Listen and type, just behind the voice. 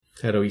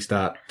How do we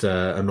start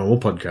a normal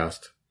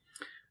podcast?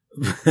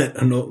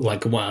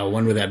 Like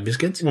one without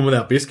biscuits? One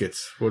without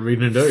biscuits. What are we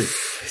going to do?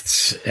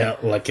 It's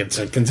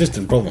a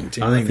consistent problem,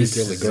 Tim. I think you'll this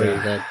is, agree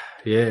with that.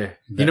 Yeah.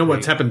 You know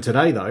what's happened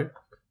today, though?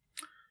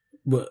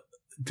 What,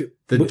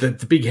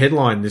 The big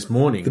headline this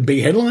morning. the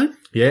big headline?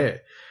 Yeah.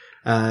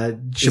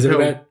 Is it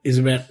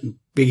about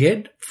Big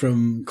Head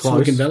from Close.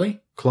 Silicon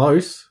Valley?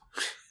 Close.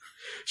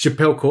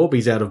 Chappelle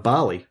Corby's out of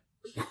Bali.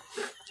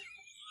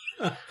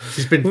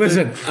 He's been...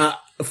 Listen,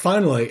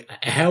 finally,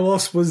 how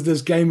else was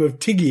this game of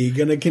Tiggy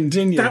going to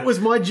continue? That was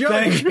my joke.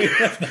 Thank you.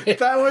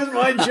 That was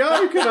my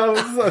joke. And I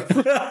was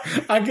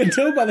like... I could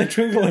tell by the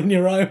twinkle in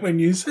your eye when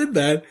you said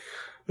that.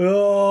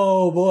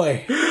 Oh,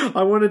 boy.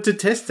 I wanted to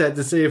test that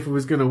to see if it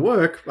was going to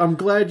work. I'm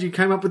glad you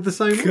came up with the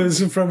same one.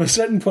 Because from a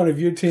certain point of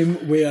view,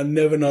 Tim, we are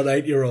never not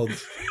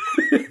 8-year-olds.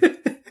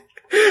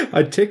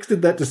 I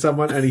texted that to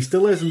someone and he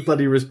still hasn't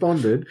bloody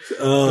responded.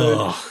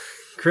 Oh,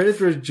 Credit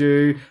where it's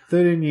due.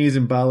 13 years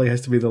in Bali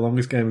has to be the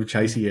longest game of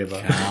chasey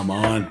ever. come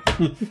on.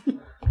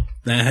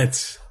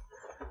 That's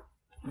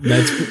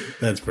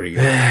pretty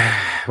good.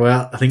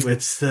 Well, I think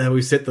we've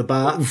set the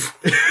bar.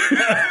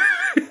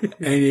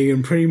 And you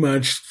can pretty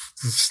much,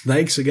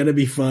 snakes are going to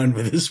be fine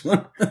with this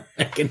one.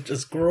 They can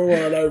just crawl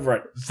right over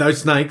it.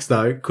 Those snakes,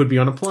 though, could be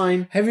on a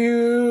plane. Have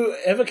you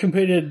ever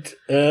competed,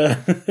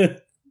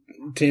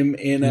 Tim,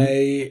 in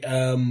a,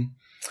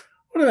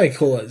 what do they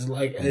call it? It's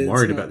like, I'm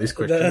worried about this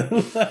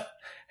question.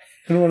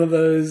 In one of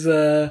those,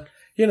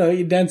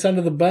 you dance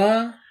under the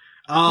bar.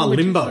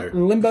 Limbo.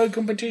 Limbo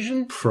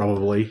competition?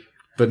 Probably,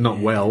 but not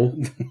well.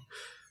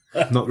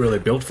 Not really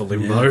built for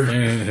limbo.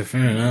 Yeah,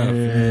 fair enough.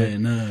 Yeah,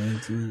 no.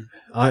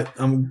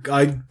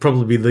 I'd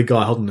probably be the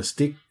guy holding a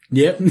stick.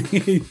 Yep.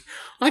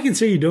 I can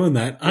see you doing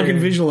that. I can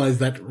visualize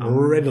that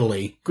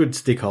readily. Good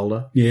stick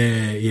holder.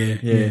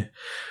 Yeah.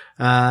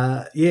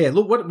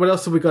 Look, what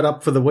else have we got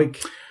up for the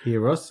week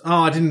here, Ross?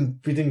 Oh, we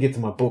didn't get to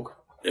my book.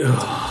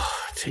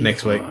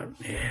 Next week.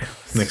 Yeah.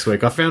 Next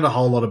week. I found a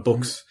whole lot of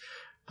books.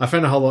 I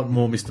found a whole lot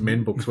more Mr.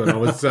 Men books when I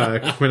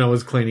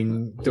was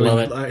cleaning,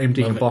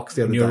 emptying a box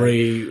the other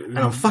day. And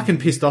I'm fucking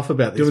pissed off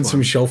about this Doing one.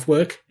 some shelf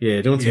work?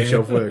 Yeah, doing some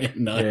shelf work.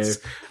 Nice.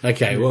 Yeah.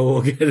 Okay, well,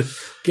 we'll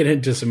get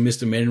into some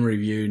Mr. Men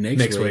review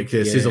next week.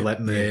 Yeah, sizzle that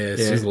in there. Yeah,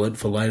 sizzle it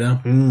for later.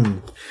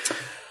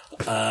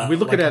 We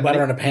look at our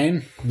butter on a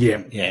pan?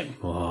 Yeah. Yeah.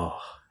 Oh.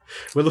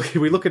 We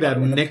look at our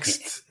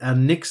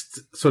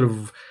next sort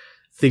of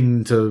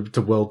thing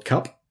to World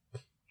Cup.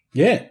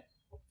 Yeah.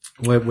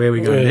 Where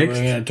we go next?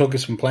 We're going to talk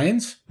of some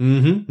plans. We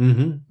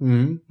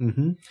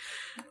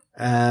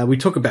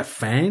talk about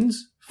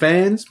plans.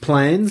 Fans,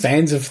 plans, and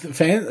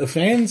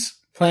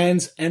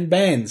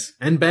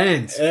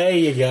bands. There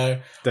you go.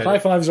 High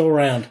fives all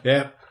round.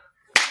 Yeah.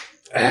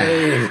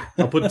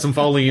 I'll put some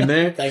Foley in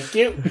there. Thank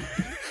you.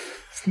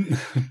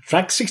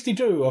 Track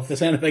 62 off the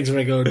sound effects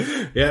record.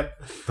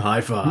 Yep.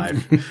 High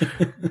five.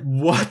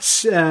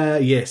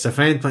 So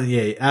fan plan.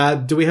 Yeah.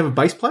 Do we have a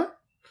bass player?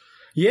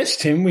 Yes,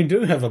 Tim, we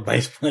do have a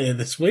bass player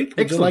this week.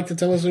 Would you like to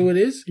tell us who it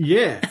is?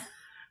 Yeah.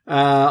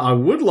 I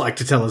would like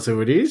to tell us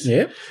who it is.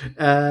 Yeah.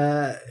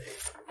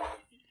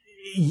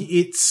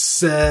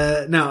 It's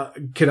now.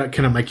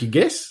 Can I make you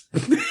guess?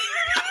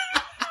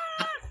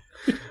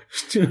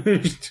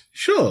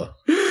 Sure.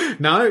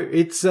 No,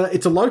 it's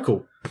a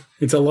local.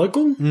 It's a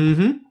local?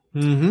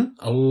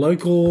 A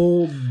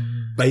local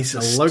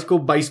bassist. A local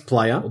bass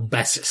player. Or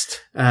bassist.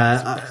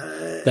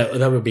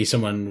 That would be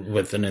someone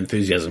with an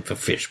enthusiasm for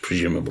fish,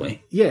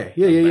 presumably. Yeah.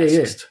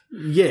 Yes.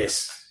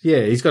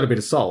 Yeah, he's got a bit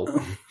of soul.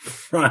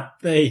 Right,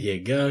 there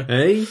you go.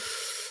 Hey?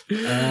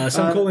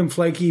 Some call him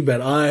flaky, but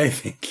I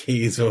think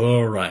he's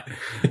all right.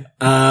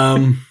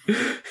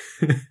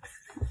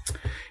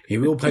 He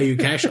will pay you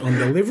cash on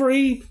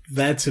delivery.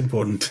 That's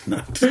important to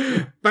note.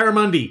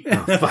 Barramundi.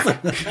 Oh, fuck.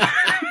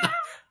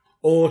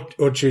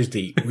 or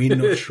Tuesday. We're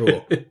not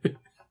sure.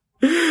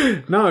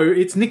 No,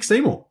 it's Nick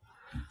Seymour.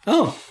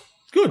 Oh,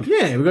 good.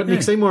 Yeah, we've got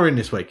Nick Seymour in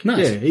this week.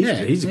 Nice.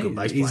 He's a good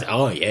bass player.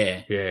 Oh,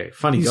 yeah. Yeah,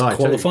 funny He's guy.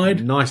 qualified.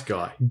 Too. Nice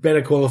guy.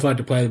 Better qualified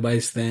to play the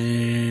bass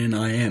than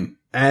I am.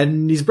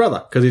 And his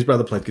brother, because his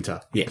brother played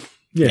guitar. Yeah.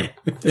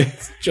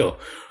 Sure.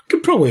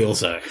 Could probably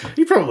also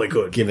He probably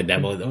could. give a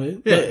dabble.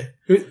 Yeah.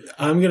 But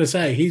I'm going to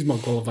say he's more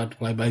qualified to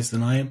play bass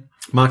than I am.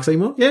 Mark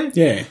Seymour? Yeah.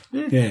 Yeah.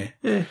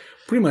 Yeah.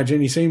 Pretty much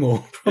any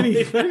Seymour.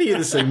 Any of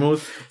the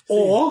Seymours.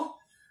 Or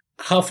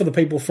half of the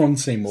people from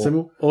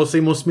Seymour. Or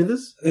Seymour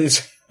Smithers?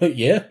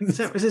 Yeah. Is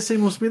it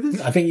Seymour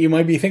Smithers? I think you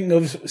might be thinking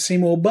of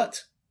Seymour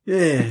Butt.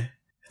 Yeah.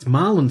 It's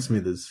Marlon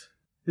Smithers,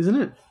 isn't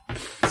it?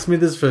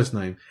 Smithers' first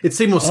name. It's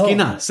Seymour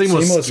Skinner.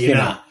 Seymour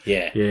Skinner.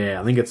 Yeah. Yeah.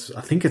 Yeah, I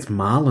think it's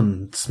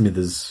Marlon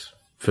Smithers'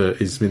 for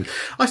is Smith.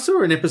 I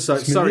saw an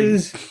episode. Sorry,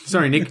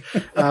 Nick.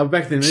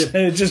 Back then,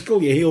 just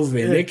call your heels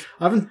there, Nick.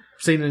 I haven't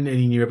seen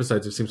any new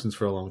episodes of Simpsons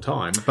for a long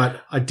time,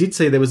 but I did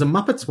see there was a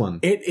Muppets one.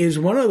 It is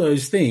one of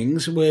those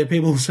things where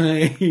people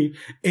say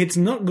it's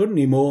not good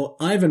anymore.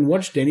 I haven't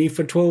watched any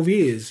for 12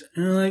 years.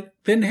 And I'm like,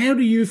 then how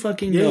do you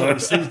fucking know?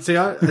 See,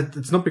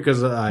 it's not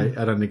because I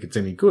don't think it's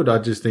any good. I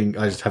just think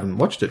I just haven't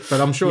watched it. But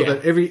I'm sure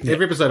that every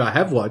episode I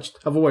have watched,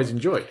 I've always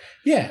enjoyed.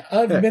 Yeah,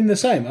 I've been the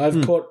same.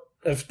 I've caught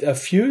a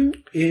few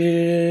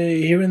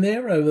here and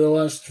there over the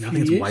last few years. I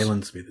think it's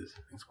Waylon Smithers.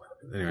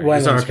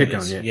 Anyway, sorry, I keep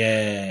going.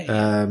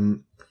 Yeah.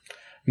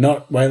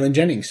 Not Waylon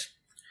Jennings.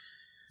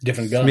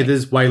 Different guy.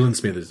 Waylon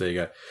Smithers. There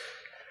you go.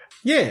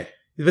 Yeah,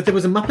 but there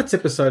was a Muppets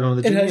episode on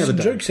the other day. It has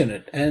jokes in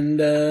it,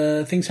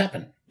 and things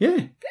happen.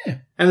 Yeah,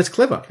 and it's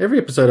clever. Every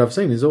episode I've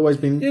seen has always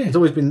been. It's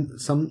always been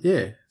some.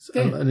 Yeah.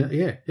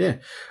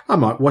 I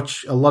might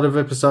watch a lot of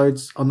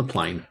episodes on the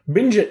plane.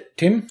 Binge it,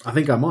 Tim. I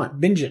think I might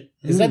binge it.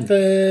 Is that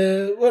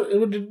the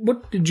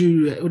what did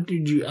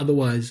you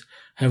otherwise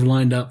have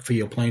lined up for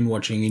your plane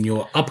watching in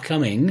your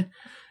upcoming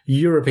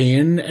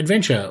European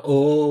adventure,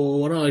 or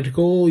what I like to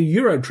call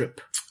Euro trip?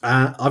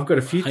 I've got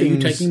a few things. Are you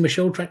taking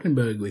Michelle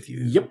Trachtenberg with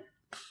you?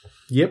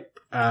 Yep.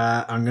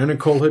 I'm going to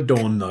call her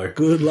Dawn, though.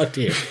 Good luck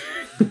to you.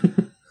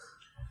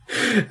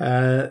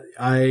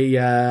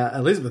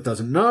 Elizabeth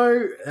doesn't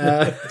know.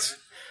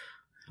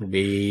 It'll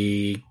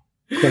be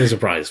quite a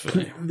surprise for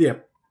me.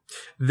 Yep.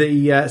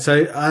 The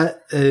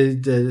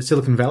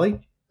Silicon Valley.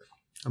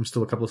 I'm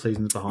still a couple of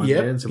seasons behind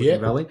there in Silicon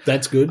Valley.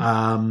 That's good.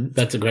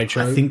 That's a great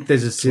show. I think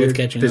there's a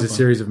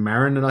series of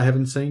Marin that I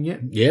haven't seen yet.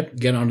 Yep,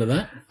 get onto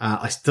that.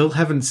 I still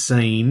haven't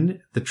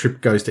seen The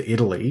Trip Goes to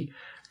Italy.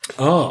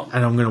 Oh.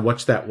 And I'm going to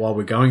watch that while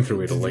we're going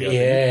through Italy.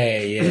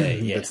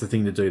 Yeah. That's the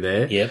thing to do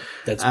there. Yep,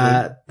 that's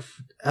good.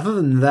 Other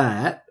than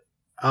that,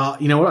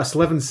 you know what? I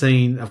still haven't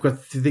seen. I've got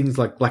things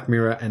like Black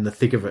Mirror and The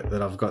Thick of It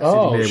that I've got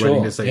sitting there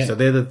waiting to see. Yeah. So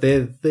they're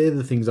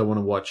the things I want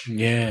to watch.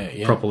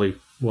 Yeah. Properly.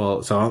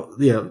 Well,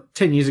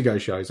 10 years ago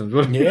shows.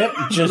 Yep,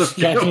 just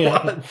catching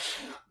up.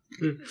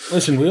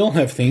 Listen, we all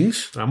have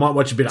things. I might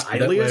watch a bit of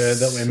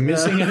Alias that we're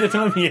missing at the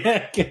time.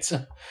 Yeah, get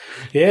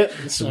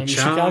some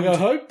Chicago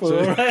Hope,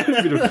 or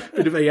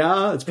bit of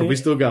ER. It's probably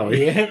still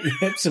going. Yeah,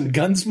 some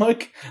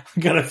Gunsmoke. I've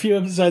got a few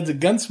episodes of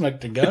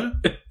Gunsmoke to go.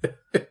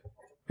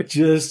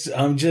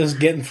 I'm just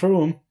getting through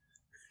them.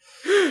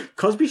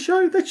 Cosby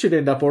Show, that should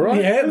end up all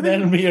right. Yeah,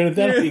 that'll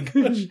be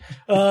good.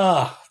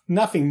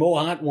 Nothing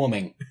more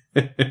heartwarming.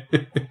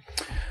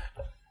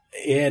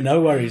 Yeah,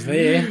 no worries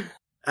there.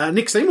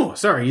 Nick Seymour,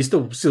 sorry, you're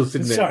still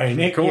sitting there. Sorry,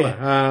 Nick. In the corner.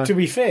 Yeah. To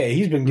be fair,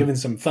 he's been giving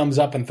some thumbs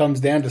up and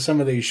thumbs down to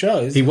some of these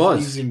shows. He was.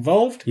 He's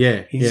involved.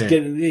 Yeah.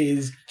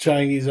 He's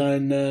showing his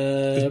own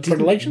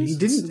predilections.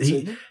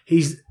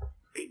 He's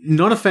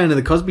not a fan of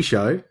the Cosby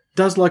Show.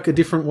 Does like A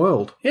Different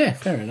World. Yeah,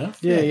 fair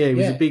enough. Yeah. He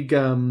was a big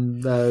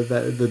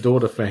the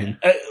daughter fan.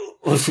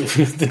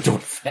 The daughter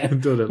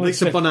fan.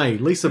 Lisa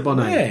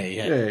Bonet.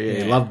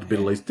 Yeah. Loved a bit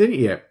of Lisa, didn't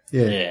you?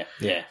 Yeah.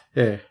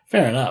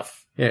 Fair enough.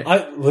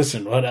 Yeah.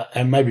 Listen,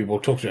 and maybe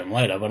we'll talk to him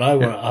later, but I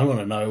want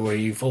to know where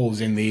he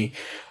falls in the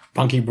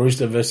Punky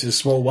Brewster versus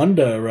Small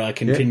Wonder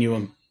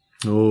continuum.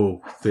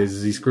 Oh,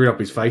 he screwed up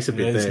his face a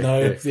bit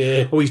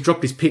there. Oh, he's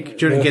dropped his pick.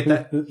 Do you want to get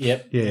that?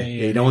 Yep. Yeah.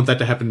 You don't want that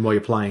to happen while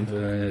you're playing.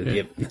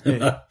 Yep.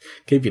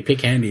 Keep your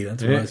pick handy,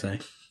 that's what I say.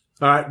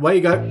 All right, away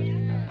you go.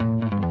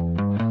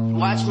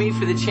 Watch me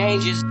for the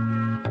changes.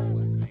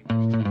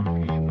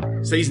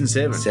 Season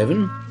 7.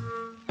 7?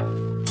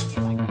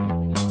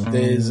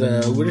 There's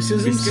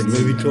witticisms,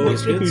 movie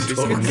talks,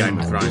 Game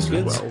of Thrones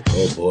as well.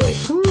 Oh boy.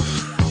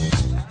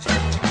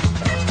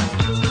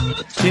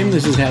 Tim,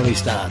 this is how we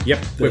start.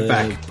 Yep, we're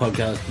back.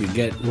 Podcast. We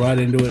get right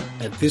into it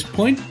at this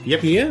point.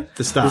 Yep, here.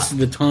 The start. This is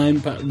the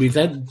time. We've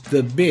had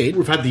the bit.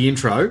 We've had the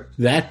intro.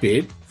 That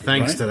bit.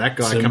 Thanks to that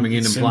guy coming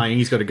in and playing.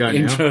 He's got to go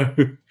intro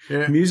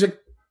now.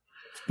 Music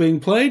being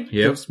played.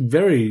 Yep. It's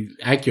very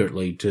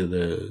accurately to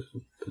the...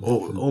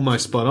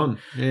 almost spot on.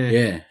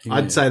 Yeah.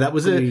 I'd say that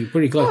was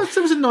pretty close.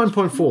 That was a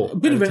 9.4. A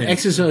bit of an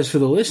exercise for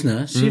the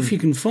listener. See if you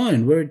can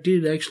find where it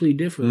did actually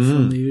differ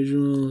from the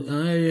usual.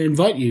 I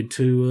invite you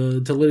to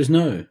let us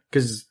know.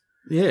 Because,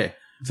 there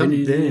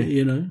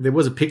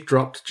was a pick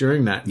dropped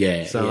during that.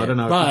 Yeah. So I don't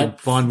know if you can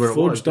find where it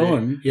was.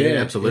 On. Yeah,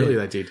 absolutely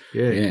they did.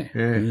 Yeah.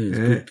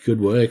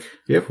 Good work.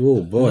 Yep.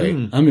 Oh,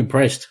 boy. I'm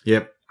impressed.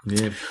 Yep.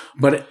 Yeah.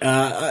 But,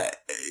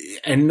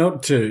 and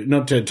not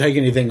to take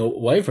anything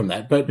away from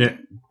that, but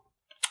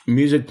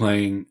music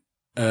playing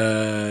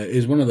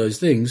is one of those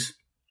things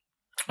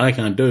I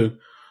can't do.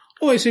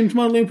 Always seems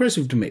mildly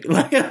impressive to me.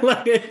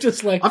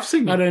 I've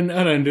seen. I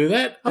don't do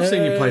that. I've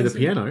seen you play the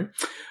piano.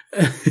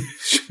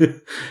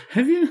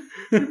 Have you?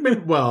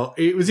 Well,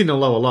 it was in a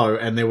lower,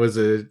 and there was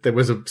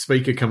a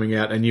speaker coming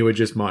out, and you were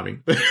just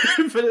miming. But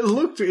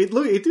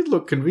it did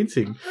look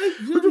convincing.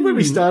 Remember when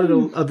we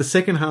started the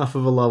second half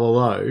of a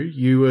low,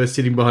 you were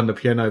sitting behind the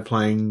piano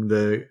playing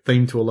the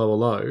theme to a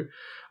low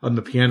on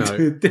the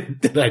piano.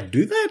 Did I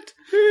do that?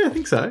 Yeah, I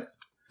think so.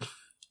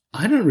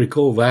 I don't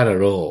recall that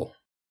at all.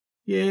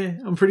 Yeah,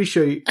 I'm pretty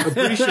sure you did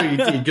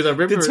because I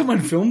remember. Did someone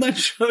film that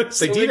show?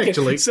 They did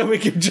actually, so we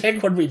can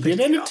check what we did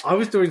in it. I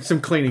was doing some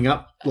cleaning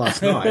up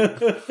last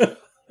night.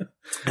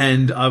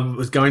 And I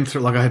was going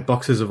through, like, I had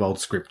boxes of old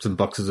scripts and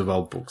boxes of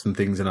old books and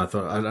things, and I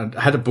thought I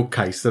had a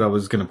bookcase that I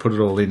was going to put it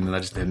all in, and I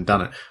just hadn't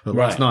done it. But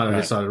last night I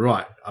decided,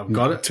 I've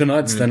got it.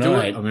 Tonight's the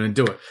night. I'm going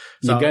to do it.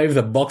 So you gave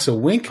the box a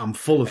wink. I'm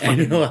full of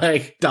fucking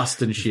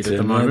dust and shit at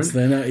the moment.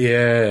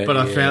 Yeah. But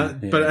I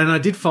found, and I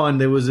did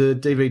find there was a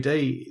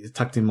DVD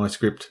tucked in my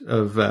script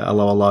of a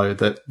Lower Low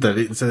that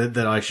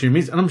I assume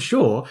is, and I'm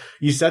sure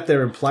you sat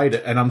there and played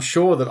it, and I'm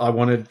sure that I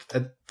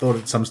thought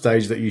at some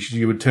stage that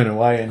you would turn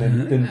away and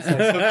then say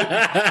something.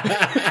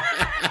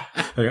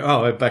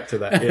 Back to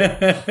that.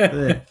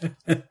 Yeah.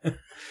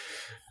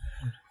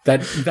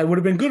 That would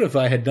have been good if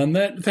I had done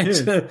that.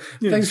 Thanks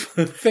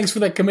for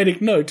that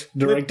comedic note,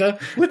 director.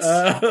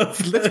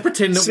 Let's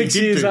pretend that 6 we did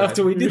years do that.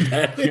 after we did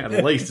that. Yeah,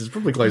 at least it's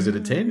probably closer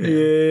to 10 now.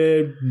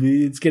 Yeah,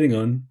 it's getting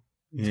on.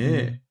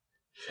 Yeah.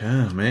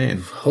 Oh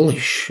man. Holy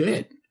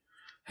shit!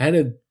 How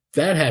did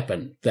that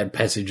happen? That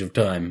passage of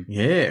time.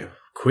 Yeah,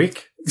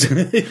 quick.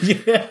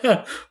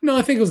 Yeah. No,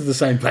 I think it was the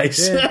same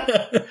pace.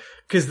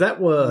 Because that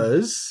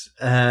was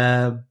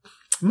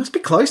must be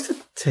close to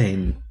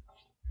 10.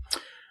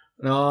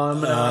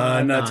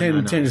 No,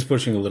 10 is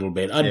pushing a little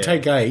bit. I'd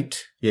take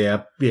 8.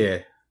 Yeah.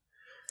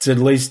 It's at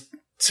least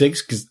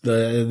 6 because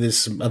there's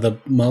some other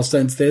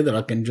milestones there that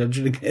I can judge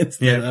it against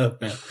that are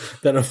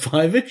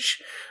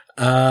 5-ish.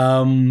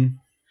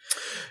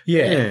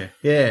 Yeah.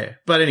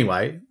 But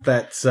anyway,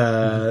 that's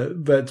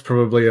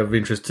probably of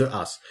interest to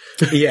us.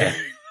 Yeah.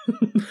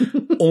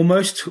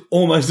 almost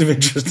of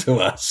interest to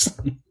us.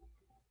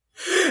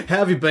 How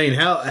have you been?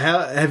 How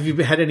have you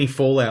had any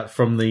fallout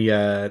from the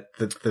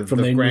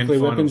grand nuclear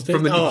final? weapons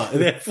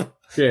test?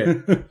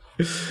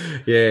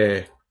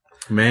 Yeah.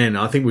 Man,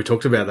 I think we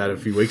talked about that a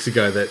few weeks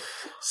ago, that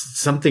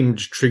something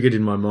triggered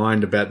in my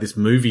mind about this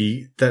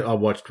movie that I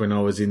watched when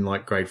I was in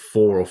like grade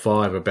 4 or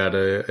 5 about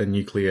a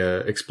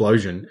nuclear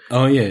explosion.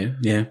 Oh,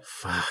 yeah.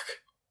 Fuck.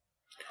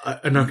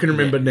 And I can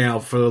remember now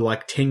for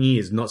like 10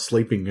 years not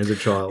sleeping as a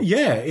child.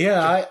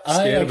 Yeah.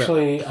 I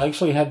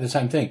actually had the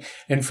same thing.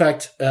 In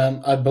fact,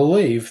 I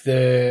believe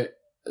there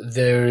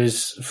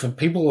is, for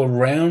people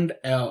around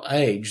our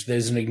age,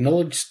 there's an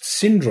acknowledged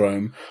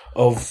syndrome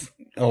of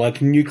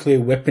like nuclear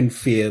weapon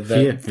fear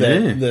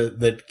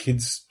that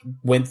kids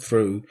went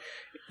through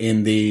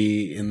in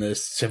the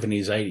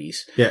 70s, 80s.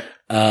 Yeah.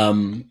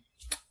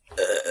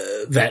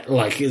 That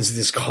like is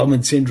this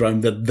common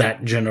syndrome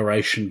that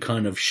generation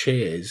kind of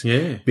shares.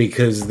 Yeah.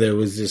 Because there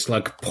was this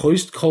like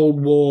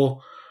post-Cold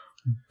War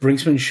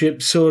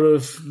brinksmanship sort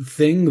of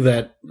thing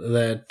that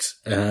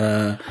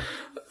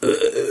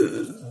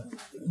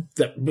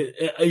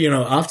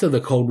after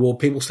the Cold War,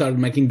 people started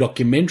making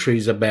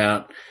documentaries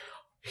about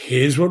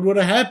here's what would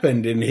have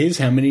happened and here's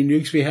how many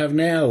nukes we have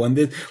now and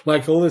this,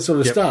 like all this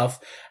sort of stuff.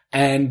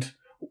 And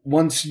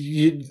once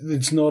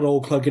it's not all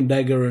cloak and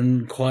dagger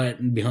and quiet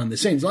and behind the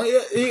scenes, like,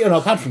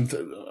 apart from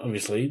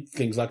obviously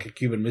things like a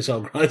Cuban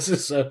Missile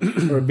Crisis are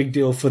a big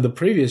deal for the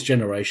previous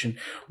generation,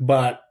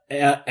 but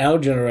our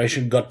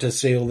generation got to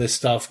see all this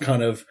stuff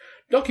kind of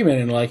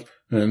documented, like,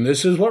 and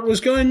this is what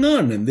was going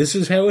on, and this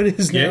is how it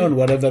is now, and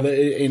whatever,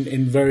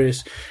 in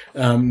various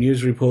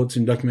news reports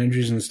and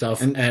documentaries and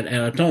stuff at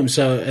our time.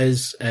 So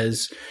as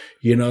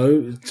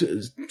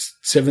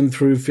 7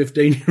 through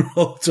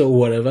 15-year-olds or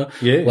whatever,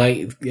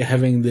 like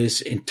having this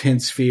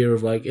intense fear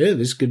of like,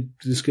 this could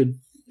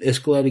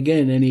escalate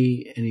again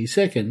any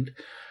second,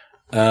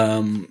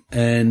 and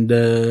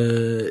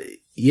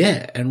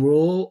we're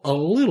all a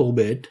little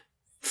bit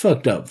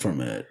fucked up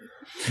from it.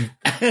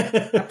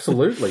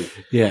 Absolutely.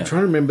 Yeah. I'm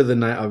trying to remember the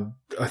name.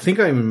 I think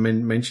I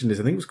even mentioned this.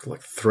 I think it was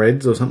like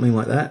Threads or something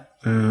like that.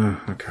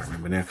 I can't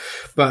remember now.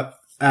 But,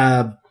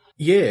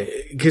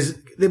 because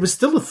there was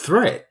still a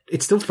threat.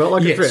 It still felt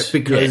like a threat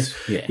because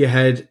you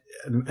had,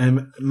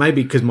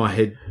 maybe because my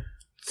head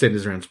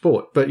centers around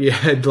sport, but you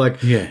had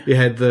you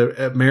had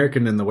the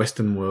American and the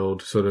Western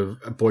world sort of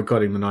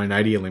boycotting the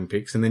 1980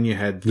 Olympics, and then you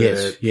had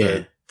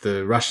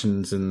the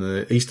Russians and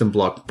the Eastern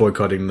Bloc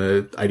boycotting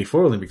the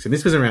 84 Olympics. And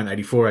this was around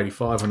 84,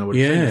 85 when I would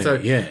have seen it. So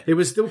it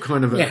was still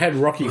kind of you had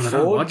Rocky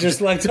IV, just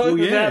like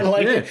talking about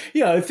like,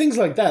 things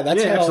like that.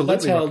 That's how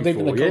deep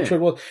in the culture it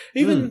was.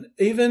 Even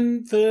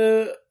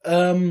the,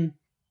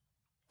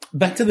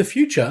 Back to the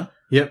Future.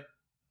 Yep.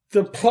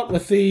 The plot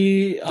with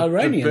the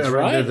Iranians,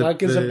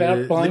 right? Is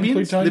about buying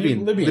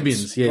plutonium.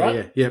 Libyans.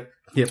 Right? Yep.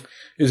 It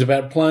was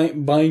about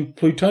buying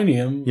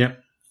plutonium. Yep.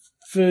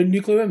 For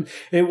nuclear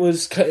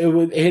weapons.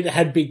 It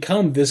had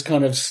become this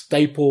kind of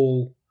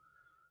staple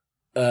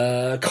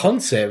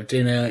concept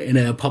in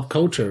our pop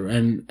culture,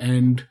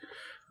 and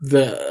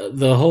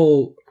the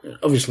whole,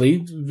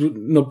 obviously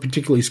not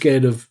particularly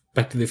scared of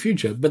Back to the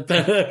Future, but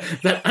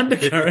that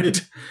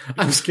undercurrent,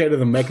 I'm scared of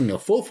them making a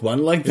fourth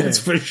one. Like that's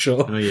for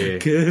sure. Oh yeah,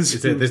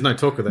 there's no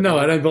talk of that. No,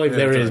 I don't believe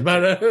there is,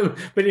 but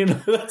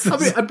that's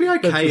I'd be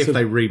okay if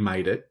they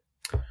remade it.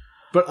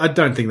 But I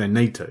don't think they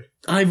need to.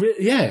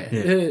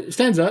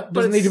 Stands up.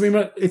 Doesn't need to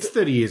remake. It's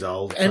 30 years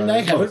old. And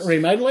they haven't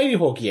remade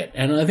Ladyhawk yet.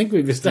 And I think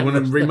we've established.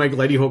 You want to remake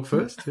Ladyhawk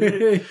first?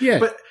 Yeah.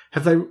 But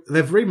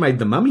they've remade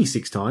The Mummy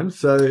 6 times,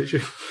 so...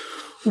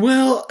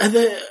 Well,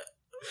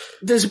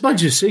 there's a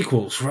bunch of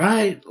sequels,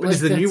 right? Like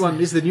is the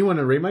new one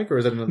a remake or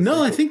is it another No,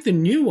 sequel? I think the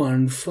new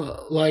one,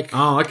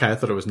 Oh, okay, I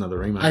thought it was another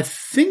remake. I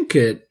think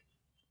it...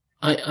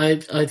 I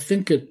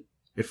think it...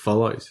 It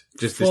follows.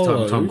 Just follows.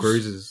 This time Tom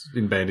Cruise is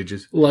in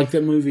bandages. Like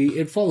that movie,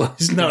 It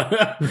Follows. No,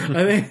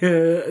 I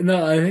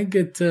think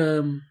it,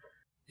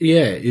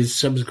 is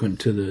subsequent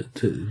to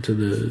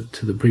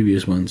the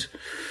previous ones.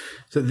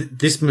 So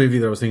this movie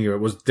that I was thinking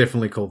about was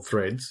definitely called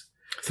Threads.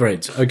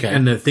 Threads, okay.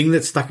 And the thing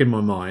that stuck in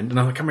my mind, and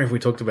I can't remember if we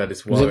talked about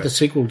this. Was that the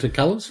sequel to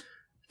Colours?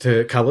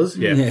 To Colours,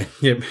 yeah.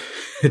 Yep.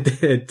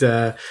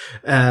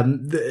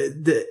 I'm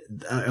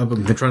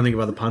trying to think of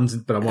other puns,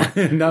 but I won't.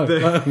 No.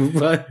 We've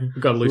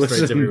got loose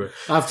threads everywhere.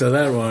 After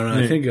that one,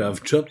 I think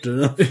I've chopped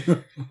it up.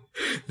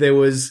 There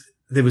was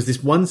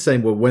this one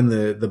scene where when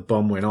the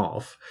bomb went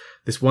off,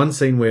 this one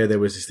scene where there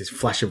was this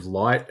flash of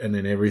light and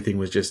then everything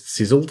was just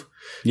sizzled.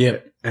 Yeah.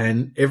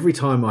 And every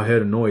time I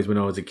heard a noise when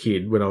I was a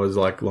kid, when I was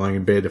like lying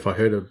in bed, if I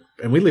heard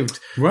and we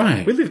lived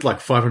like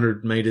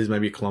 500 meters,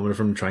 maybe a kilometer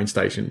from the train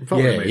station.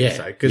 500 meters,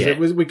 say,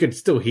 because we could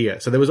still hear.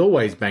 So there was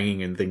always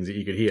banging and things that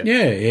you could hear.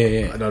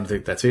 Yeah. I don't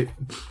think that's it.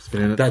 It's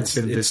been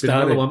It's been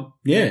another one.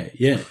 Yeah.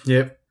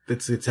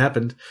 It's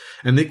happened.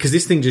 And because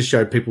this thing just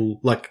showed people,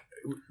 like,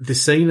 the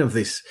scene of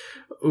this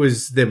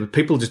was there were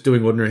people just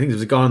doing ordinary things. There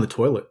was a guy on the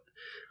toilet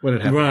when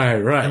it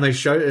happened. Right. And they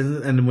show,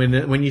 and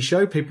when you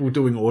show people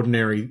doing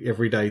ordinary,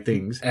 everyday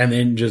things, and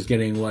then just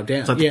getting wiped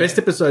out. So the best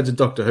episodes of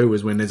Doctor Who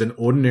is when there's an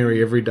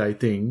ordinary, everyday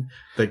thing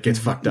that gets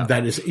fucked up.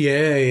 That is,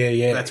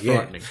 yeah. That's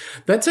frightening.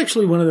 That's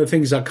actually one of the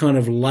things I kind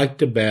of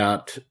liked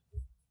about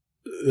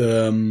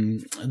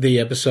the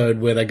episode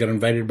where they got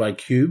invaded by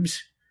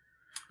cubes.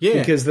 Yeah.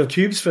 Because the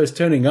cubes first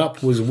turning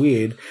up was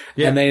weird,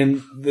 and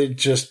then it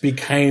just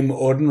became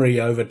ordinary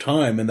over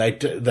time, and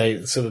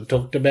they sort of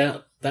talked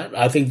about that.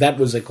 I think that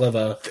was a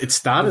clever... It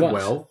started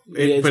well.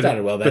 It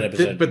started well, that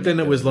episode. But then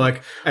it was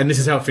like, and this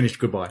is how it finished,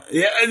 goodbye.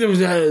 Yeah, it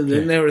was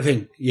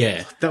everything.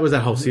 Yeah. That was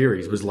that whole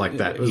series was like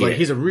that. It was like,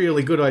 here's a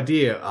really good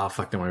idea. Oh,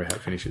 fuck, don't worry about how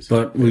it finishes.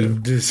 But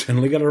we've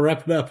certainly got to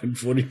wrap it up in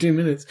 42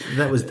 minutes.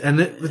 That was, and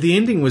the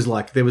ending was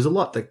like, there was a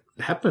lot that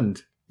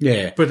happened.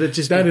 Yeah. But it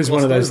just... That is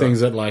one of those things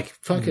that, like,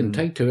 fucking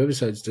take 2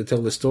 episodes to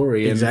tell the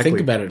story and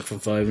think about it for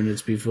 5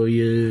 minutes before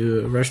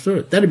you rush through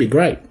it. That'd be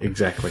great.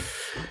 Exactly.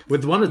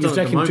 With the one that's it's on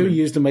at the moment... taken 2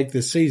 years to make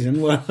this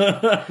season.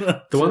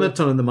 The one that's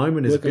on at the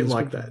moment is a bit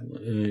like that.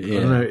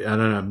 I don't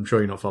know. I'm sure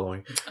you're not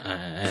following.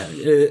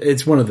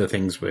 It's one of the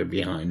things we're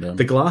behind on.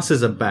 The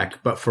glasses are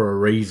back, but for a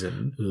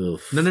reason. No.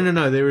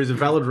 There is a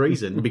valid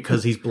reason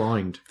because he's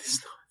blind.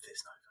 There's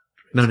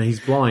no No, he's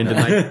blind,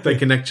 and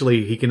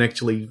he can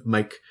actually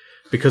make...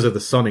 Because of the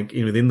sonic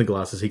within the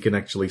glasses, he can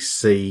actually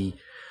see.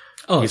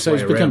 Oh, so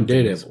he's become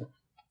Daredevil.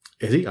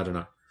 Is he? I don't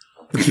know.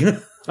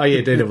 Oh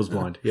yeah, Daredevil's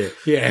blind. Yeah.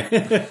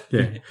 But,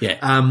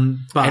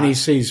 and he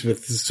sees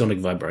with sonic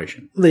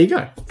vibration. There you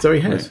go. So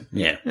he has.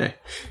 Yeah.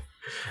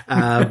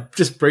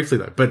 Just briefly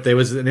though, but there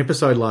was an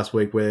episode last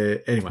week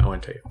where anyway, I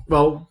won't tell you.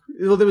 Well,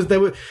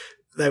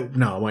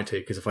 no, I won't tell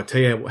you because if I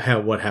tell you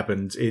what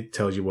happens, it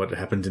tells you what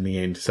happens in the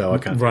end. So I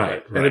can't.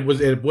 Right. And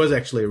it was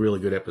actually a really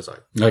good episode.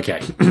 Okay.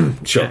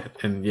 Sure.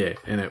 And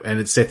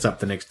it sets up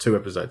the next 2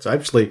 episodes. So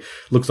actually,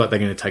 looks like they're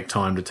going to take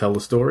time to tell the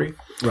story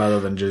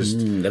rather than just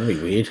that'd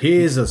be weird.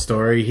 Here's a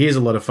story. Here's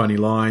a lot of funny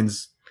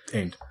lines.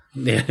 End.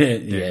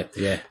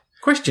 Yeah.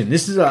 Question.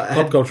 This is a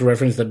pop culture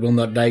reference that will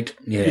not date.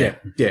 Yeah.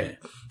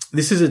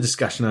 This is a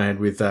discussion I had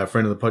with a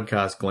friend of the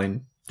podcast,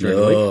 Glenn.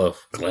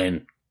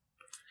 Glenn.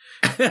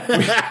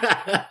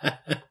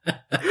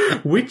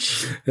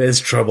 There's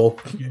trouble,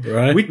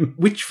 right?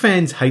 Which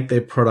fans hate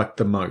their product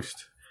the most?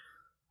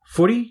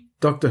 Footy,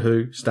 Doctor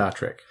Who, Star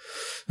Trek.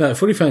 No,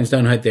 footy fans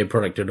don't hate their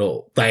product at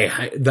all.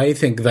 They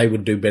think they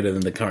would do better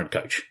than the current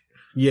coach.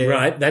 Yeah,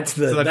 right. That's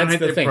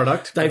the thing.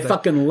 Product, they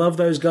fucking love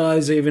those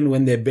guys, even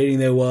when they're beating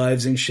their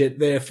wives and shit.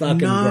 They're fucking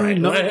great.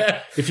 No.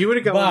 If you were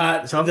to go,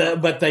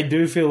 but they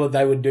do feel that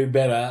they would do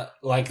better.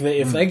 Like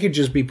if they could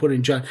just be put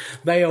in charge,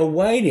 they are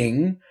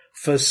waiting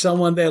for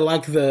someone. They're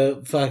like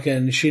the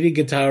fucking shitty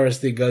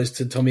guitarist that goes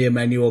to Tommy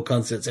Emmanuel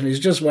concerts and he's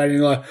just waiting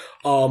like,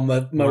 oh,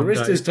 my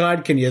wrist is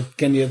tired. Can you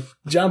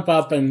jump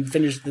up and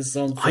finish this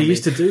song for me?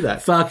 used to do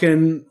that. I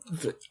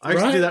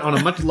used to do that on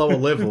a much lower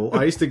level.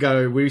 We used to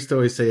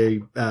always go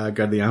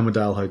to the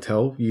Armadale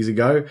Hotel years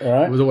ago.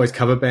 Right. It was always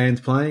cover bands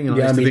playing. And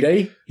the Army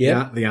D?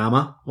 Yeah. The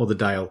Armour or the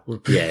Dale.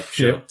 Yeah,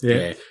 sure.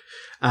 Yeah.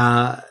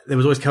 There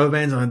was always cover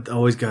bands. I'd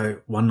always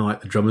go, one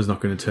night the drummer's not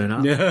going to turn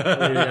up.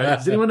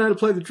 Does anyone know how to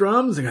play the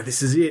drums? I go,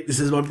 this is it. This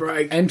is my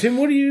break. And Tim,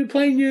 what do you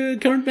play in your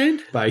current band?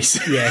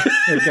 Bass. Yeah.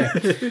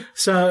 Okay.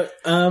 So,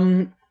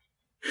 I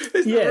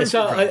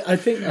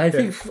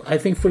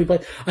think footy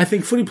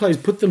players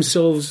put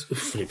themselves,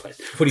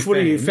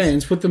 footy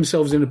fans put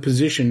themselves in a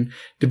position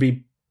to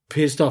be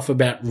pissed off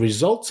about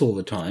results all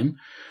the time.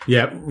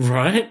 Yep.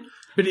 Right?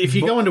 But if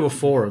you go into a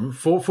forum,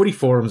 footy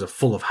forums are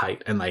full of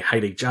hate, and they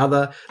hate each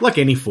other, like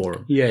any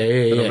forum.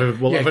 Yeah.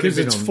 Well, Because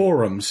it's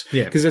forums.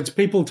 Yeah. Because it's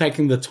people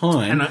taking the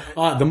time.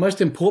 The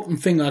most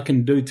important thing I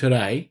can do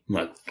today,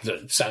 like,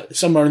 so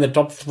somewhere in the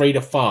top 3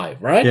 to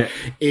 5, right? Yeah.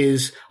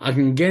 Is I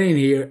can get in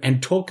here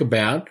and talk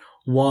about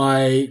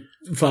why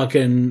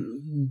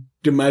fucking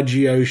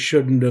DiMaggio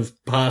shouldn't have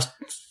passed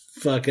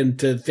fucking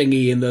to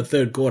thingy in the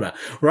third quarter,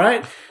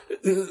 right?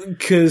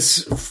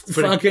 Because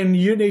fucking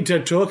you need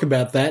to talk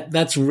about that.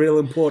 That's real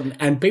important,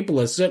 and people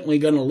are certainly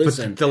going to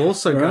listen. But they'll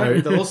also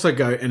go. They'll also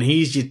go. And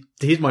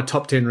here's my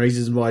top 10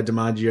 reasons why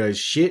DiMaggio's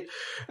shit.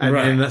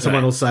 And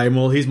someone will say,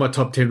 "Well, here's my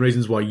top 10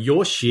 reasons why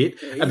you're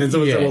shit." And then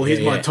someone will say, "Well,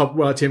 here's my top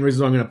 10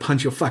 reasons why I'm going to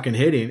punch your fucking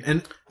head in."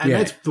 And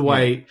that's the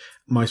way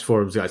most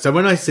forums go. So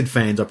when I said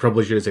fans, I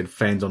probably should have said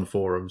fans on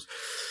forums.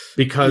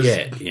 Because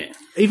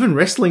even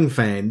wrestling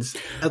fans,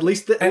 at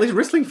least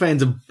wrestling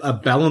fans are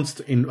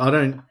balanced in. I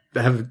don't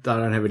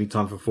have any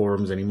time for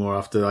forums anymore.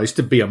 After I used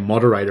to be a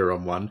moderator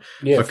on one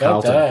for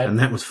Carlton, and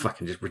that was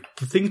fucking just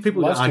the things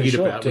people argued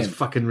about was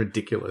fucking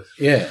ridiculous.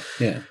 Yeah.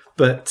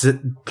 But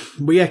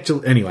we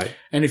actually anyway.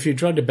 And if you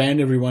tried to ban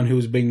everyone who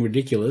was being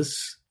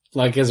ridiculous,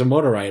 like as a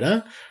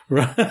moderator,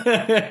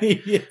 right,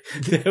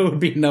 there would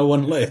be no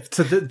one left.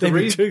 So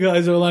the two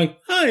guys were like,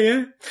 "Oh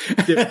yeah."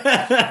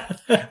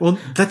 Well,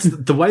 that's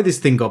the way this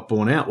thing got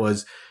borne out.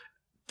 Was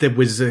there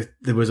was a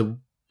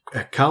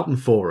Carlton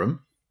forum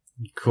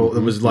called,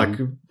 it was like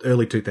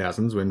early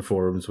 2000s when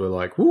forums were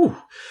like, called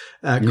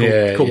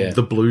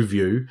the Blue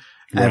View.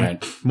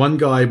 And one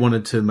guy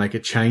wanted to make a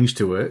change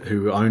to it,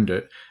 who owned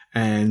it.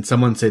 And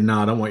someone said, "No,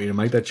 I don't want you to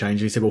make that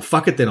change." And he said, "Well,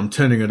 fuck it then. I'm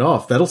turning it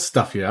off. That'll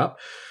stuff you up."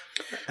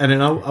 And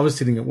then I was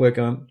sitting at work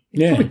going,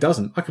 it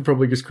doesn't. I could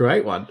probably just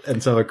create one.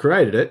 And so I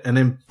created it, and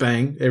then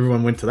bang,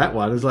 everyone went to that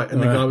one. It was like,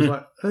 and the guy was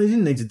like, "Oh, you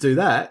didn't need to do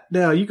that.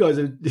 Now you guys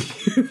are,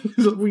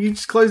 well, you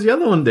just close the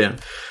other one down."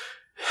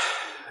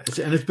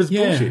 And it's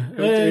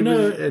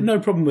bullshit. No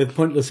problem with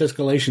pointless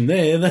escalation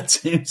there. That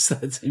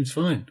seems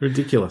fine.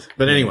 Ridiculous.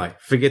 But anyway,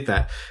 forget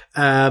that.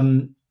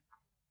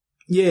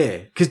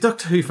 Because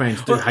Doctor Who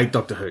fans do hate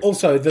Doctor Who.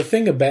 Also, the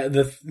thing about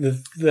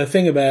the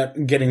thing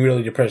about getting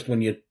really depressed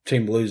when your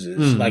team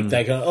loses, like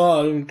they go,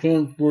 "Oh,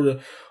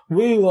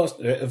 we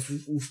lost."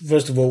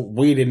 First of all,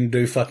 we didn't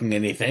do fucking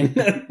anything.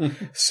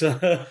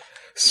 So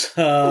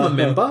I'm a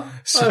member.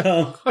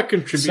 So I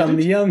contributed. Some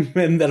young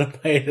men that are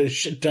paid a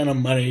shit ton of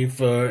money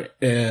for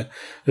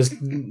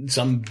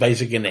some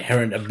basic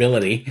inherent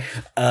ability,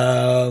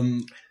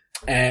 and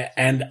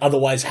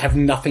otherwise have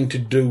nothing to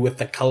do with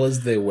the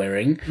colours they're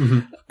wearing,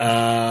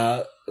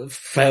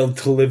 failed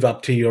to live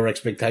up to your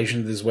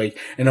expectations this week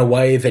in a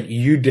way that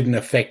you didn't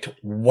affect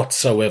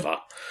whatsoever.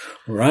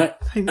 Right?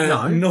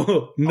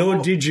 No. Nor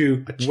did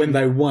you when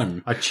they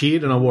won. I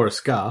cheered and I wore a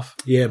scarf.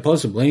 Yeah,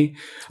 possibly.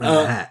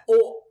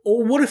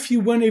 Or what if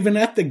you weren't even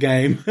at the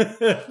game?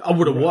 I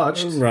would have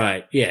watched.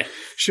 Right, yeah,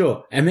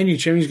 sure. And then your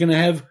cheering's going to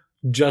have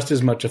just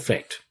as much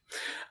effect.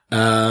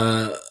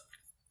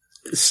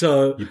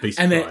 So, you'd be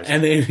surprised.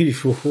 and then,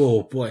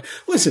 oh boy.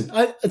 Listen,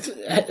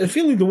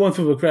 feeling the warmth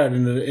of a crowd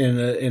in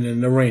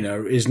an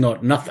arena is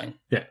not nothing.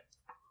 Yeah.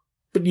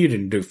 But you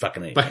didn't do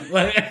fucking anything.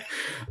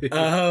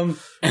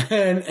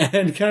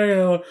 And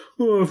carrying on,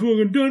 "Oh, if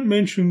we don't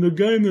mention the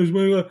game, there's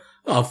one."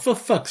 Oh, for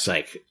fuck's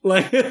sake.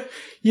 Like,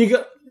 you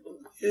got,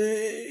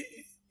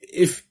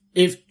 if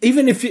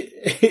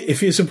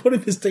you're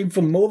supporting this team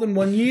for more than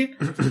 1 year,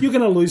 you're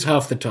going to lose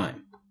half the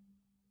time.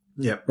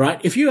 Yeah. Right?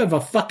 If you have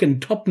a fucking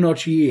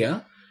top-notch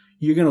year,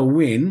 you're going to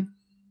win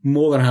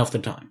more than half the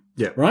time.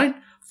 Yeah. Right?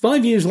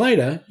 5 years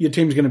later, your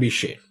team's going to be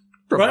shit.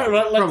 Probably.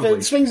 Right? Like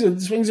the swings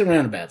and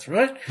roundabouts,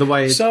 right? The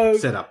way it's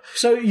set up.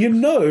 So you're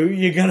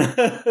going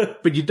to...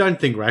 But you don't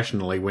think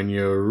rationally when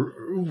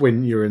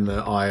you're in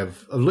the eye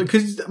of...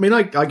 Because, I mean,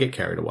 I get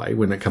carried away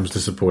when it comes to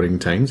supporting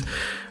teams.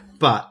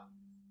 But...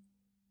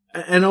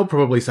 And I'll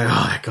probably say, "Oh,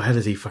 that guy, how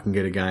does he fucking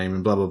get a game?"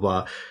 and blah, blah,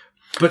 blah.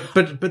 But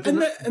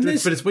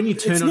it's when you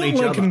turn on each other. It's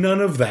not like none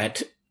of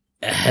that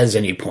has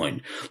any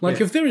point.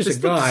 Like if there is a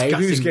guy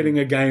who's getting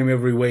a game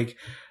every week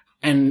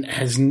and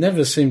has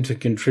never seemed to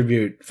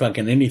contribute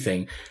fucking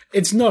anything,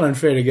 it's not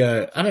unfair to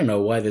go, "I don't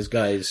know why this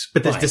guy's..."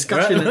 But there's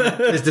discussion. Right?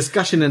 There's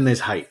discussion and there's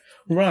hate.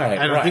 Right.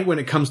 And I think when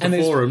it comes to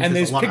forums, and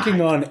there's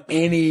picking on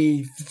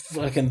any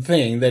fucking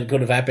thing that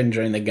could have happened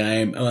during the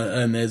game,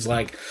 and there's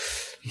like,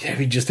 "Yeah,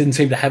 we just didn't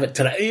seem to have it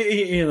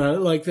today." You know,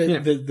 like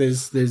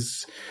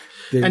there's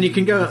and you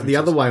can go the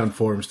other way on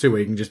forums too,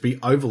 where you can just be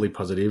overly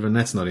positive, and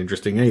that's not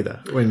interesting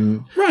either.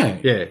 When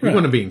you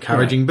want to be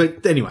encouraging,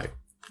 but anyway.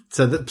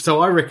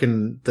 So I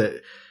reckon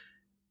that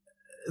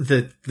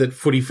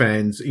footy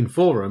fans in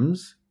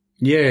forums,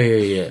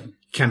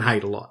 can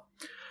hate a lot.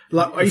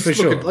 Like I used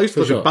to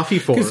look at Buffy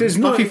forums.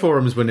 Buffy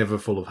forums were never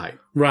full of hate.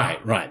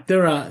 Right.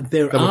 There are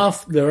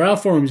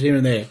forums here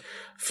and there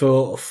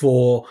for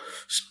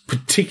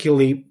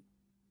particularly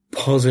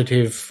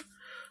positive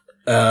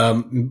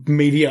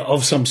media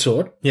of some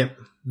sort. Yep.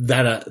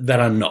 That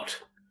are not.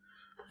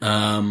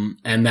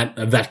 And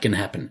that can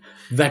happen.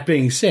 That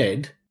being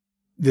said,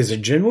 there's a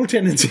general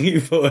tendency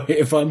for,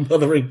 if I'm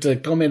bothering to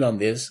comment on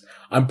this,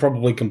 I'm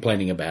probably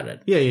complaining about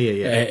it.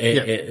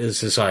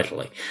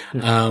 Societally.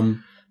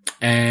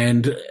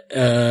 And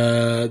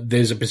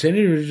there's a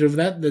percentage of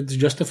that that's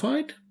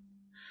justified.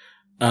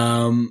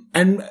 And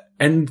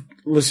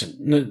listen,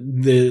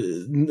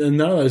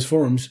 none of those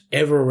forums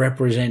ever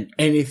represent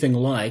anything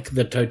like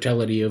the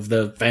totality of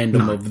the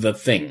fandom of the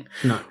thing.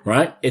 No.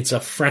 Right? It's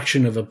a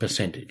fraction of a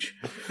percentage.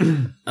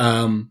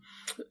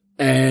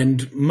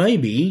 And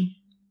maybe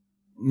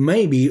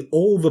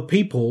all the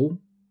people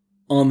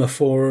on the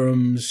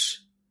forums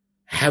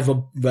have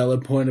a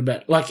valid point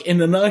about, like in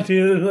the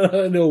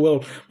ideal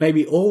world,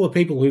 maybe all the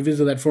people who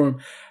visit that forum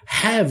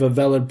have a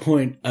valid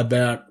point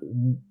about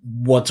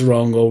what's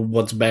wrong or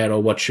what's bad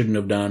or what shouldn't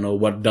have done or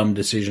what dumb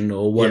decision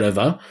or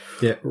whatever.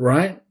 Yeah.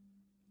 Right?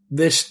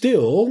 They're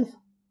still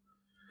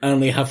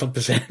only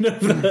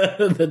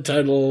 0.5% of the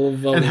total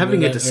volume. And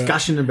having a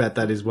discussion about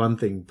that is one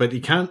thing, but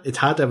it's hard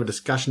to have a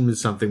discussion with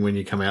something when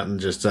you come out and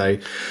just say,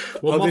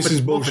 well, this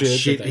is bullshit.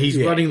 Shit. He's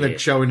running the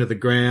show into the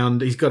ground.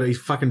 He's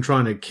fucking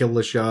trying to kill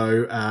the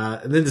show.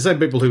 And then the same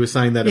people who were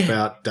saying that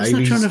about Davies.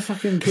 He's not trying to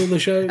fucking kill the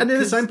show. And then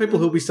the same people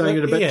who'll be saying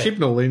it about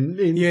Chibnall in 5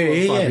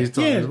 years'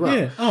 time as well.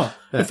 Yeah. Oh,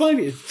 if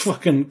I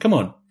fucking, come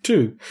on.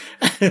 2.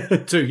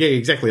 2, yeah,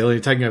 exactly. They're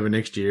taking over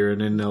next year,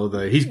 and then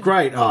he's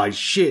great. Oh,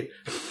 shit.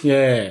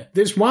 Yeah.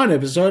 This one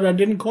episode I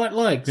didn't quite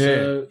like.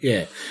 So,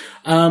 yeah.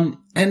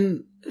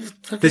 And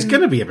there's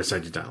going to be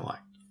episodes you don't like.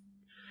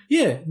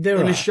 Yeah, there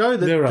are. In a show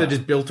that is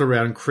built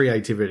around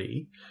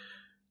creativity,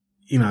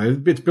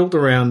 it's built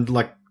around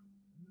like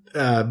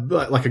a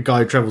guy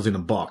who travels in a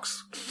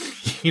box.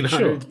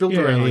 Sure. It's built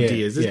around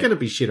ideas. There's going to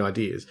be shit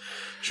ideas.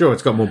 Sure,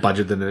 it's got more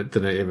budget than it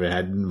ever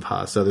had in the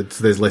past, so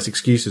there's less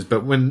excuses.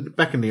 But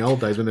back in the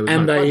old days when there was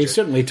no budget, they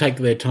certainly take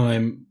their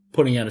time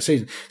putting out a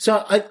season.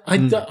 So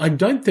I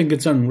don't think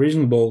it's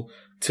unreasonable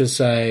to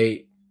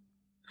say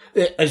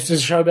it's a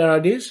show about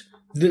ideas.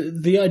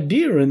 The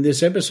idea in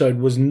this episode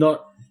was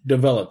not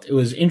developed. It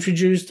was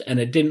introduced and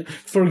it didn't.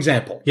 For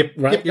example,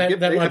 right?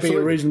 That might be a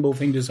reasonable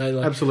thing to say.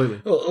 Like, absolutely.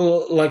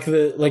 Like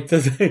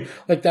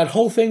that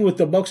whole thing with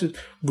the boxes.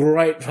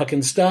 Great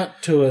fucking start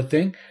to a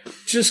thing.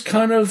 Just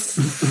kind of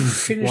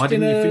finished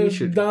in a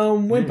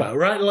dumb whimper,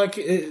 right? Like,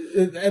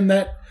 and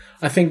that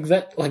I think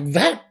that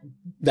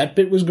that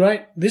bit was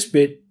great. This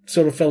bit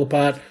sort of fell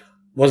apart.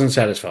 Wasn't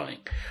satisfying.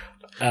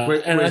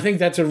 I think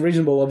that's a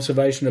reasonable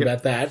observation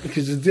about that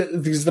because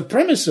the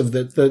premise of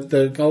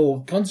the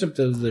whole concept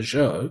of the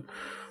show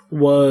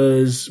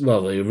was,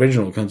 well, the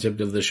original concept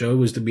of the show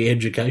was to be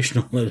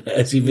educational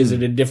as he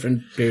visited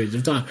different periods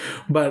of time.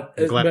 But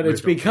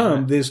it's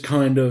become this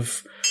kind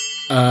of,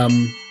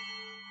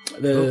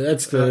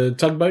 that's the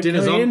tugboat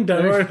dinner's on.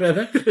 Don't worry about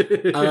that.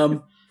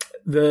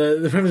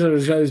 The premise of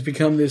the show has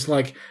become this,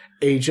 like,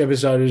 each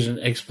episode is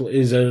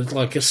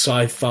like a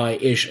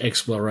sci-fi-ish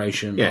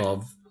exploration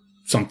of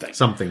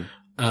something.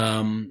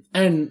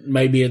 And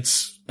maybe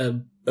it's a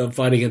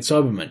fight against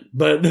Cybermen,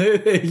 but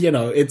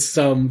it's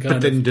some kind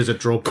of. But then does it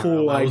draw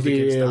cool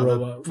idea,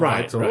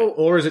 right?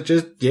 Or is it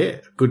just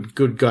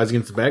good guys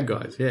against the bad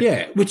guys?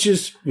 Yeah, which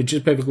is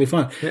perfectly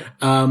fine.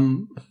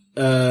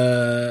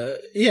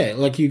 Yeah.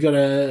 Like you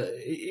gotta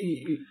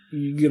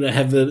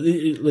have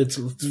it's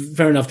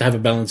fair enough to have a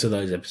balance of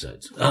those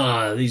episodes.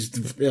 These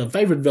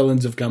favorite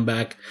villains have come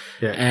back,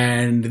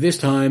 and this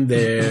time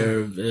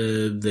they're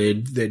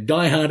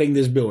dieharding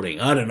this building.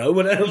 I don't know,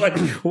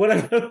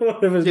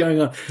 whatever's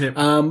going on.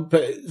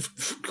 But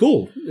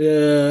cool.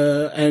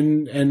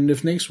 And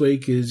if next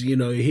week is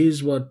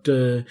here's what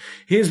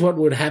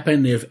would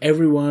happen if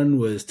everyone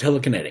was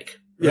telekinetic.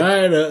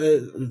 Right,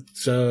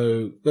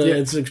 so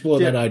let's explore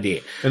that idea.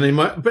 And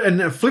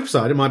and the flip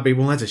side, it might be,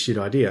 well, that's a shit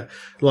idea.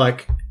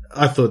 Like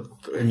I thought,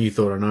 and you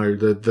thought, I know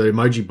the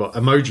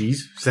emojis.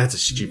 So that's a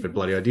stupid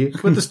bloody idea.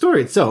 But the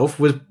story itself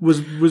was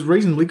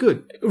reasonably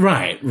good.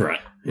 Right. And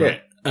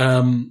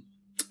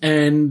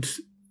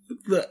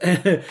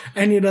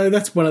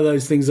that's one of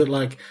those things that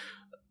like.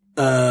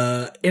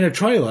 In a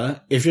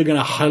trailer, if you're going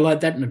to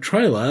highlight that in a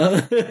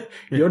trailer,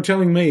 you're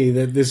telling me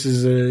that this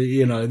is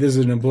this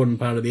is an important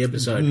part of the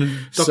episode.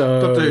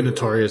 Doctor Who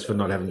notorious for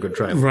not having good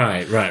trailers.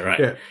 Right.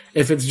 Yeah.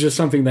 If it's just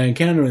something they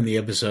encounter in the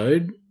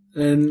episode,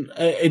 then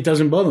it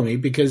doesn't bother me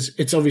because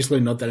it's obviously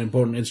not that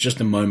important. It's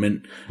just a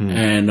moment,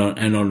 and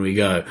on we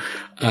go.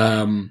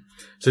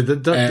 So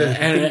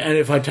and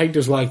if I take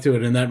dislike to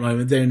it in that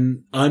moment,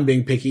 then I'm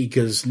being picky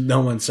because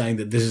no one's saying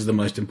that this is the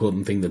most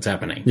important thing that's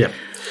happening. Yeah.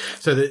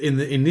 So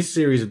in this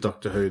series of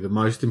Doctor Who, the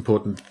most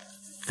important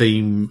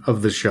theme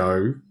of the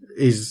show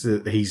is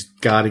that he's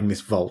guarding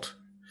this vault.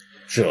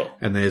 Sure.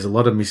 And there's a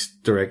lot of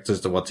misdirects as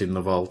to what's in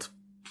the vault.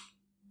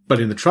 But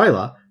in the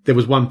trailer, there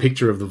was one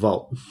picture of the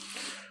vault.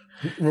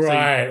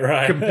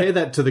 Right. Compare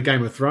that to the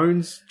Game of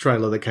Thrones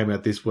trailer that came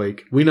out this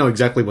week. We know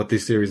exactly what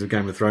this series of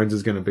Game of Thrones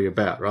is going to be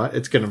about, right?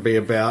 It's going to be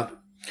about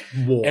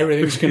war.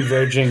 Everything's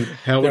converging.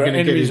 How we're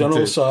going to get into on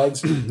all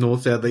sides.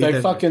 North, south, east.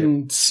 They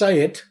fucking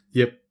say it.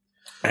 Yep.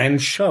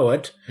 And show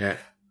it. Yeah.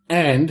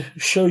 And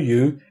show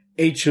you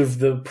each of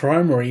the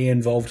primary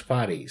involved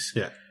parties.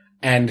 Yeah.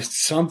 and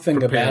something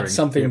Preparing, about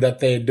something that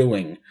they're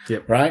doing,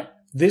 right?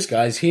 This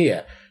guy's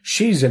here.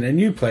 She's in a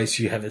new place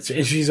you haven't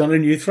seen. She's on a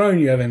new throne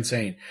you haven't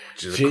seen.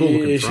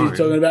 She's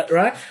talking about,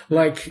 right?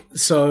 Like,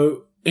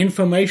 so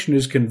information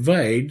is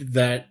conveyed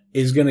that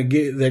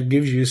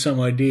gives you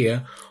some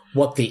idea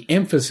what the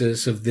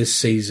emphasis of this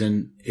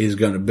season is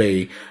going to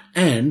be.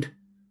 And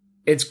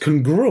it's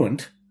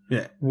congruent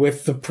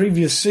with the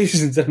previous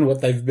seasons and what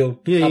they've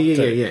built up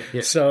to.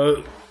 Yeah.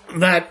 So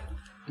that,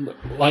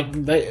 like,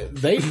 they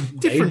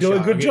do a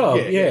good job.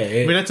 Yeah.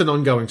 I mean, that's an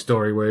ongoing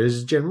story,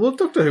 whereas General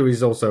Doctor Who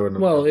is also an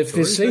well, if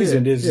this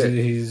season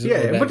he's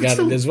about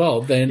Garden as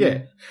well,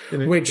 then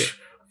which,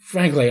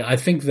 frankly, I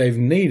think they've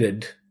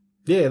needed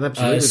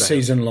a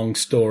season-long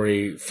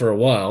story for a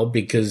while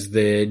because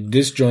their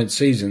disjoint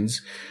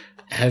seasons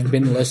have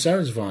been less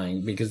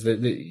satisfying because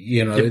they've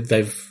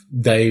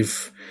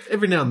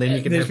every now and then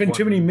you can. There's been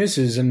too many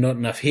misses and not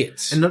enough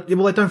hits, and they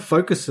don't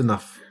focus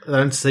enough. They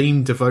don't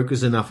seem to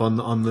focus enough on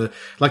the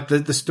like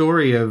the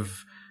story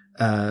of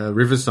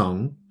River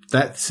Song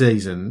that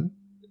season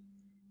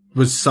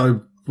was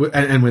so,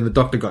 and when the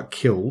Doctor got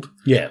killed,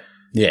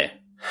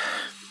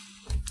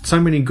 so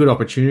many good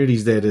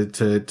opportunities there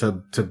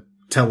to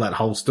tell that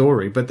whole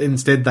story, but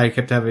instead they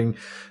kept having,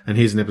 and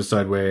here's an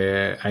episode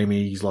where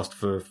Amy's lost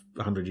for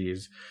 100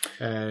 years,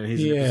 and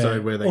here's an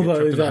episode where they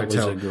get trapped in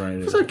a hotel.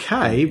 It was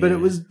okay, but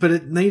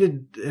it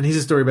needed, and here's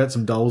a story about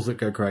some dolls that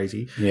go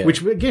crazy,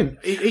 which again,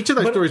 each of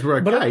those stories were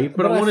okay,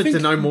 but I wanted to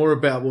know more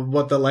about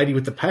what the lady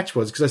with the patch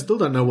was, because I still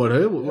don't know what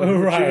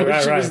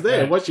she was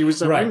there, why she was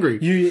so angry.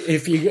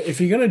 If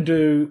you're going to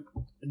do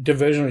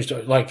diversionary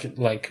stories,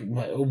 like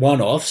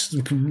one-offs,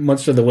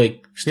 Monster of the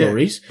Week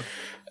stories,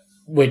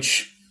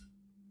 which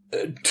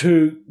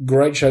two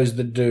great shows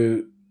that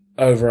do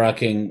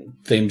overarching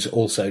themes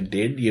also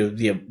did. You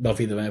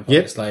Buffy the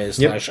Vampire Slayer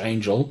 /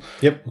 Angel,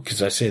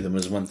 because I see them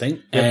as one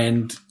thing,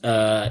 and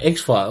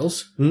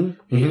X-Files.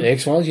 Mm-hmm.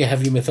 X-Files, you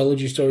have your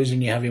mythology stories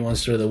and you have your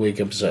Monster of the Week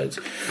episodes.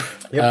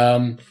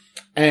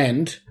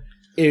 And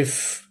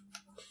if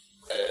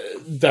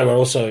they were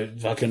also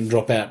fucking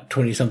drop out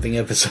 20-something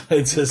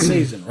episodes a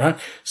season, right?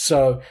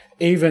 So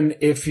even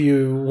if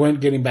you weren't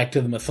getting back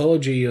to the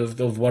mythology of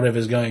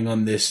whatever's going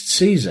on this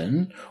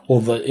season,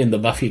 or in the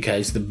Buffy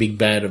case, the big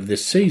bad of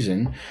this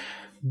season,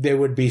 there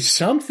would be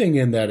something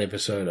in that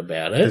episode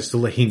about it. There's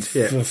still a hint,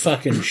 for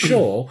fucking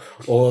sure,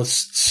 or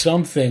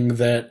something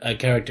that a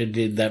character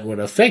did that would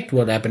affect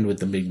what happened with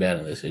the big bad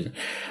of this season.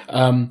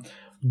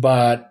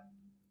 But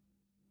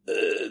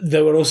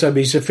there would also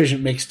be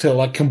sufficient mix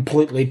to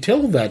completely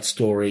tell that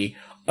story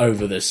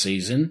over the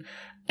season,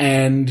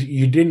 and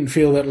you didn't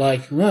feel that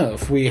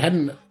if we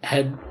hadn't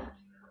had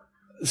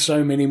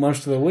so many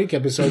Monster of the Week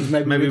episodes,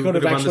 maybe we could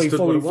have actually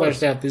fully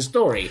fleshed out this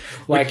story.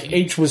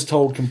 Each was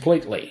told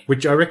completely.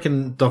 Which I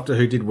reckon Doctor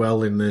Who did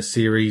well in the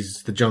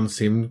series, the John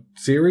Sim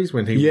series,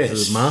 when he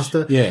was the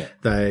Master. Yeah.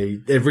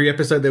 Every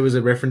episode there was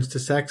a reference to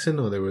Saxon,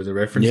 or there was a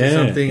reference to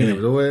something, and there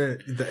was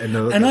always,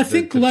 and I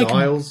think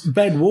Dials.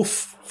 Bad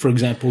Wolf, for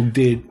example,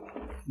 did.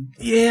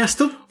 Yeah, I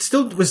still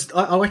was.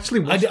 I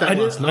actually watched that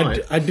last night.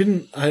 I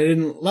didn't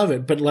love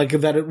it, but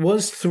that it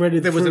was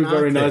threaded through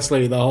very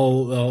nicely, the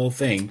whole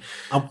thing.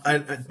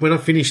 When I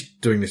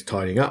finished doing this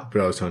tidying up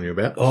that I was telling you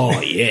about,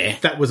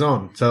 that was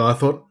on. So I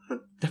thought, I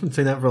haven't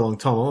seen that for a long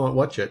time. I might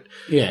watch it.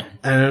 Yeah,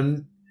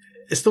 and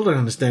I still don't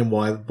understand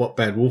what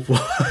Bad Wolf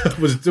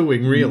was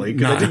doing, really.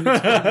 Because I didn't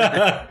explain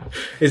that.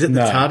 Is it the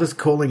TARDIS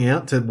calling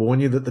out to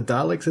warn you that the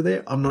Daleks are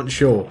there? I'm not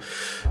sure,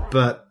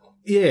 but.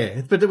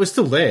 Yeah, but it was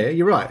still there.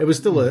 You're right. It was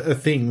still a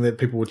thing that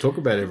people would talk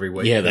about every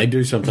week. Yeah, they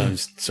do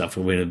sometimes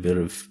suffer with a bit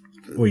of.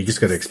 Well, you just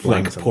got to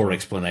explain. Poor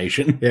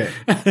explanation. Yeah,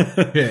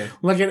 yeah.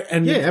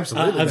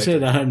 Absolutely. I've said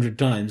it 100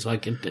 times.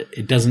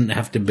 It doesn't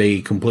have to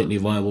be completely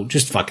viable.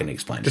 Just fucking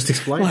explain. Just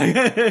explain.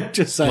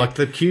 Just say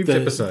the Cubed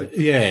episode.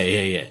 Yeah.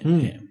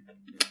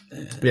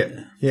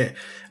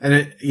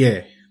 And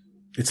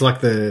it's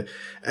like it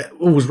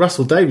was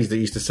Russell Davies that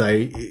used to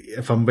say,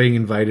 if I'm being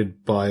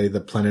invaded by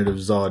the planet of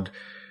Zod,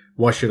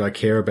 why should I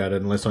care about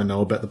it unless I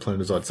know about the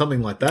planet of Zod?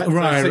 Something like that.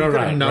 Right, so you've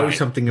got to know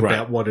something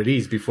about what it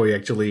is before you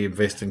actually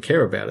invest and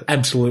care about it.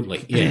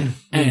 Absolutely, yeah.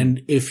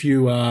 And if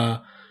you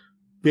are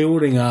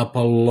building up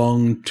a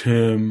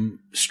long-term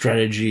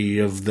strategy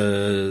of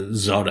the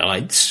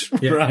Zodites,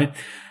 right,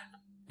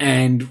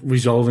 and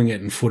resolving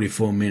it in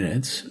 44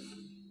 minutes,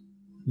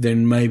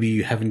 then maybe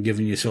you haven't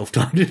given yourself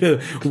time to do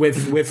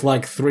with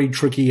 3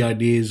 tricky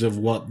ideas of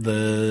what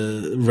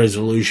the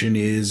resolution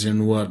is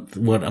and what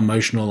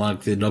emotional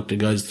arc the Doctor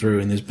goes through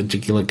in this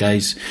particular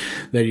case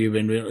that you've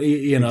been,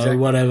 exactly.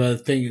 Whatever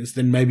things,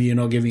 then maybe you're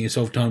not giving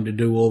yourself time to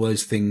do all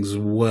those things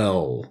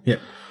well. Yeah.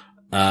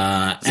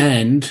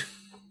 And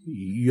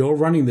you're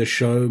running the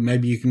show.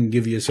 Maybe you can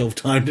give yourself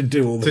time to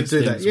do all those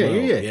things that.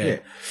 Yeah.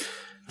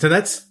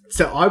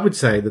 So I would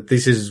say that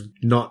this is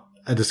not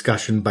a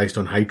discussion based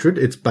on hatred.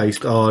 It's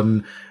based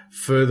on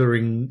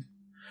furthering.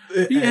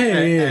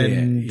 It's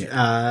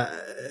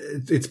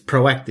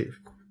proactive.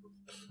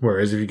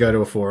 Whereas if you go to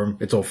a forum,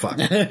 it's all fucked.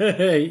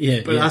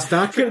 Yeah. But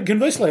Star Trek...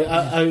 Conversely,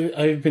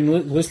 I've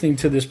been listening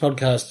to this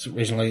podcast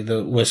recently,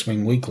 the West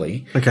Wing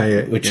Weekly. Okay,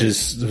 yeah. Which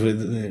is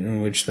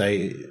in which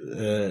they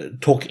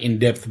talk in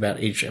depth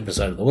about each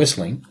episode of the West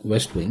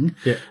Wing.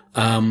 Yeah.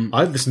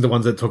 I listen to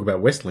ones that talk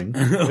about Westling.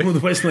 The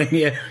West Wing,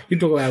 yeah. You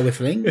talk about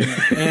Westling.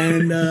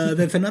 And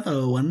there's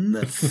another one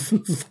that's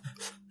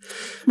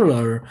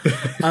similar.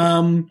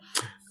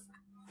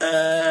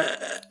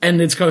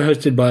 And it's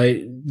co-hosted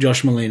by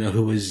Josh Malina,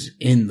 who was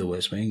in The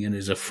West Wing and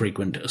is a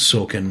frequent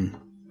Sorkin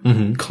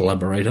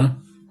collaborator,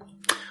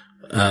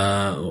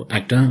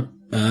 actor,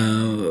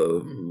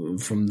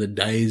 from the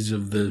days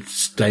of the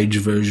stage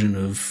version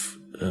of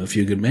A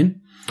Few Good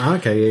Men.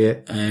 Okay, yeah.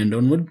 And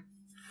onward.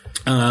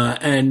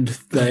 And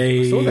they...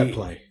 I saw that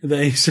play. I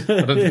don't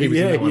think he was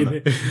in that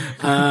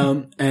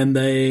one. And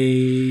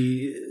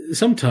they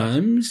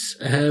sometimes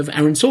have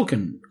Aaron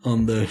Sorkin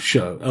on the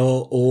show,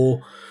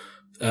 or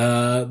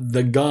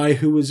the guy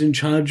who was in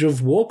charge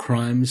of war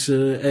crimes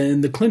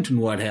in the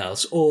Clinton White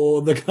House,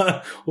 or the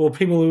guy, or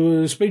people who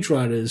were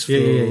speechwriters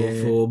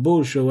for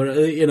Bush or whatever.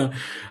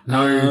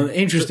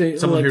 Interesting.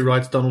 Someone who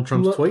writes Donald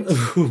Trump's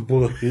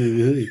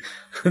tweets.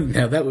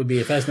 Now that would be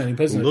a fascinating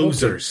person.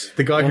 Losers.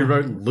 The guy who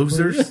wrote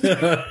Losers.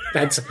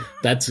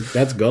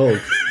 That's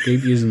gold.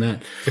 Keep using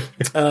that.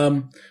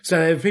 So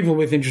they have people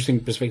with interesting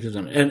perspectives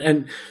on it,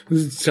 and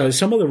so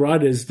some of the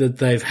writers that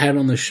they've had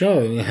on the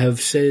show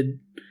have said.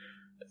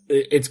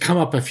 It's come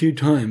up a few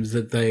times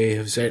that they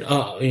have said,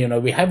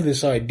 we have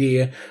this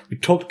idea. We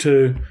talked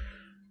to,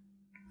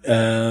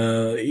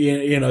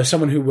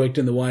 someone who worked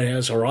in the White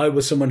House, or I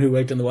was someone who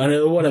worked in the White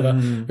House, or whatever.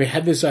 We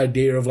had this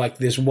idea of like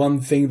this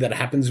one thing that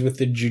happens with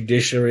the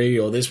judiciary,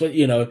 or this,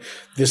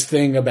 this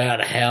thing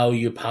about how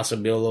you pass a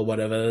bill or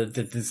whatever.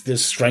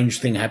 This strange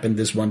thing happened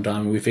this one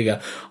time, and we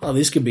figure,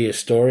 this could be a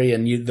story,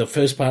 and the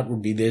first part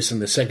would be this, and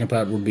the second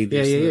part would be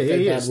this, and the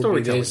third part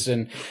would be this,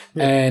 and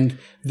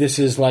this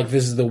is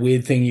the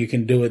weird thing you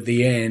can do at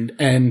the end,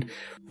 and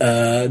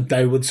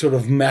they would sort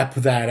of map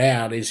that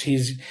out.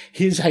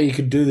 Here's how you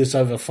could do this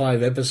over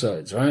 5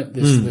 episodes, right?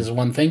 This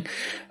one thing,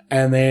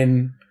 and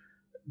then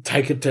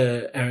take it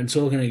to Aaron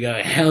Sorkin and go,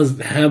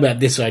 how about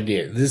this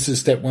idea? This is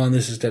step 1.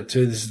 This is step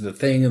 2. This is the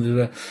thing,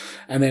 and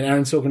then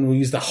Aaron Sorkin will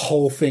use the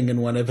whole thing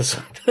in one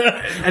episode,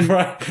 and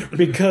right,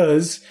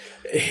 because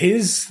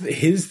his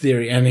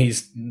theory, and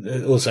he's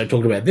also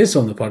talked about this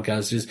on the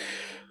podcast, is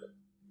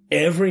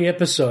every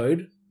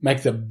episode.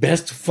 Make the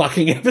best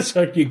fucking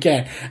episode you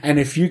can. And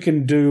if you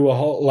can do a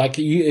whole,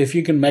 if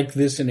you can make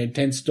this an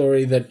intense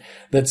story that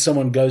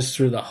someone goes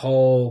through the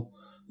whole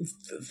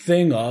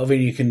thing of,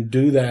 and you can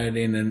do that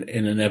in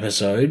an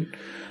episode,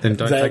 then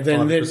don't take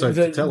 5 episodes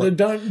to tell it.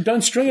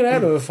 Don't string it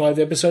out over 5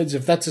 episodes.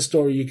 If that's a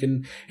story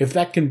if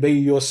that can be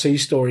your C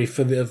story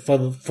for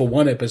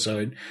one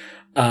episode,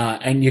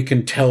 and you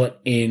can tell it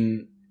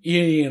in,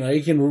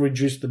 you can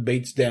reduce the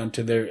beats down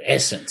to their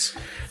essence.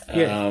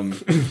 Yeah.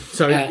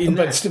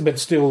 But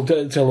still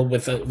tell it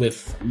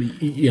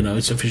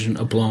with sufficient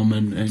aplomb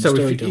and so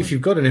storytelling. if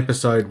you've got an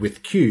episode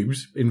with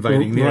cubes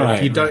invading the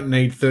Earth, you don't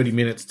need 30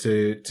 minutes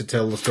to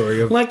tell the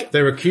story of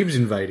there are cubes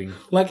invading.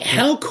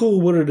 How cool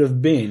would it have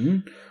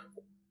been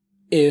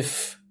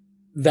if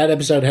that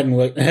episode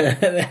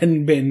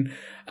hadn't been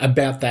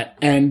about that,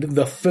 and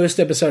the first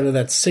episode of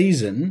that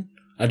season,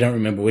 I don't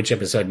remember which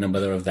episode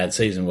number of that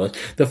season was.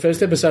 The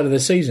first episode of the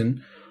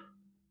season,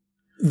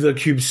 the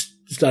cubes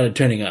started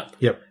turning up.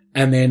 Yep.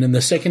 And then in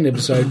the second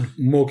episode,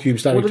 more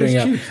cubes started turning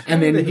up.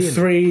 And then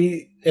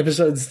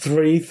episodes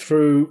 3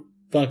 through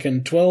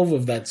fucking 12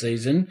 of that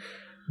season,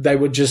 they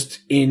were just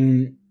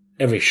in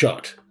every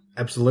shot.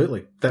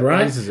 Absolutely. That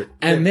raises it.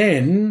 And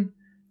then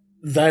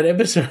that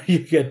episode you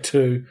get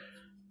to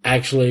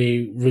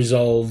actually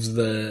resolves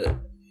the...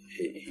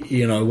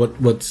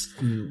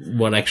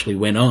 what actually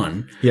went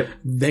on. Yep.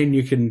 Then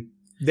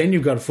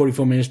you've got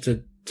 44 minutes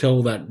to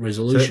tell that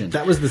resolution. So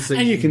that was the season.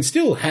 And you can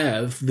still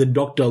have the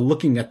Doctor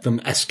looking at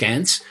them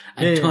askance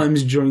at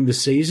times during the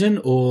season,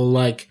 or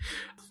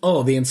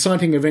the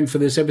inciting event for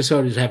this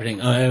episode is happening.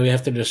 We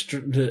have to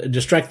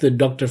distract the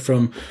Doctor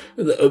from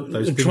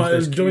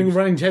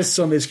running tests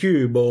on this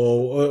cube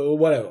or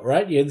whatever,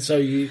 right? Yeah. So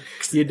you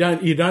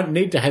don't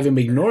need to have him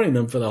ignoring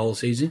them for the whole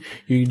season.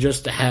 You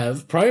just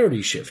have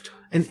priority shift.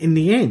 And in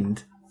the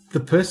end, the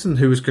person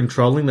who was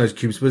controlling those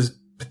cubes was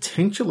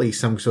potentially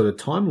some sort of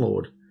Time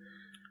Lord.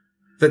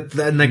 That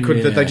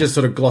they just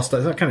sort of glossed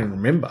over. I can't even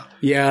remember.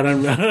 Yeah, I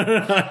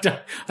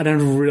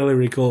don't really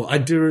recall. I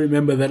do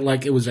remember that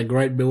it was a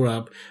great build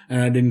up,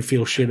 and I didn't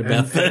feel shit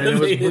about the ending.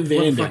 What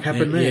the fuck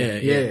happened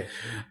there? Yeah.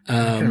 I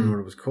can't remember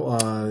what it was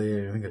called. I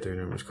think I do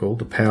know what it's called.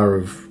 The Power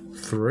of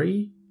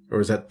 3? Or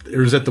is that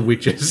the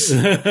Witches?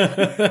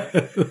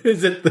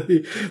 Is it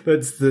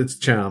that's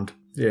Charmed?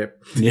 Yeah.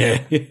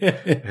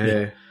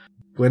 Yeah.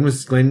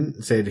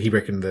 Glenn said he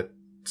reckoned that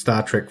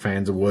Star Trek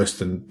fans are worse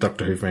than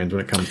Doctor Who fans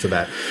when it comes to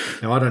that.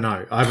 Now, I don't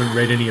know. I haven't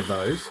read any of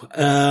those.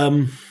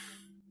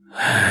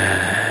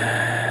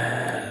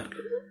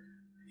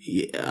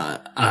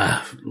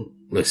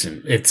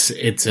 Listen,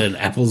 it's an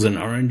apples and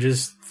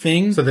oranges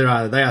thing. So they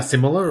are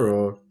similar,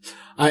 or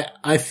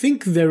I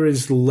think there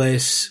is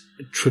less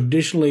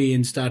traditionally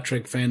in Star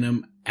Trek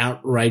fandom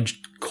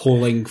outraged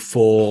calling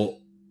for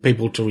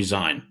people to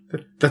resign.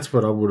 that's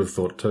what I would have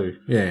thought too.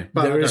 Yeah,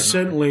 but There is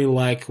certainly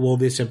like, well,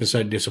 this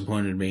episode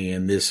disappointed me,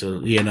 and this,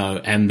 and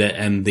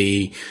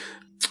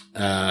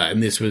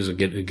this was a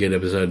good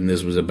episode, and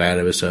this was a bad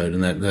episode,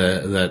 and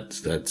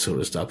that sort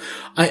of stuff.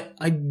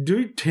 I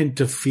do tend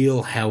to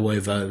feel,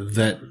 however,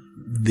 that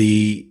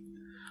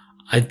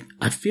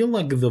I feel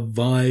like the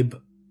vibe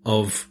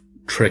of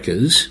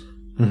Trekkers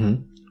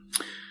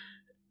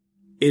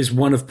is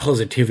one of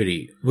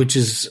positivity, which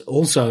is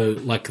also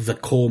like the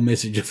core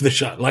message of the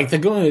show. Like the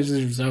core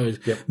message of the show is,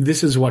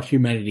 this is what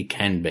humanity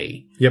can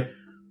be. Yep.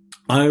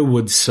 I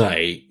would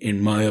say,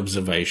 in my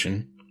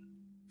observation,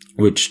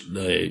 which,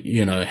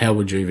 how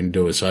would you even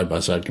do a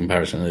side-by-side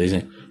comparison of these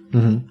things?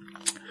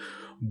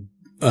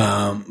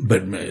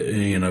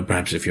 But,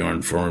 perhaps if you're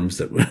on forums,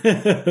 that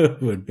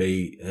would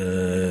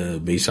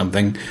be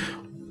something.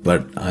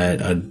 But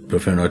I'd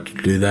prefer not to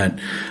do that.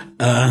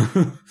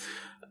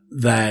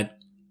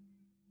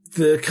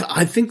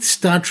 I think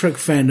Star Trek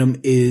fandom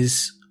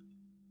is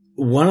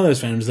one of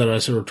those fandoms that I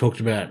sort of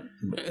talked about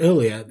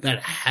earlier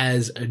that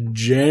has a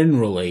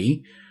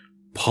generally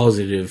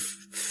positive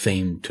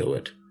theme to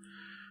it.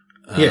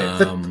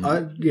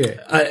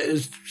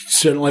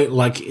 Certainly,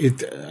 like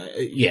it.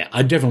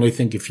 I definitely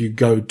think if you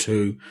go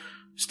to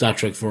Star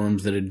Trek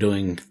forums that are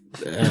doing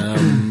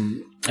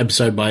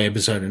episode by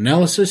episode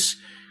analysis,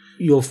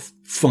 you'll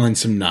find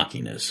some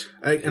narkiness,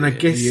 and I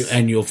guess,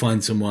 and you'll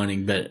find some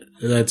whining. But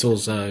that's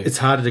also it's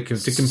harder to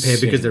compare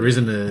because there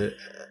isn't a.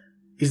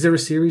 Is there a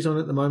series on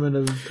at the moment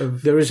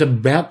of? There is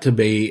about to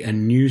be a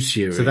new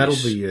series. So that'll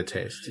be your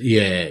test.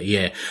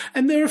 Yeah.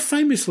 And there are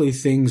famously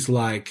things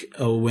like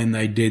when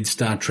they did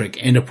Star Trek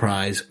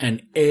Enterprise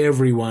and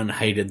everyone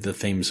hated the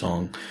theme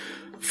song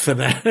for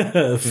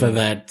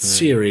that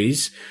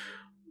series,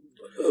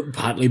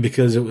 partly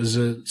because it was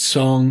a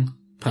song,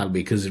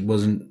 partly because it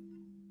wasn't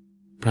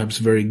perhaps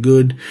very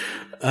good.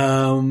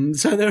 So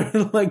there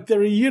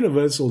are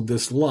universal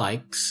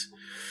dislikes.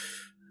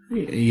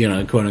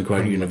 Quote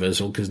unquote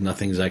universal, because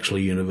nothing's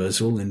actually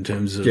universal in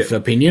terms of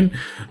opinion.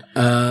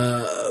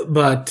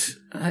 But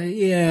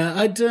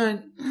I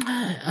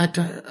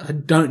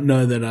don't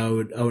know that I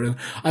would.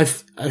 I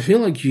feel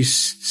like you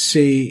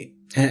see,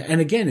 and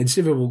again, it's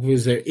difficult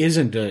because there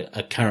isn't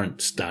a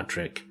current Star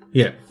Trek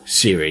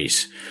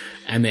series.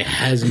 And there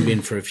hasn't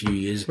been for a few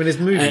years. When there's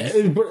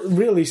movies. But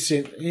really,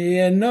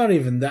 not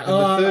even that.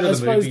 I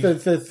suppose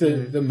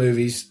the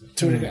movies.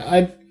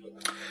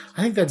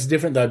 I think that's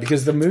different though,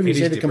 because the movies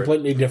hit a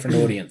completely different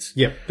audience.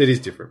 Yep, it is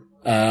different.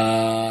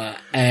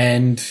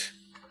 And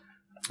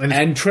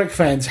Trek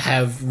fans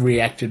have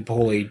reacted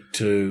poorly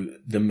to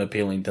them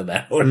appealing to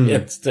that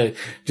audience, to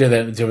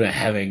them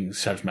having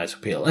such mass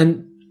appeal.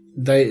 And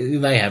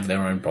they have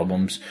their own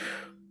problems,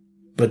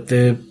 but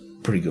they're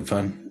pretty good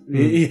fun.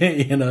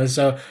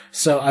 So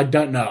I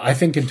don't know. I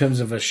think in terms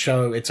of a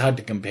show, it's hard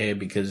to compare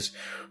because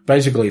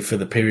basically for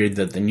the period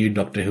that the new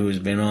Doctor Who has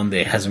been on,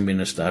 there hasn't been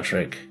a Star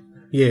Trek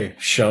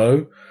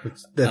show.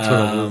 That's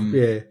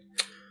what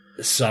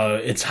so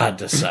it's hard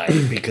to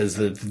say because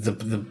the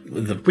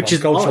which is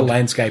cultural odd.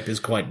 Landscape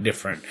is quite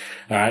different.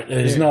 All right.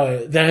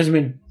 There hasn't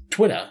been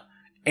Twitter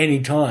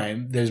any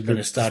time there's been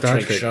a Star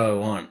Trek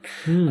show on.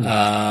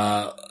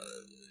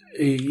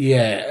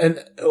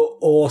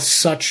 Or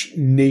such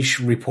niche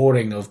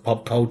reporting of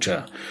pop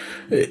culture.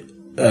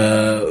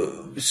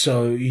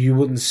 So you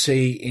wouldn't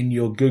see in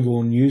your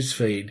Google news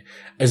feed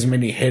as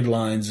many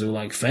headlines of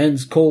like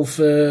fans call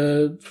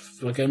for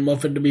fucking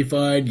Moffat to be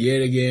fired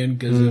yet again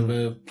because of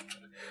the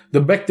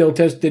Bechdel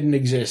test didn't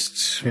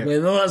exist when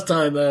the last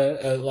time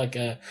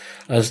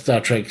a Star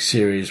Trek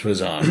series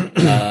was on.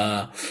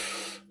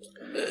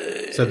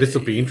 So this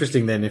will be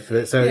interesting then.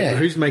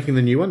 Who's making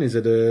the new one? Is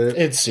it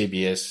It's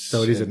CBS.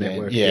 So it is a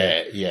network.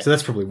 Yeah. So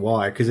that's probably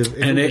why.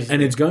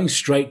 It's going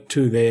straight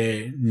to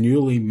their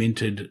newly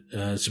minted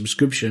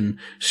subscription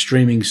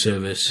streaming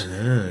service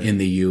in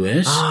the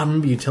US. I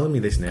remember you telling me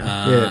this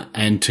now.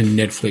 And to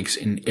Netflix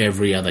in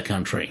every other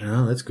country.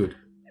 Oh, that's good.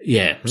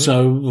 Yeah.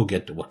 So we'll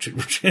get to watch it,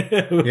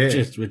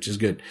 which is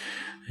good.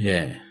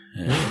 Yeah.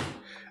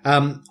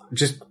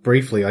 Just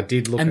briefly, I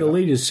did look and the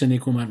lead is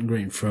Sonequa Martin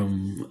Green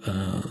from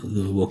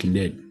The Walking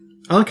Dead.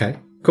 Oh, okay,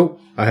 cool.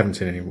 I haven't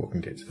seen any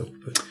Walking Dead stuff,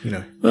 but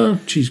Well,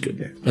 she's good.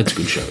 Yeah. That's a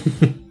good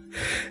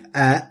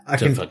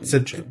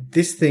show.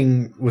 This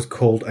thing was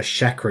called a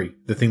Shakri,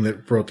 the thing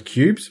that brought the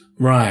cubes.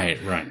 Right.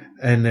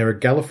 And they're a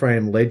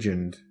Gallifreyan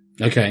legend.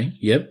 Okay,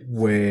 yep.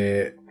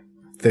 Where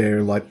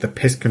they're like the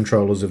pest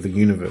controllers of the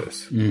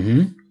universe.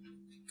 Mm-hmm.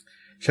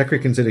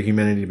 Shakri consider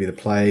humanity to be the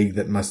plague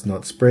that must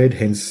not spread,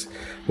 hence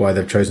why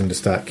they've chosen to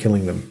start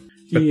killing them.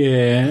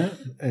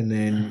 And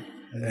then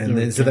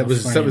so that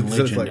was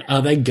like,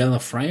 are they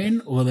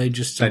Gallifreyan or are they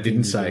just? They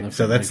didn't say.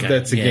 So that's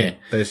again.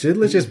 They said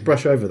let's just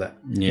brush over that.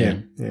 Yeah.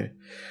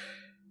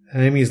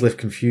 Amy is left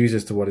confused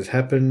as to what has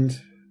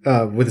happened.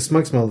 With a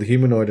smug smile, the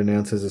humanoid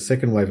announces a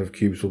second wave of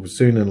cubes will be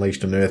soon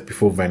unleashed on Earth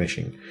before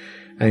vanishing.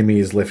 Amy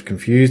is left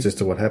confused as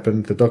to what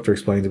happened. The Doctor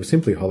explains it was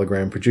simply a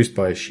hologram produced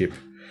by a ship.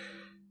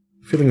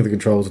 Fiddling with the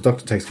controls, the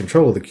Doctor takes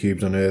control of the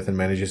cubes on Earth and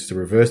manages to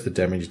reverse the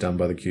damage done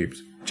by the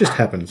cubes. Just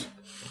happens.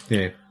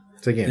 Yeah.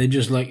 So again, they're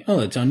just like, oh,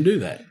 let's undo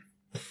that.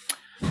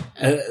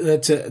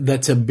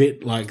 That's a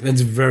bit like,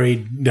 that's very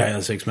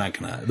Deus Ex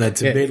Machina.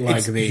 That's a bit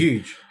like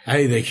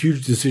the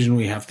huge decision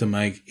we have to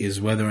make is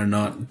whether or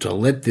not to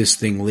let this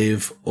thing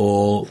live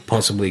or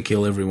possibly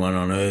kill everyone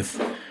on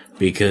Earth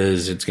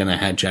because it's going to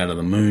hatch out of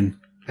the moon.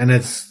 And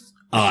it's...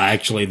 Oh,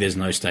 actually, there's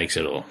no stakes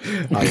at all.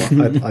 I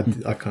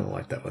kind of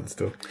like that one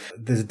still.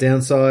 There's a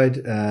downside.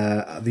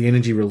 The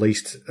energy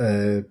released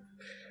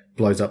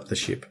blows up the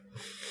ship.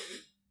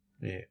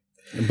 Yeah.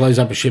 It blows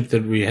up a ship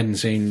that we hadn't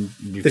seen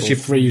before. The ship,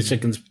 3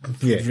 seconds,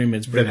 3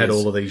 minutes previous. That had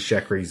all of these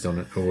chakras on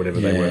it or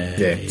whatever they were.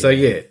 Yeah. So,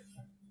 yeah.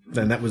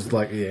 And that was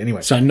like,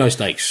 anyway. So, no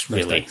stakes,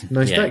 really.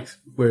 No stakes.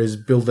 Whereas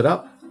build it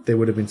up, there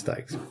would have been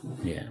stakes.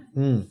 Yeah.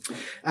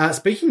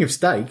 Speaking of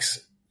stakes,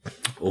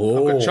 I've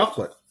got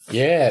chocolate.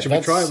 Yeah. Should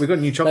we try it? We've got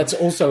new chocolate.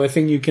 That's also a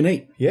thing you can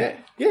eat. Yeah.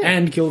 Yeah.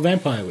 And kill a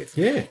vampire with.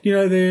 Yeah. You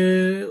know,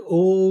 they're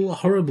all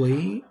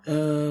horribly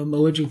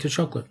allergic to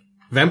chocolate.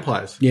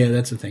 Vampires? Yeah,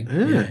 that's the thing.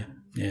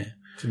 Yeah.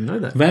 Didn't know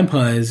that.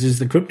 Vampires is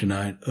the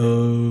kryptonite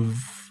of...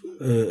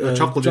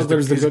 chocolate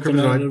is the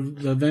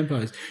kryptonite of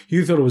vampires.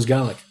 You thought it was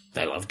garlic.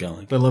 They love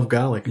garlic. They love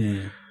garlic.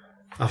 Yeah.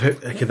 I've heard,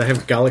 can they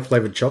have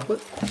garlic-flavoured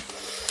chocolate?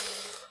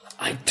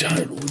 I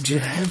don't. Would you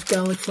have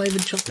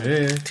garlic-flavoured chocolate,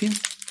 Yeah. Tim?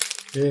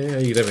 Yeah,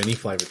 you'd have any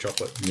flavoured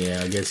chocolate.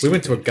 Yeah, I guess. We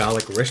went to a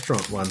garlic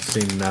restaurant once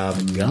in...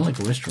 garlic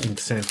restaurant? In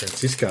San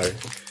Francisco.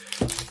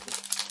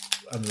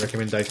 On the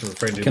recommendation of a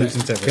friend who lives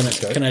in San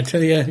Francisco. Can I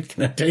tell you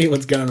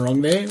what's going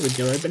wrong there with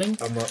your opening?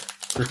 I'm not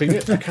gripping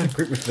it. I can't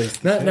grip with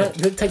these. No.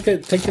 Take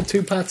the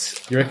 2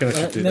 parts. You reckon I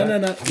should do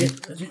that? No. Yeah.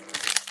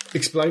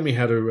 Explain me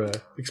how to...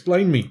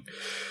 explain me.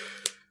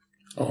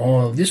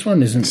 Oh, this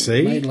one isn't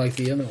made like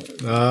the other one.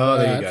 Oh,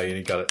 there you go.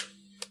 You got it.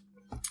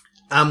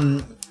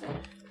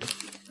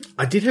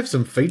 I did have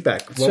some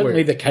feedback.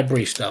 Certainly the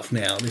Cadbury stuff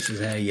now. This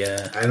is how you...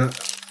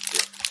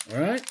 All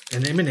right.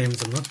 And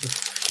M&M's, I'm not...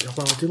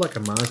 Well, I do like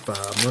a Mars bar.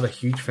 I'm not a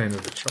huge fan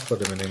of the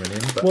chocolate M&M.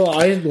 But... Well,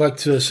 I like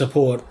to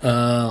support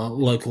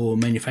local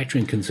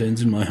manufacturing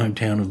concerns in my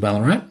hometown of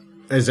Ballarat.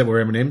 Is that where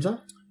M&M's are?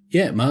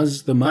 Yeah,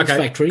 the Mars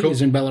factory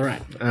is in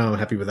Ballarat. Oh, I'm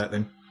happy with that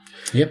then.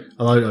 Yep.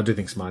 Although I do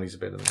think Smarties are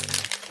better than them.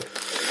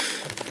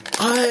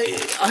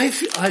 I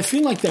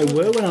feel like they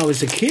were when I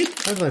was a kid,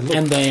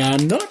 and they are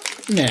not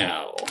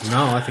now.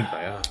 No, I think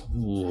they are.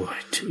 Ooh,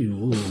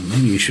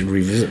 maybe you should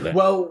revisit that.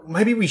 Well,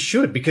 maybe we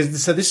should, because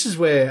this is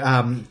where...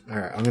 all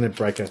right, I'm going to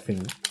break a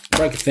thing.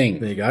 Break a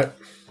thing. There you go.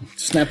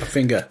 Snap a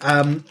finger.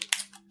 Break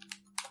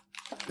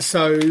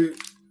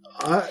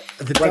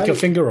a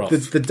finger off.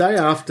 The day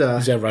after...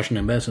 He's our Russian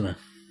ambassador.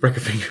 Break a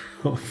finger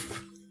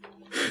off.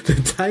 The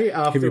day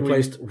after... He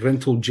replaced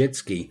Rental Jet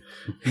Ski.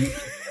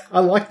 I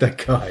like that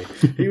guy.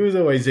 He was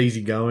always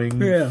easygoing,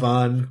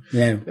 fun.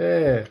 Yeah.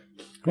 Yeah.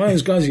 One of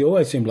those guys, he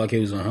always seemed like he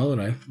was on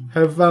holiday.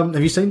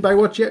 Have you seen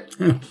Baywatch yet?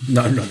 No,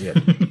 not yet.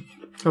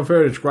 I've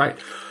heard it's great.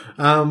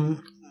 I've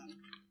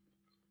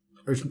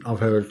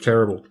heard it's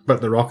terrible.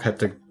 But The Rock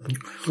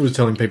was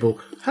telling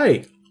people,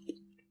 hey,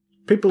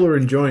 people are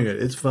enjoying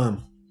it. It's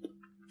fun.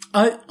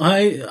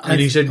 And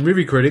he said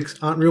movie critics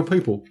aren't real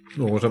people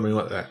or something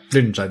like that.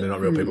 Didn't say they're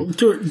not real people.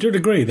 To a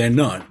degree, they're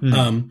not.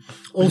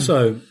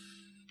 Also...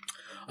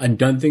 I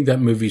don't think that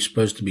movie's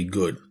supposed to be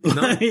good.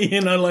 No. I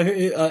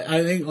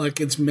think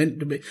it's meant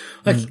to be.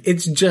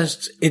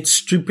 It's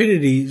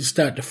stupidity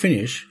start to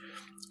finish,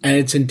 and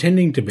it's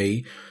intending to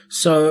be.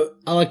 So,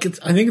 I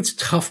think it's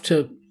tough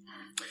to,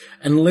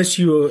 unless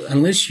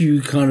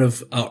you kind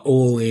of are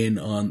all in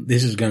on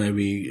this is going to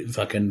be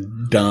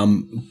fucking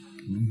dumb,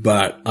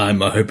 but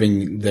I'm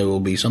hoping there will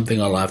be something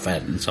I laugh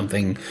at and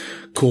something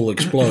cool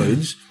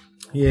explodes.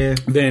 Yeah.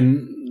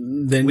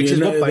 Then which is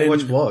what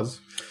Baywatch was.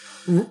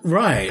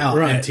 Right.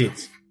 And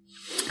tits.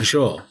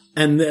 Sure.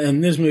 And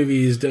this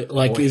movie is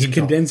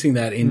condensing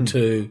that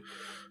into,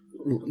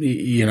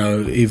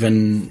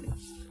 even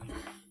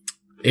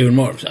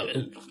more. So,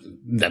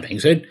 that being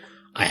said,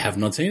 I have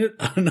not seen it.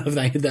 I don't know if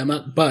they hit that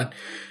much, but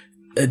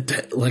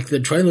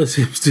the trailer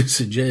seems to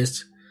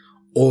suggest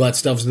all that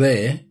stuff's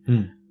there.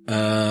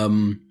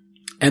 And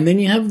then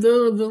you have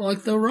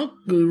the Rock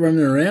running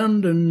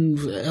around and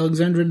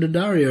Alexandra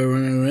Daddario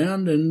running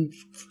around and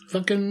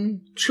fucking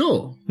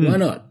sure, why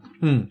not?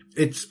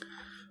 It's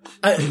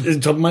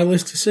top of my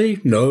list to see.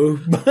 No,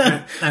 but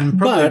I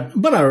imagine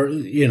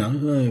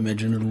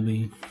it'll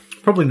be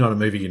probably not a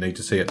movie you need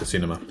to see at the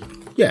cinema.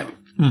 Yeah,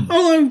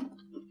 although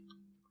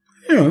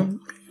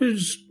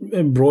there's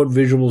a broad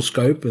visual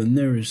scope and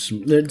it's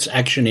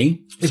actiony.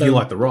 If you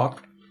like The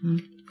Rock,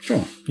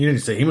 sure, you need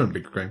to see him on a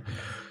big screen.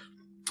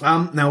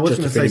 Now I was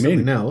going to say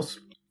something else.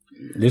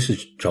 This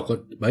is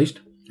chocolate based.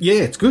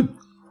 Yeah, it's good.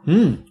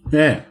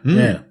 Yeah.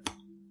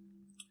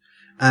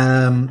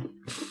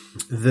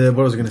 What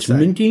was I going to say?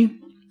 Minty.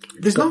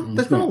 There's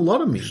not a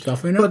lot of mint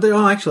stuff in it. But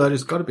actually, I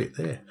just got a bit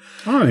there.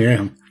 Oh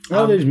yeah.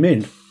 There's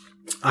mint.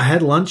 I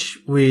had lunch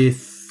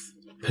with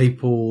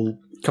people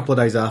a couple of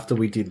days after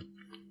we did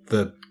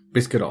the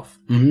biscuit off.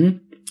 Mm-hmm.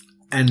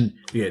 And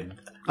yeah,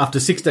 after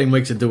 16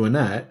 weeks of doing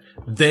that,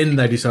 then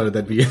they decided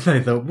they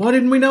thought, why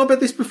didn't we know about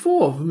this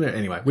before?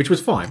 Anyway, which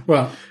was fine.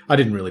 Well, I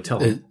didn't really tell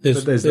them.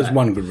 there's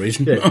one good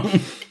reason. Yeah.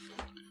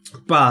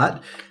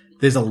 But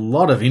there's a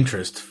lot of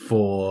interest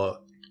for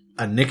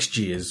a next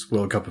year's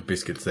World Cup of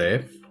Biscuits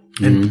there.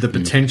 And the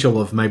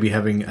potential of maybe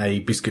having a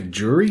biscuit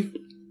jury.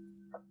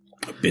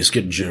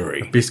 Biscuit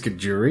jury. Biscuit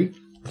jury.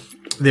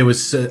 There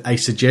was a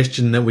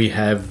suggestion that we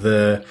have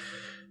the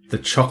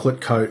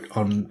chocolate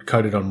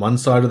coated on one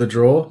side of the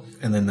drawer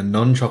and then the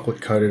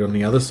non-chocolate coated on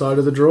the other side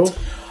of the drawer.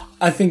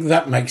 I think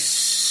that makes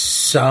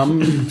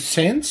some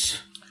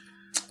sense.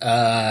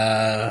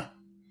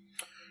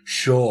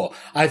 Sure.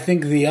 I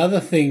think the other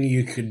thing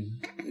you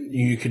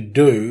could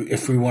do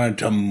if we wanted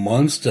to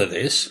monster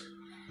this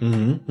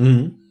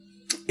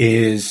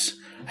is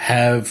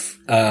have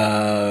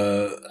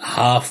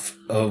half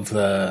of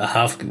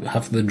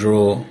the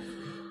drawer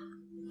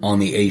on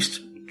the East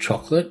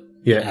chocolate.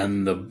 Yeah.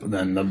 And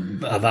then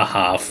the other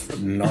half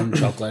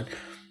non-chocolate.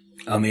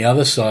 On the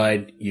other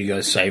side, you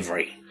go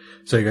savoury.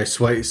 So you go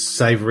sweet,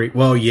 savoury.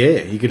 Well,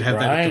 yeah, you could have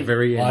that at the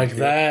very end. Like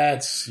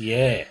that's,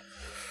 yeah.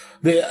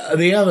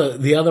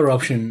 The other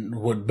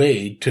option would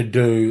be to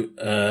do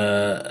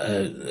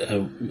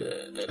a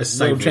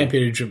World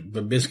Championship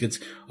of Biscuits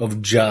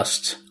of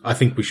just... I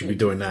think we should be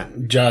doing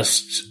that.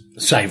 Just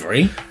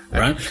savoury,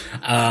 right?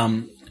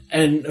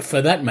 And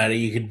for that matter,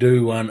 you could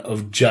do one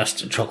of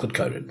just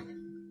chocolate-coated.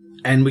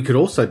 And we could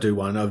also do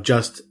one of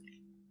just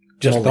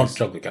not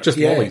chocolate coated. Just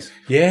lollies.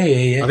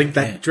 Yeah. I think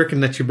that. Do you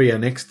reckon that should be our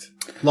next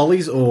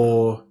lollies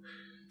or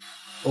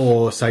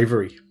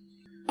savoury?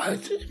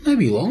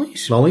 Maybe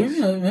lollies. Lollies.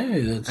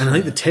 Maybe that's. And I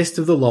think the test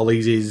of the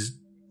lollies is: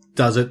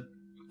 does it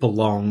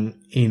belong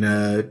in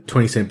a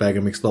 20-cent bag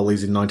of mixed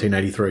lollies in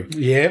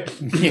 1983? Yep.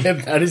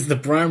 That is the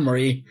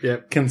primary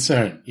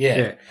concern.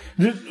 Yeah.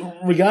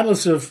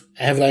 Regardless of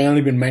have they only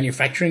been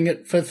manufacturing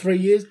it for 3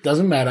 years,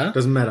 doesn't matter.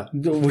 Doesn't matter.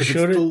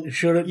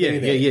 Should it? Yeah, be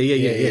there?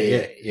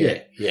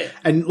 Yeah.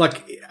 And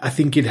like, I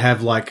think you'd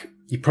have like,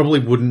 you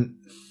probably wouldn't.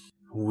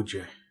 Would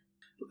you?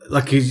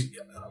 Like his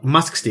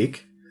musk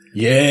stick.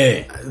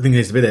 Yeah. I think it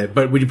needs to be there.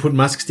 But would you put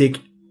musk stick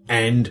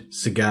and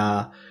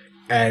cigar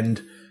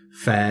and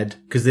fad,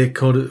 because they're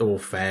called it, or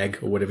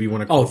fag, or whatever you want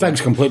to call it. Oh,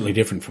 fag's completely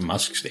different from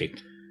musk stick.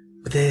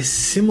 But they're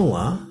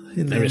similar.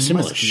 They're a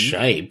similar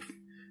shape.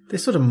 They're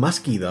sort of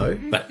musky, though.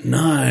 But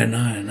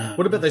no.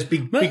 What about those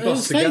big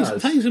boss cigars?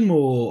 Fags are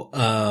more,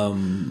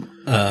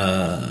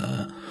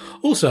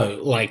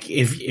 also, like,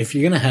 if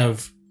you're going to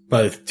have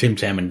both Tim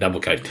Tam and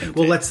double coat Tim Tam.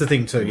 Well, that's the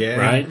thing too, yeah.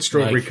 Right? And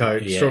strawberry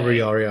coat, strawberry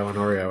Oreo and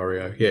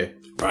Oreo, yeah.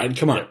 Right,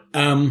 come on.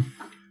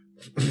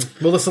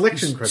 Well, the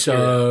selection criteria.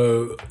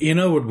 So, you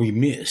know what we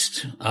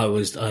missed? I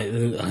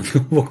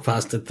walked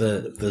past at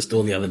the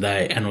store the other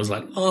day and I was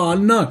like, oh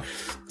no,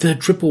 the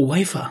triple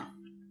wafer.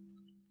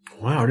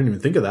 Wow, I didn't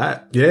even think of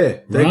that. Yeah,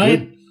 they're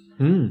right?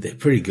 good. They're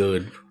pretty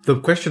good. The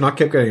question I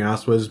kept getting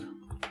asked was,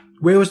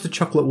 where was the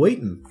chocolate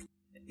Wheaton?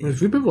 A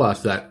few people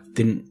asked that.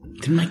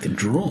 Didn't make the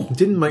draw.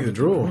 Didn't make the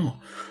draw.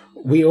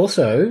 We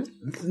also,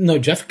 no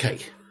Jaffa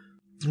cake.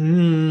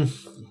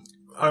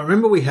 I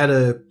remember we had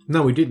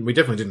no, we didn't. We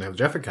definitely didn't have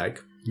Jaffa cake.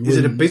 Is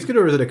it a biscuit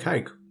or is it a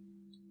cake?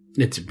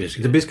 It's a biscuit.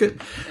 It's a biscuit?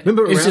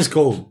 Remember, it's just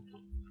called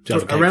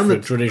Jaffa cake around for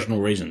the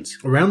traditional reasons.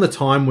 Around the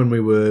time when we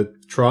were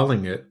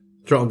trialling it,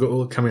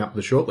 coming up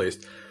with the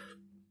shortlist,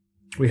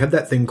 we had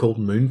that thing called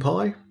moon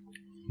pie.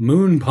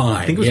 Moon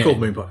pie. I think it was called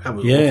moon pie. That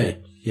was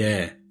awful.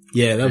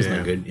 Yeah, that was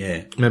no good.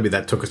 Yeah. Maybe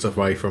that took us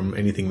away from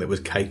anything that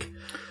was cake.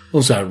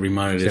 Also, it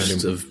reminded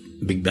us of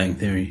Big Bang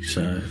Theory,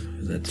 so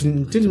that's...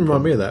 Didn't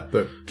remind me of that,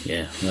 but...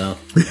 Yeah, well,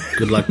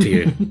 good luck to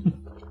you.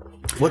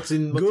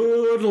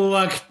 Good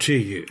luck to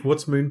you.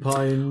 What's moon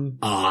pie in?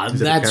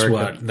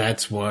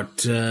 That's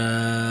what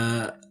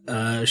Sheldon's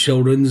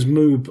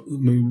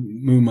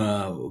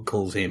Mooma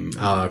calls him.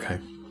 Oh, okay.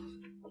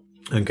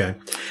 Okay.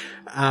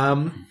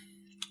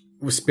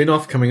 With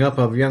spin-off coming up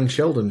of Young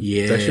Sheldon.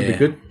 Yeah. That should be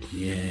good.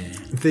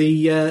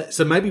 Yeah.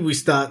 So maybe we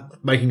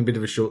start making a bit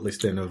of a short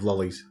list then of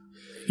lollies.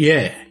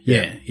 Yeah.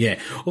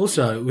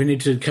 Also, we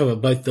need to cover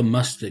both the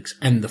musk sticks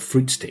and the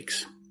fruit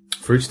sticks.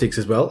 Fruit sticks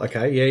as well.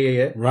 Okay.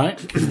 Yeah. Right?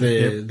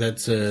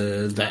 That's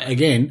that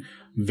again,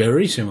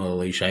 very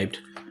similarly shaped,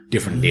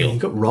 different deal.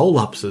 You've got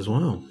roll-ups as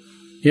well.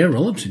 Yeah,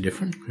 roll-ups are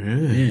different.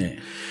 Yeah.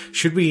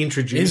 Should we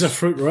introduce... Here's a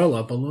fruit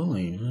roll-up, a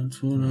lolly.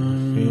 That's what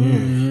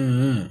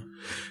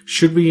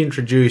Should we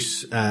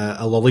introduce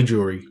a lolly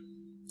jury?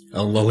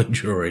 A lolly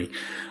jury.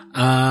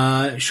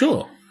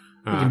 Sure.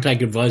 We can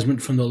take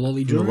advisement from the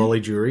lolly jury. The lolly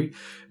jury.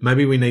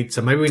 Maybe we need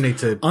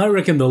to... I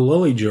reckon the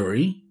lolly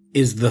jury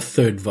is the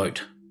third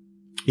vote.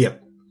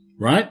 Yep.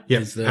 Right?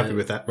 Yep. Happy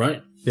with that.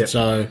 Right? Yep.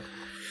 So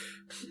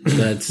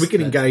we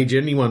can engage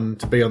anyone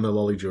to be on the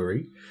lolly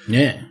jury.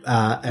 Yeah.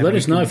 Let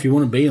us know if you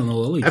want to be on the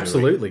lolly jury.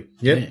 Absolutely.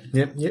 Yep.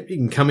 You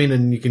can come in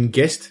and you can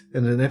guest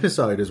in an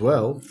episode as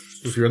well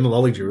if you're on the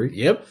lolly jury.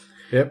 Yep.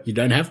 You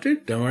don't have to.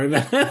 Don't worry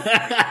about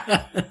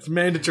it. It's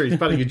mandatory. It's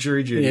part of your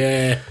jury duty.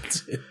 Yeah.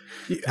 That's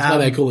how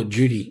they call it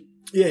duty.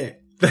 Yeah.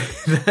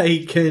 They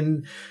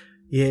can...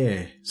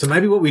 Yeah. So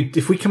maybe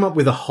if we come up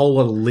with a whole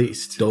lot of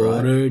list,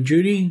 Daughter right?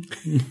 Judy,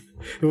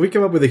 If we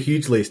come up with a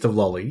huge list of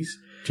lollies,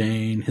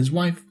 Jane, his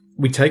wife.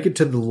 we take it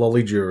to the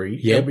lolly jury.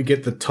 Yep. And we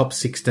get the top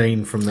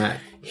 16 from that.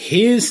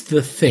 Here's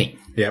the thing.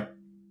 Yep.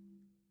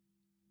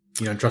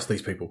 You don't trust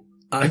these people.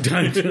 I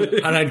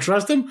don't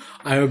trust them.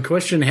 I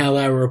question how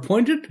they were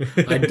appointed.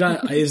 I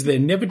don't. Is there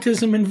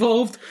nepotism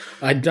involved?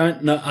 I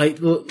don't know.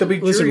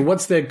 Listen.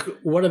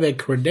 What are their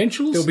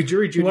credentials? There'll be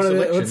jury duty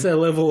selection. What's their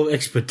level of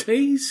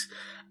expertise?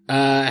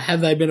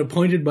 Have they been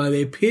appointed by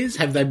their peers?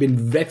 Have they been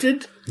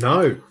vetted?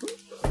 No.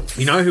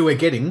 You know who we're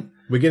getting?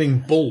 We're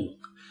getting Bull.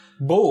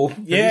 Bull.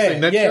 you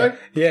seen that show?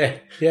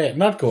 Yeah.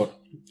 Nut Court.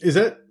 Is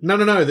it?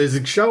 No. There's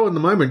a show at the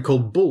moment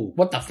called Bull.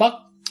 What the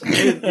fuck?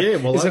 Yeah,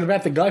 well, Is it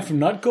about the guy from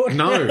Nut Court?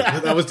 No,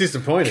 that was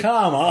disappointing.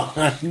 Come on.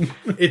 I think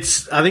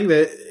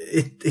that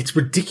it's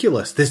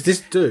ridiculous. There's this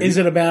dude. Is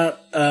it about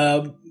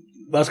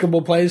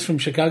basketball players from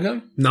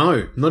Chicago?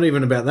 No, not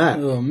even about that.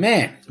 Oh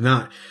man.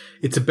 No,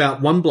 it's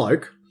about one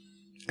bloke,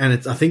 and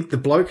I think the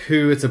bloke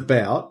who it's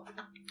about.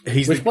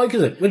 Which bloke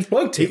is it? Which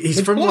bloke? He's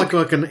from like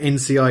an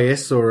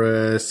NCIS or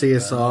a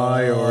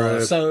CSI or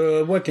a so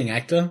a working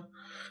actor.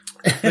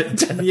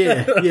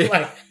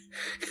 yeah.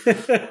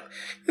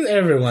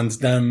 Everyone's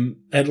done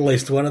at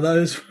least one of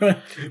those, right?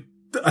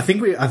 I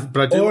think but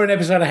I do. Or an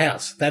episode of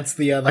House. That's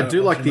the other. I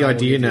do like the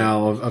idea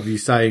now of you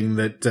saying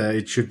that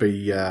it should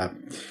be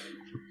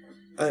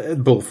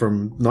Bull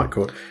from Night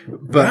Court.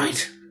 But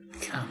right?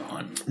 Come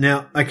on.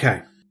 Now,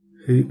 okay.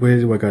 Where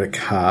do I go to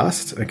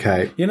cast?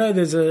 Okay. You know,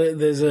 there's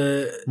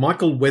a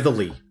Michael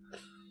Weatherly.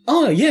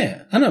 Oh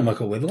yeah, I know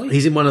Michael Weatherly.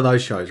 He's in one of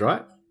those shows,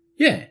 right?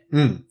 Yeah.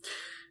 Mm.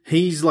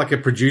 He's like a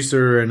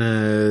producer and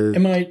a.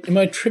 Am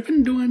I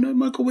tripping? Do I know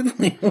Michael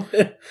Weatherly?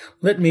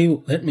 let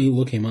me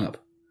look him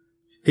up.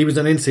 He was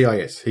on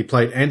NCIS. He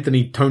played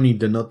Anthony Tony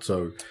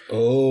Donazzo.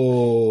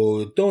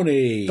 Oh,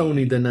 Tony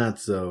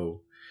Donazzo.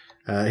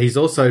 He's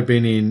also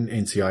been in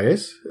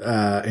NCIS,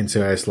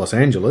 NCIS Los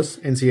Angeles,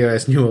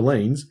 NCIS New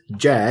Orleans,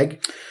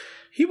 JAG.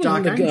 He was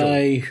Dark the Angel.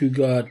 guy who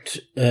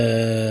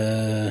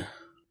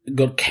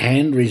got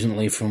canned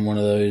recently from one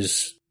of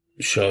those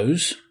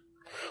shows.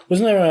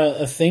 Wasn't there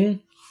a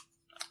thing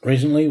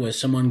recently where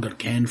someone got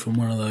canned from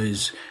one of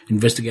those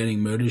investigating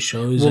murder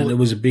shows, and it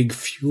was a big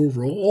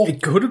furore?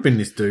 It could have been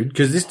this dude,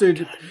 because this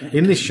dude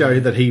in this show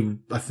that he,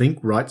 I think,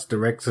 writes,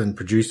 directs, and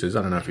produces.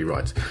 I don't know if he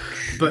writes,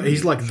 but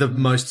he's like the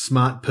most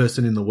smart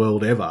person in the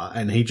world ever,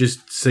 and he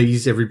just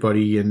sees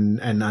everybody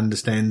and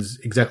understands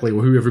exactly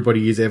who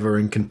everybody is ever,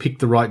 and can pick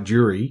the right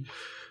jury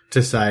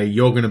to say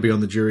you're going to be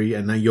on the jury,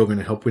 and then you're going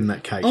to help win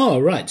that case. Oh,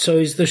 right. So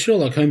he's the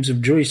Sherlock Holmes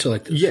of jury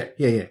selectors.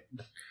 Yeah.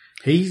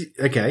 He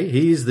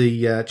is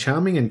the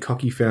charming and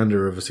cocky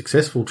founder of a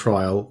successful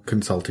trial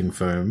consulting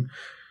firm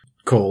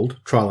called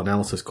Trial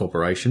Analysis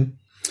Corporation,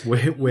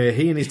 where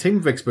he and his team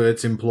of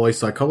experts employ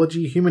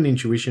psychology, human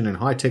intuition, and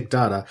high-tech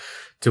data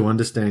to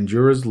understand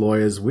jurors,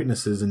 lawyers,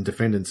 witnesses, and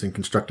defendants and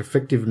construct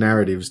effective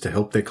narratives to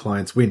help their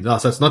clients win. Oh,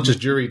 so it's not just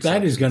jury.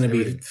 That is going to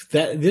be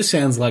this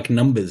sounds like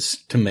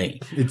numbers to me.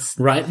 It's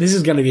right. This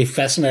is going to be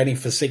fascinating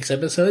for 6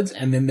 episodes,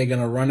 and then they're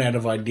going to run out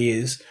of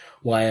ideas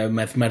why a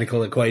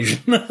mathematical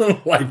equation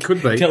it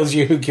could be tells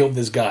you who killed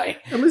this guy.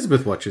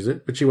 Elizabeth watches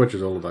it, but she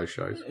watches all of those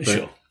shows. But,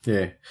 sure.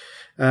 Yeah.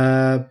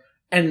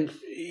 And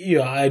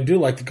I do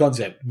like the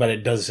concept, but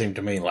it does seem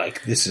to me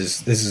like this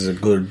is a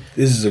good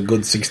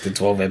 6 to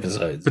 12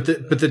 episodes. But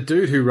the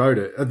dude who wrote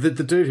it,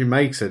 the dude who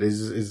makes it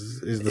is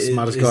the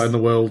smartest guy in the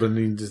world, and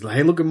he's just like,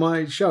 hey, look at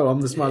my show,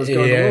 I'm the smartest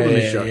guy in the world in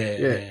this show.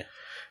 Yeah.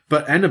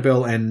 But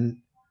Annabelle and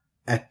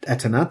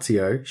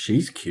Atanasio,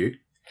 she's cute.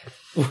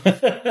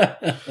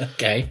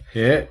 Okay.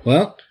 Yeah.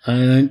 Well,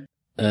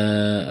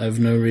 I've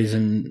no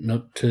reason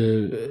not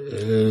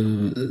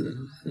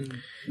to.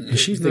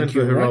 She's known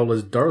for her role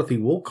as Dorothy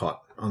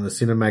Walcott on the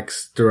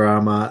Cinemax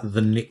drama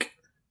The Nick.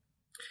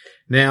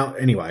 Now,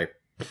 anyway,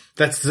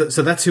 that's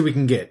who we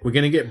can get. We're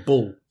going to get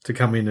Bull to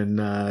come in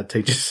and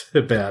teach us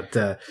about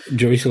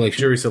jury selection.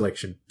 Jury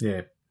selection.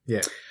 Yeah.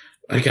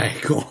 Okay,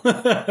 cool.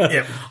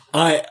 Yep.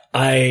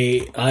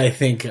 I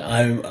think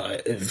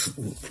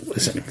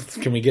listen,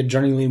 can we get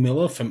Johnny Lee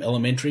Miller from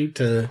Elementary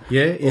to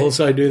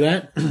also do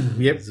that?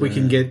 Yep, we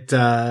can get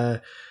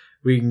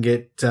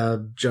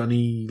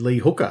Johnny Lee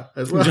Hooker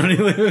as well. Johnny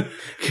Lee.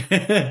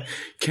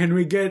 Can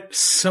we get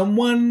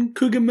someone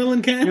Cougar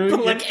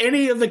Mellencamp? Like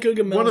any of the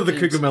Cougar Mellencamps? One of the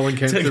Cougar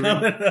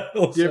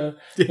Mellencamps. Yep.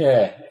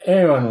 Yeah,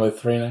 anyone with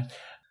 3 names.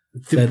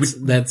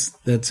 That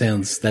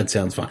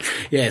sounds fine.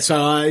 Yeah.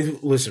 So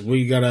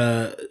we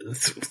gotta.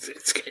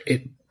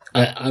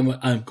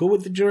 I'm cool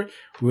with the jury.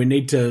 We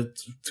need to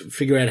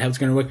figure out how it's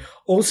going to work.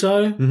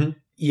 Also,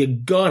 you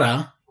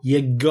gotta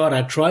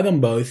try them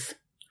both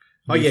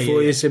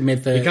before you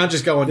submit the. You can't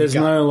just go on. There's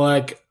no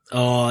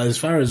as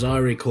far as I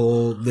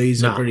recall,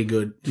 these are pretty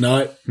good.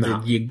 No.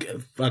 You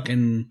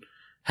fucking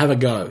have a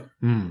go.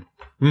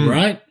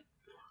 Right?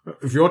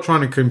 If you're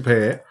trying to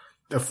compare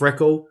a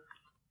freckle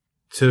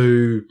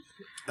to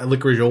a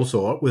licorice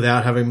allsort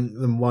without having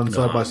them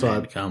side by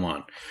side. Come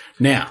on.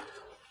 Now.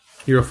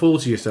 You're a fool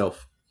to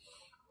yourself.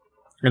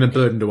 and a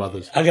burden to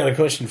others. I got a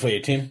question for you,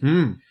 Tim.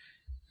 Mm.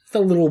 The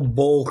little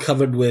ball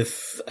covered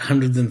with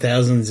hundreds and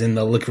thousands in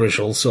the licorice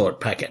all sort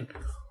packet.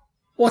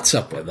 What's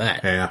up with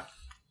that? Yeah.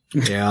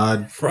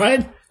 Yeah,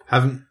 Right?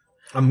 I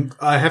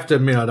have to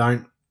admit,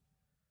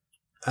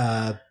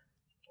 I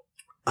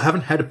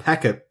haven't had a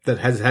packet that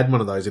has had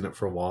one of those in it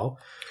for a while.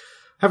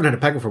 I haven't had a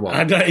packet for a while.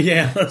 I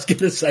was going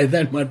to say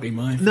that might be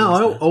mine.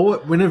 No,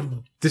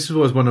 this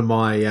was one of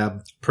my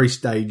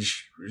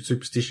pre-stage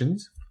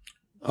superstitions.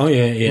 Oh,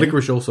 yeah.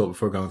 Licorice also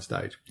before I go on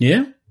stage.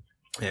 Yeah?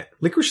 Yeah.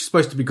 Licorice is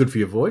supposed to be good for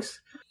your voice,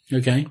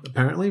 Okay.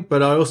 apparently, but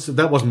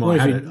that wasn't why I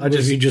had it. What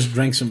if you just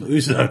drank some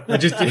ouzo?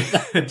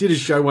 I did a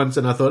show once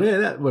and I thought, yeah,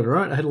 that went all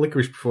right. I had a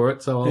licorice before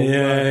it, so I'll...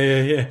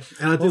 Yeah.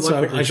 And I did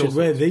Also, like licorice I should also.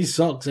 wear these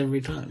socks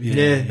every time.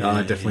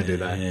 I definitely do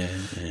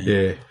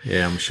that.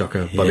 Yeah, I'm a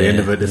shocker. By the end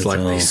of it, it's like,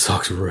 these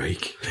socks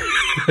reek.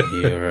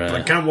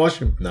 I can't wash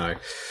them. No.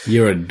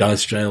 You're a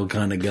dice jail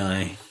kind of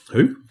guy.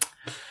 Who?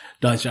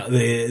 Dice jail,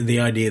 the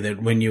idea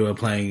that when you are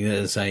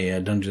playing, say, a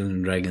Dungeons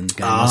and Dragons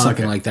game or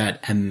something like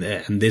that, and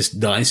this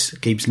dice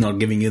keeps not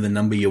giving you the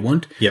number you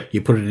want,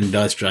 you put it in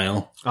dice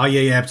jail. Oh,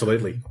 yeah,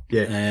 absolutely.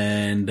 Yeah.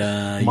 And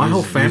my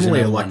whole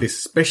family are like this,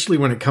 especially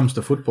when it comes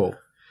to football.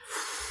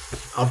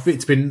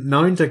 It's been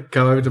known to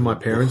go over to my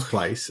parents'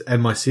 place,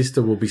 and my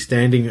sister will be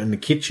standing in the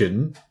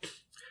kitchen,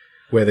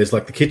 where there's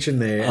like the kitchen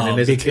there, and then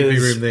there's a TV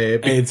room there.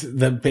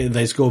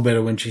 They score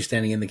better when she's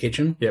standing in the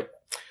kitchen. Yep.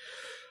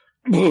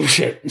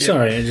 Bullshit. Yep.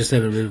 Sorry, I just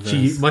had a bit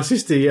of my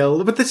sister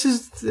yelled, but this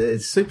is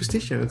it's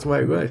superstition. That's the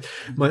way it works.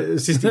 My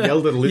sister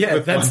yelled at Elizabeth.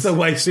 Yeah, that's once. The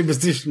way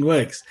superstition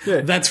works.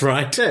 Yeah. That's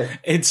right. Yeah.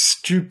 It's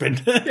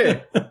stupid.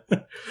 Yeah.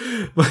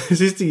 My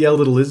sister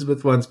yelled at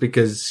Elizabeth once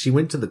because she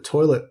went to the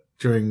toilet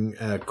during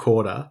a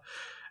quarter,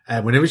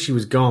 and whenever she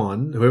was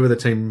gone, whoever the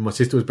team my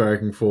sister was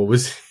barracking for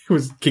was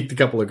kicked a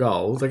couple of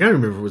goals. I can't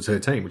remember if it was her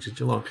team, which is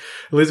Geelong.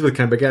 Elizabeth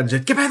came back out and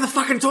said, "Get back in the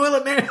fucking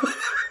toilet now."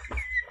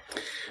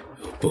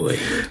 Boy.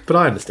 But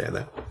I understand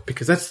that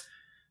because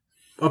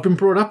I've been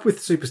brought up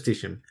with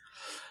superstition.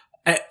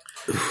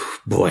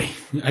 Boy.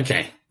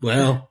 Okay.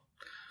 Well,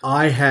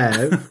 I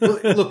have.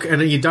 Look,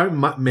 and you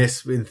don't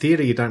mess in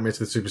theatre. You don't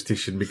mess with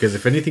superstition because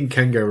if anything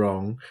can go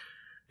wrong,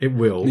 it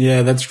will.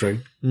 Yeah, that's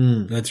true.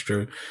 Mm. That's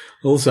true.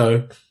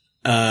 Also,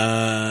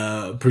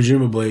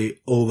 presumably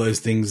all those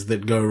things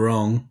that go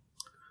wrong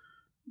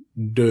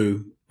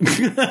do.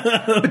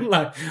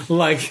 like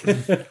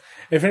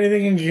if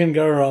anything can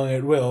go wrong,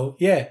 it will.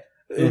 Yeah.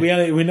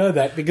 We know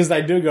that because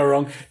they do go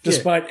wrong,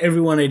 despite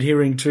everyone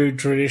adhering to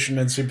tradition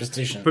and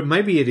superstition. But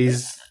maybe it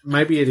is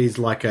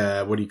like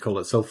a, what do you call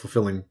it,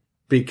 self-fulfilling,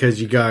 because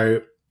you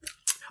go,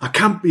 I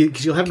can't,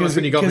 because you'll have moments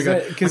when you go, I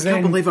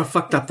can't believe I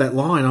fucked up that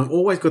line. I've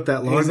always got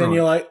that line. Because then right.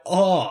 you're like,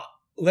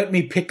 let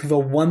me pick the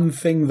one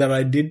thing that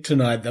I did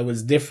tonight that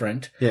was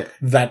different. Yeah.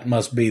 That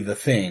must be the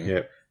thing.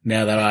 Yep.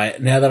 Now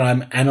that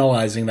I'm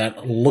analyzing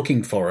that,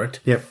 looking for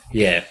it. Yep.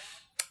 Yeah.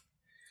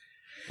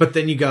 But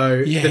then you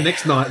go, the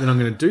next night, then I'm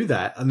going to do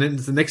that. And then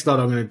the next night,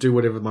 I'm going to do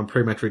whatever my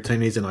pre-match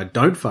routine is and I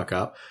don't fuck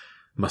up.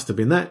 Must have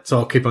been that. So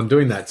I'll keep on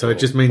doing that. So it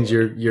just means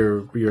you're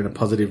in a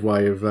positive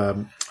way of,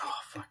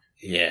 fuck.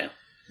 Yeah.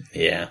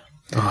 Yeah.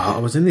 I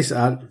was in this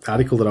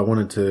article that I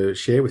wanted to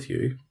share with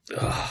you.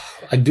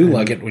 I do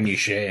like it when you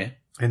share.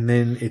 And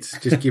then it's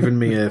just given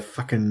me a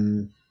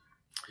fucking...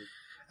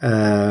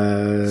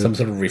 some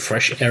sort of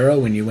refresh error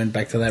when you went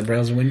back to that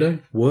browser window?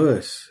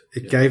 Worse.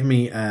 It gave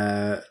me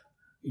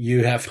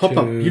you have pop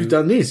up. to... You've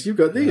done this. You've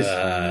got this.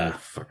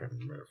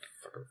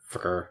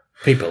 Fucker.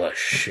 People are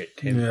shit,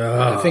 Tim.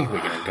 I think we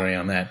can agree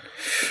on that.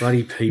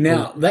 Bloody people.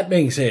 Now, that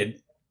being said,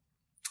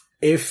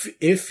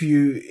 if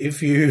you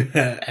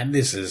and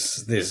this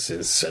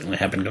has certainly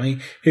happened to me,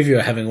 if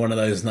you're having one of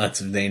those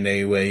nights of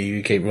D&D where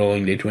you keep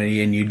rolling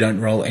D20 and you don't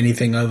roll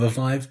anything over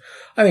 5,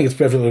 I think it's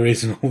perfectly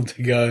reasonable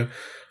to go,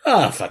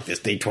 fuck this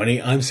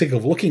D20. I'm sick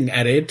of looking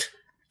at it,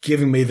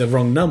 giving me the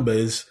wrong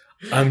numbers.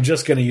 I'm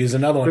just going to use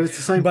another one. But it's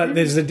the same thing.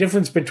 There's a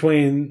difference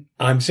between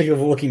I'm sick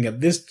of looking at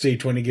this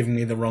D20 giving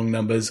me the wrong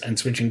numbers and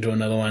switching to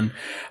another one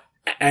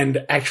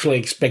and actually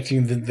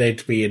expecting there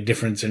to be a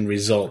difference in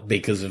result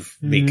because that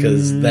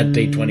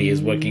D20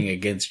 is working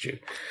against you.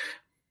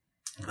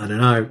 I don't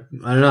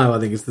know. I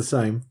think it's the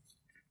same.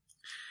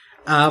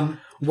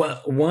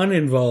 Well, one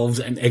involves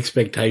an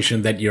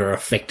expectation that you're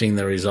affecting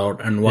the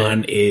result and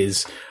one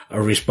is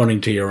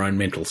responding to your own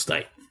mental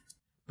state.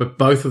 But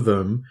both of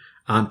them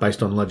aren't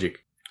based on logic.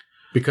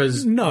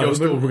 Because we're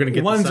going to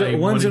get one's, the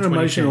same. One's an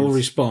emotional chance.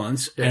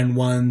 response, and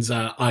one's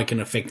I can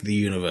affect the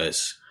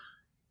universe.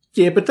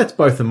 Yeah, but that's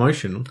both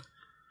emotional.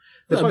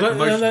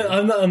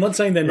 I'm not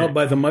saying they're not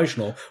both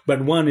emotional,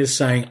 but one is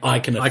saying I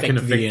can affect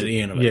the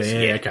universe.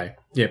 Yeah, okay.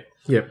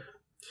 Yep.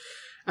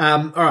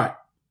 All right.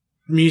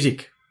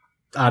 Music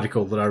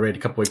article that I read a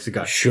couple of weeks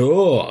ago.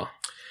 Sure.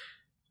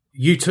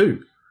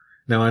 U2.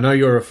 Now, I know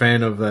you're a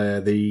fan of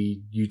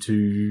the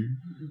U2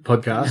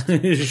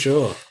 podcast.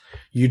 Sure.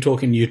 You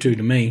talking U2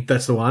 to me.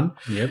 That's the one.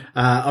 Yep.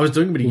 I was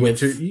doing a bit of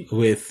U2.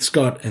 With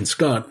Scott and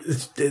Scott.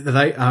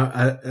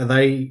 Are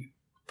they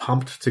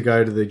pumped to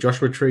go to the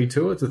Joshua Tree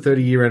tour. It's the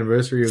 30-year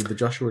anniversary of the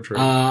Joshua Tree.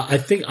 I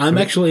think I'm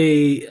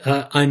actually,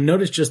 I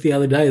noticed just the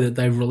other day that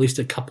they've released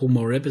a couple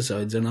more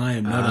episodes and I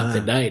am not up to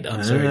date,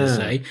 I'm sorry to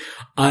say.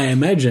 I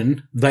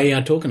imagine they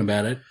are talking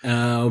about it,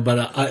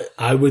 but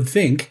I would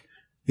think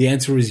the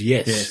answer is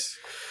yes. Yes.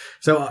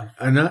 So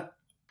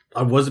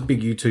I was a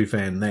big U2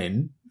 fan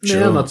then. Sure.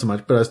 Now not so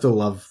much, but I still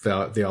love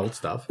the old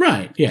stuff.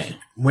 Right, yeah.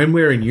 When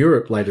we're in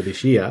Europe later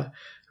this year,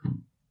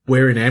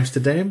 we're in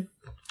Amsterdam.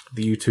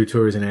 The U2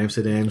 tour is in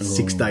Amsterdam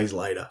 6 days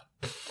later.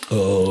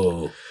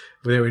 Oh.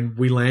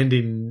 We land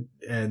and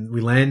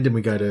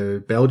we go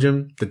to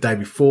Belgium. The day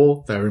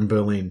before, they were in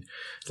Berlin.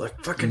 It's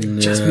like, fucking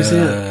just miss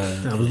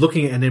out. I was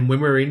looking at, and then when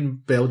we're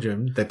in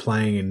Belgium, they're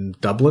playing in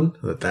Dublin.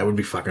 That would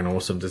be fucking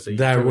awesome to see.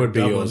 That would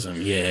be Dublin.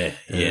 awesome, yeah.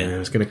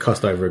 It's going to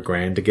cost over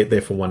 $1,000 to get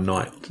there for one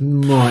night.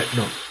 Might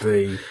not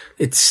be.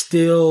 It's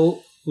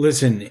still,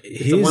 listen,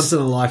 It's a once in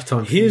a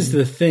lifetime. Here's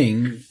the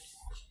thing.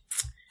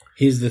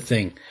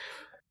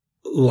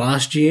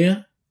 Last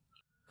year,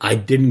 I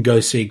didn't go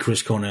see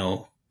Chris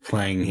Cornell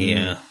playing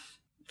here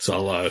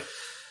solo.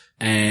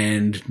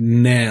 And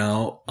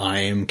now I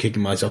am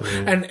kicking myself.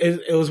 And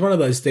it was one of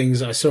those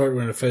things, I saw it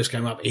when it first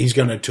came up. He's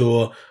going to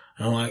tour.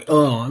 And I'm like,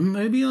 oh,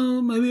 maybe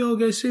I'll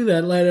go see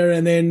that later.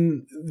 And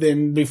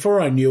then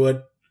before I knew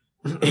it,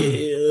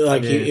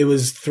 it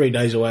was 3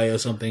 days away or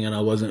something, and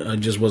I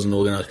just wasn't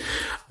organized.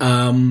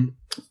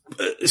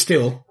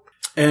 Still.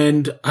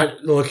 And I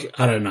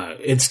don't know.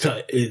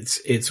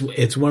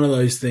 It's one of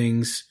those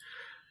things.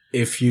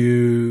 If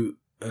you,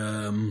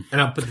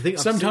 but the thing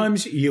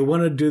sometimes you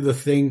want to do the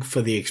thing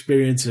for the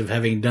experience of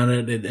having done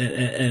it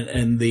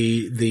and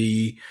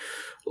the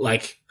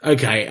like,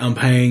 okay, I'm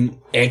paying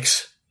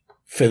X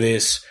for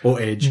this. Or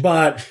Edge.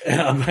 But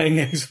I'm paying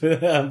Edge for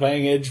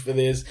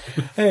this.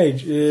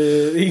 Edge,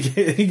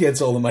 he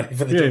gets all the money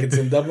for the tickets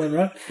in Dublin,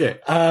 right? Yeah.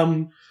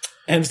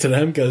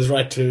 Amsterdam goes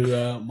right to,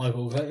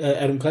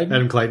 Adam Clayton.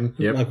 Adam Clayton,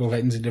 yep. Michael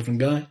Clayton's a different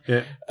guy.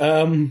 Yeah.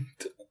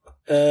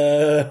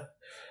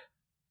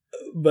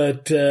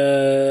 But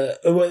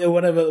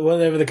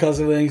whatever the cost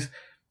of things,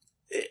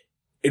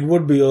 it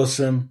would be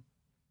awesome.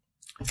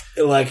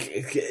 Like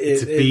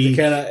it's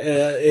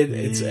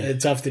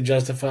tough to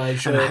justify.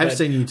 Sure, and I have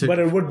seen you too, but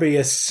it would be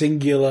a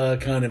singular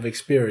kind of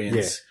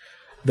experience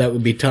that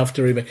would be tough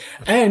to remake.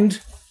 And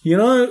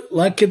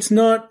like it's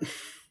not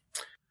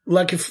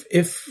like if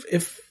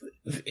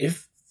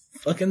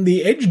fucking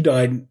the Edge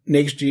died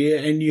next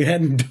year and you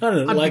hadn't done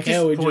it, like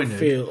how would you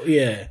feel?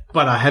 Yeah.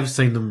 But I have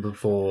seen them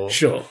before.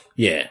 Sure.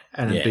 Yeah.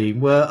 And it'd be,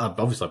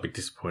 obviously I'd be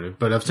disappointed,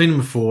 but I've seen them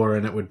before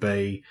and it would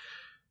be,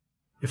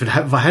 if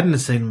I hadn't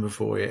seen them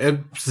before, it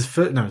was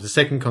the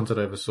second concert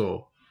I ever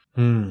saw.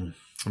 I'm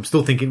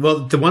still thinking,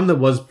 well, the one that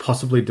was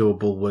possibly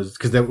doable was,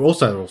 because they were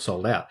also all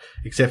sold out,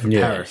 except for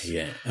Paris.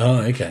 Yeah.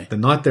 Oh, okay. The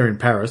night they're in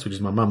Paris, which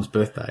is my mum's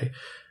birthday,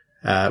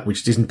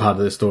 which isn't part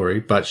of the story,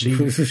 but she's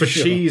good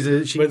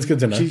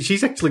to know.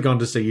 She's actually gone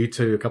to see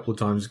U2 a couple of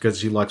times because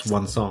she likes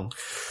one song,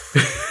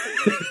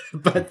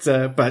 but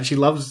she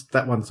loves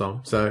that one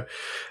song. So,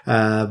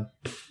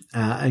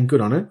 and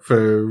good on her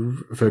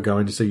for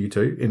going to see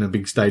U2 in a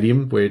big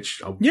stadium,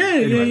 which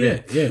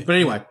yeah. But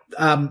anyway,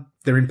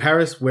 they're in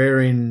Paris.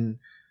 We're in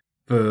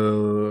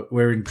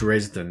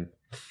Dresden.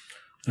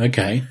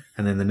 Okay.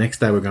 And then the next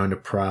day we're going to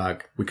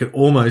Prague. We could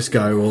almost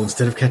go, well,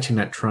 instead of catching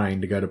that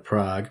train to go to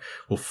Prague,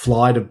 we'll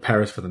fly to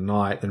Paris for the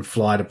night, then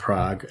fly to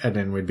Prague, and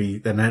then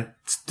then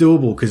that's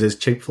doable because there's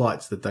cheap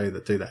flights that do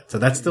that. So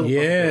that's still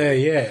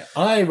yeah.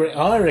 I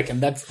reckon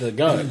that's the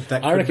go.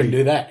 I reckon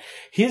do that.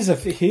 Here's a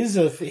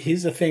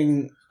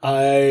thing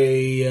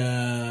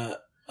I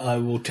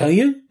will tell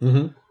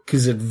you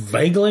because it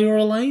vaguely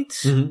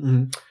relates.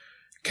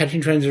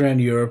 Catching trains around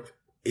Europe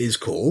is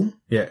cool.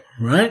 Yeah.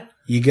 Right?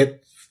 You get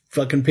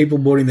fucking people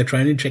boarding the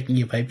train and checking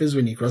your papers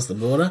when you cross the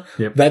border.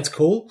 Yep. That's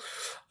cool.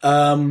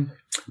 I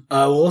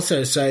will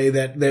also say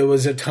that there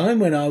was a time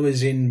when I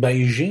was in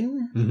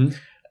Beijing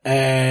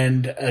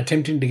and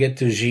attempting to get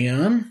to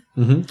Xi'an.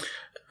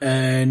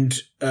 And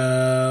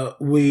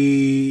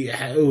we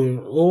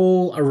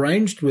all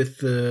arranged with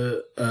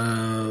the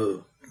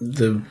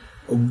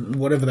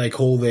whatever they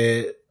call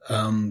their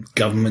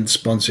government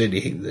sponsored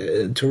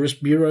the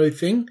tourist bureau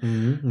thing.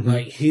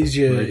 Like here's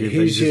your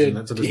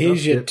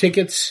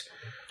tickets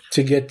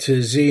to get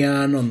to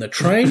Xi'an on the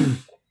train,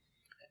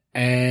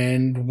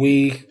 and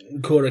we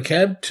caught a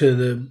cab to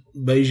the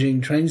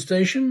Beijing train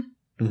station.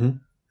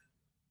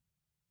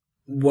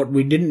 What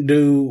we didn't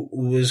do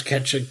was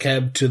catch a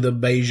cab to the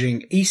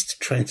Beijing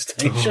East train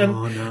station.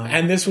 Oh, no.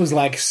 And this was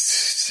like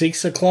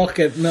 6 o'clock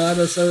at night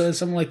or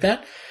something like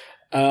that.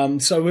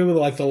 So we were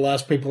like the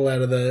last people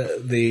out of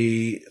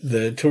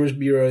the tourist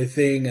bureau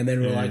thing, and then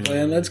we were like,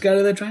 well, let's go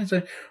to the train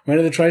station. Went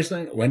to the train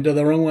station, went to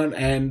the wrong one,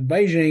 and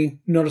Beijing,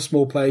 not a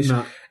small place.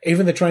 No.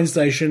 Even the train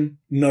station,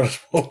 not a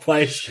small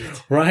place.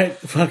 Shit. Right?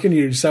 Fucking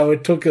huge. So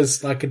it took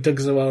us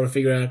a while to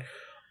figure out,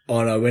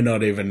 oh no, we're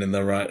not even in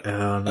the right.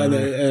 Oh, no.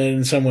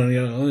 And someone,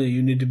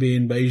 you need to be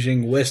in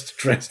Beijing West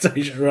train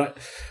station, right?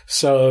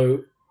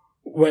 So,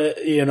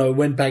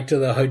 went back to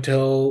the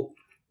hotel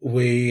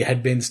we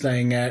had been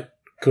staying at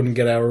couldn't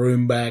get our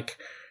room back.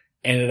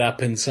 Ended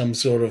up in some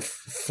sort of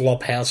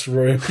flop house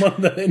room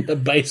in the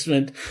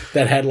basement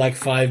that had like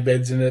 5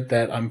 beds in it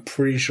that I'm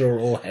pretty sure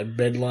all had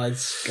bed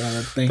lights kind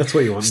of thing. That's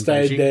what you want.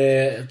 Stayed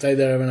there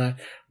overnight.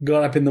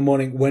 Got up in the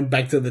morning, went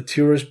back to the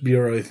tourist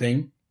bureau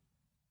thing.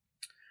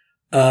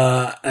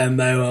 And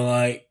they were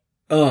like,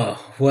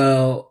 oh,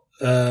 well,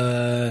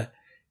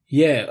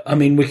 yeah, I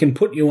mean, we can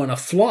put you on a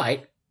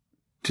flight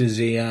to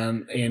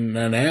Xi'an in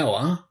an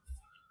hour.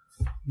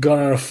 Got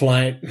on a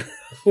flight,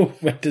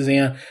 went to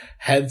Xi'an,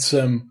 had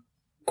some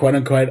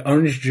quote-unquote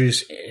orange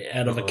juice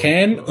out of a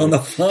can on the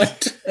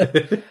flight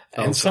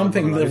and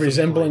something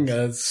resembling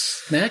a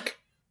snack.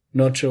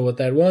 Not sure what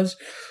that was.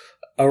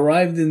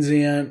 Arrived in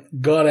Xi'an,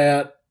 got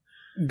out,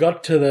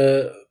 got to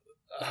the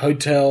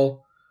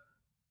hotel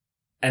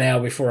an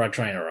hour before our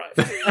train arrived.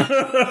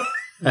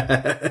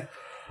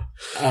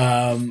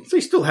 So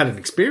you still had an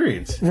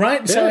experience.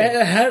 Right? Yeah. So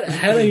I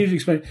had a huge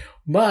experience.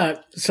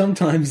 But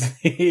sometimes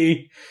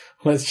the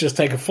let's just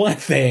take a flight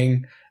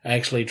thing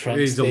actually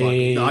trumps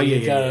the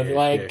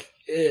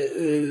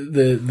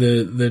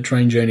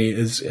train journey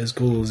as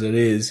cool as it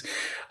is.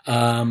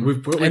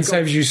 And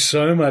saves you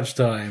so much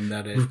time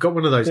that we've got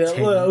one of those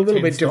 10, a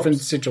little bit stops. Different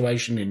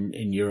situation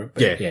in Europe.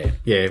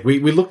 Yeah.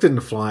 We looked in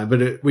the flyer,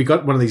 but we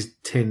got one of these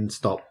 10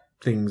 stop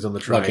things on the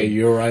train, like a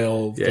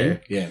Eurail thing.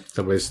 Yeah.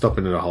 So we're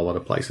stopping at a whole lot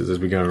of places as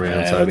we go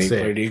around. That'll be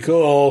pretty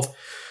cool.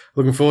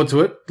 Looking forward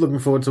to it.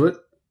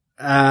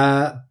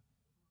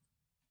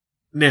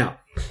 Now,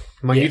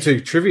 my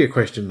YouTube trivia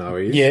question though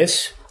is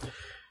yes.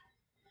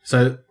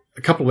 So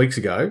a couple of weeks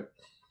ago,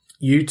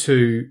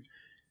 U2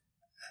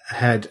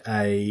 had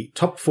a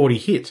top 40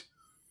 hit.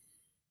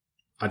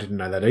 I didn't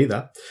know that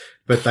either,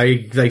 but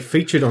they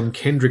featured on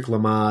Kendrick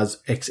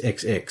Lamar's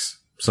XXX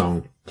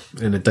song,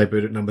 and it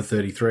debuted at number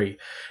 33.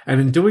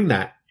 And in doing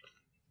that,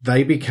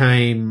 they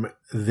became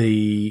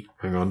the,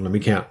 hang on, let me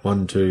count,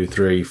 1, 2,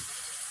 3,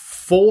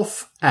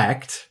 4th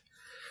act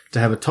to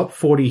have a top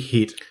 40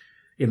 hit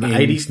in the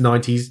 80s,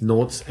 90s,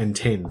 noughts, and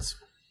 10s.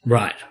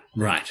 Right.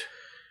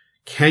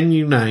 Can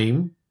you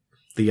name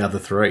the other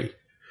 3?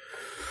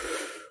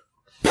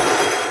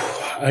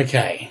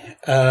 Okay.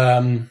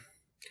 80s,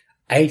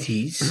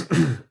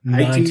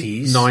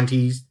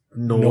 90s,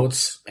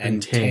 noughts,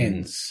 and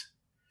 10s.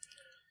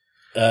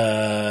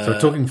 So we're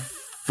talking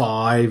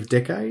 5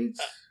 decades?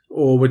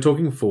 Or we're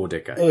talking 4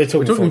 decades?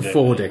 We're talking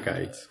 4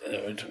 decades.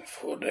 We're talking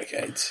 4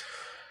 decades.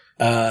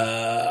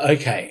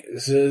 Okay.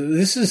 So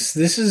this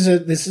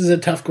is a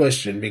tough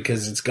question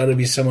because it's got to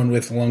be someone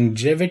with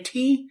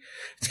longevity.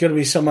 It's got to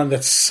be someone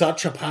that's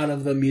such a part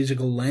of the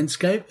musical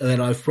landscape that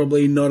I've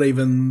probably not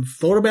even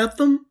thought about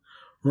them.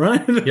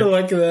 Right? Yep.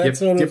 Like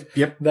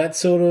that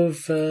sort of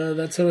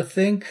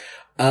thing.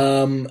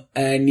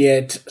 And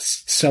yet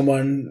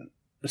someone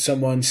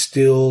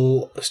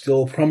still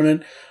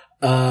prominent.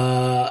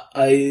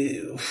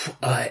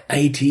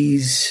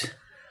 80s,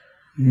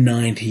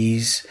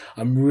 90s.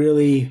 I'm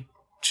really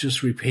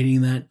just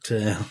repeating that.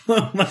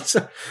 Well, it's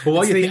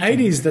the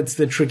 80s that's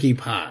the tricky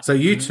part. So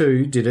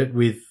U2 did it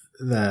with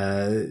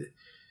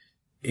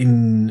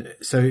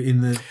So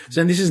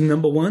this is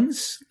number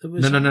ones?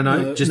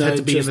 No. Just had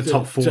to be in the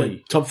top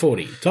 40. Top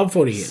 40. Top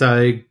 40.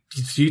 So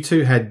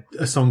U2 had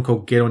a song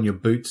called Get On Your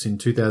Boots in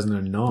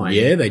 2009.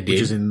 Yeah, they did. Which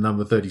is in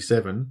number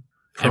 37.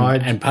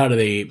 And part of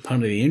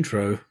the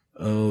intro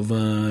of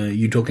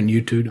You Talking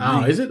U2 to me.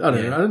 Oh, is it? I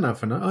don't know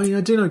if I know. Oh, yeah,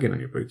 I do know Get On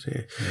Your Boots,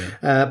 yeah.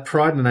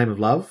 Pride in the Name of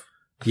Love.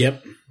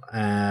 Yep.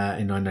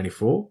 In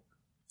 1994.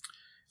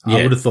 Yeah.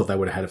 I would have thought they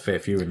would have had a fair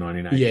few in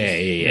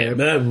 1980. Yeah.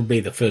 But that would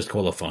be the first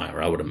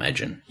qualifier, I would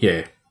imagine.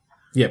 Yeah.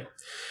 Yep.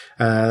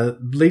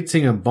 Lead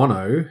singer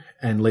Bono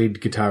and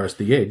lead guitarist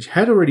The Edge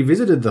had already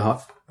visited the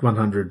Hot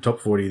 100 Top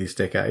 40 this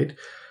decade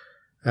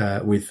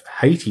with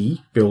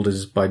Haiti, billed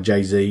as by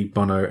Jay-Z,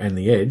 Bono and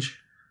The Edge.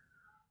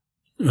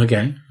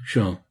 Okay,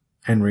 sure.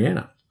 And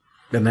Rihanna.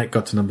 And that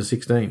got to number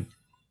 16.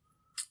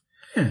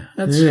 Yeah,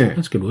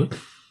 that's good work.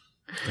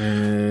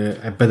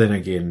 But then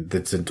again,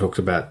 it talks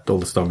about all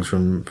the songs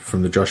from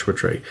the Joshua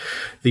Tree.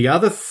 The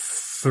other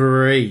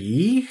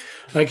 3.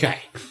 Okay,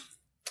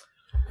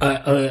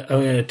 I'm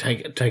going to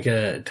take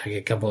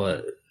a couple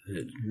of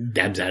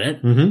dabs at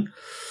it. Mm-hmm.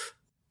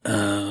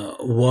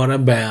 What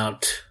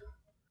about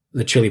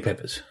the Chili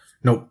Peppers?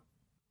 Nope.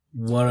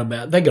 What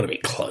about, they got to be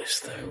close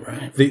though,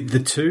 right? The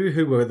 2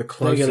 who were the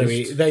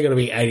closest, they got to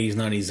be 80s,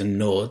 90s, and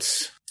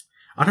noughts.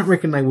 I don't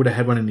reckon they would have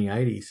had one in the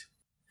 80s.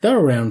 They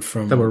were around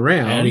from They were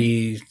around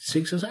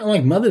 86 or something,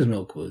 like Mother's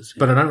Milk was.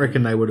 But I don't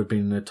reckon they would have been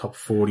in the top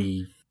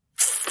 40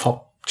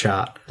 pop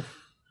chart.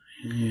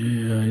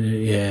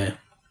 Yeah.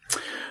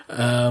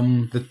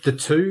 The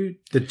 2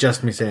 that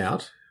just miss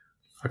out,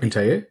 I can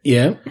tell you,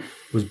 yeah,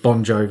 was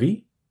Bon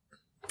Jovi.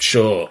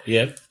 Sure.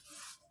 Yep.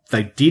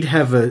 They did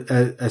have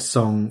a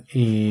song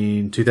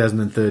in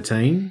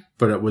 2013,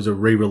 but it was a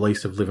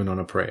re-release of Living on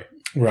a Prayer.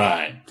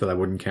 Right. So they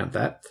wouldn't count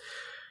that.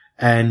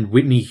 And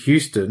Whitney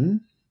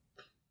Houston.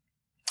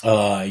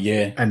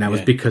 Yeah. And that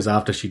was because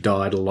after she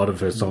died, a lot of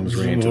her songs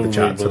ran to the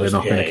chart, so they're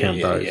not going to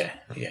count those.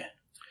 Yeah.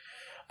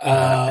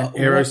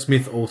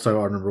 Aerosmith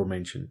also honourable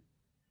mention.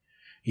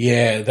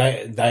 Yeah,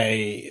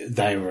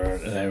 they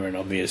were an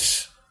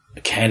obvious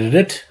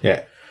candidate.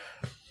 Yeah.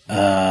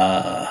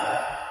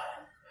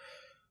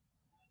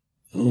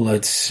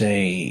 Let's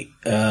see.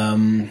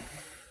 Could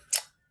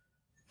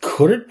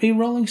it be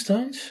Rolling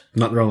Stones?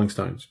 Not Rolling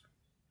Stones.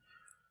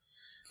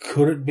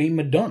 Could it be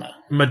Madonna?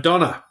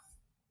 Madonna.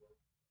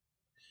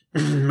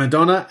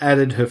 Madonna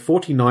added her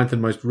 49th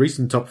and most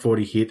recent top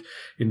 40 hit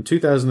in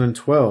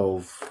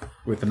 2012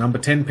 with the number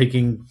 10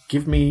 peaking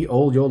Give Me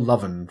All Your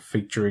Lovin'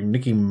 featuring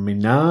Nicki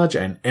Minaj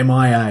and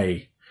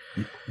MIA.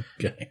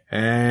 Okay.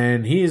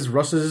 And here's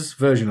Ross's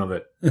version of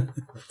it.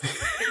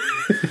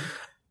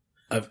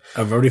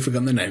 I've already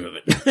forgotten the name of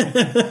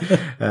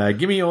it.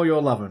 Give Me All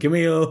Your Lovin'. Give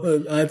me all.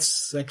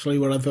 That's actually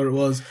what I thought it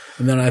was.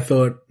 And then I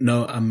thought,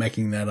 no, I'm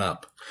making that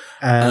up.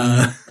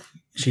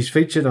 She's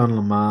featured on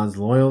Lamar's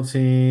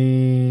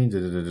Loyalty.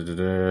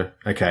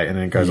 Okay, and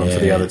then it goes on to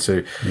the other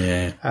two.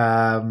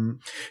 Yeah.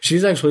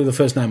 She's actually the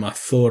first name I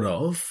thought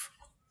of,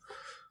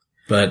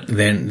 but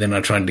then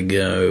I tried to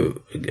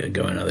go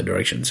in other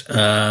directions.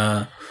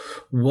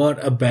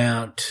 What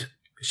about?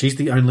 She's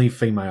the only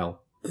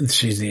female.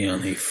 She's the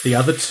only. The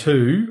other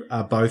two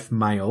are both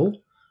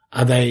male.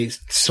 Are they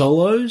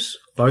solos?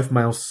 Both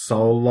male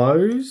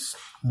solos.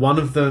 One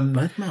of them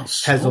Both male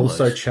solos. has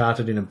also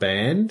charted in a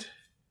band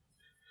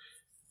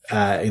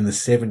in the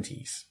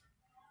 70s.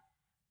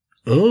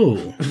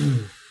 Oh.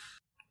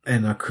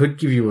 And I could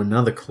give you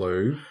another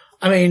clue.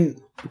 I mean,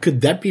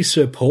 could that be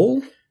Sir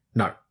Paul?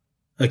 No.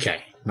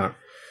 Okay. No.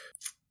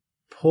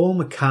 Paul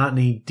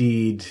McCartney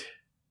did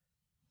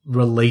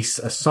release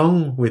a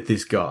song with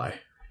this guy.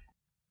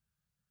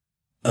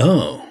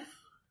 Oh.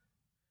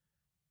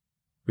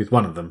 With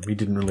one of them. He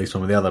didn't release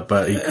one with the other,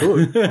 but he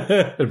could.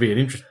 It'd be an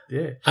interest.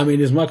 Yeah. I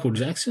mean, is Michael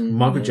Jackson?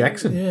 Michael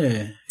Jackson.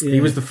 Yeah.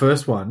 He was the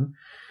first one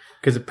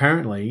because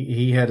apparently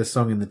he had a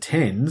song in the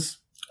 10s.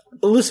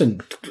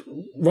 Listen,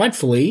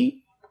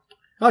 rightfully,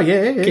 Oh,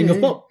 yeah. King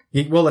of Pop.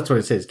 Well, that's what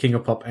it says. King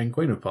of Pop and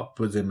Queen of Pop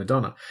was in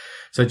Madonna.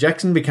 So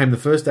Jackson became the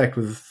first act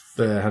with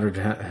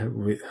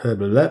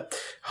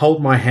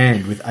Hold My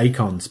Hand with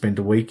Akon spent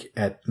a week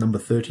at number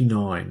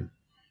 39.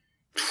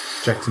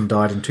 Jackson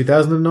died in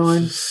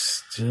 2009.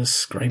 Just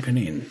scraping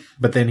in.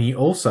 But then he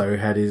also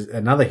had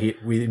another hit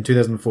in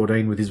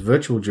 2014 with his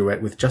virtual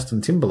duet with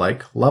Justin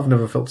Timberlake, Love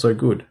Never Felt So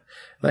Good.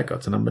 That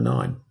got to number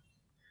 9.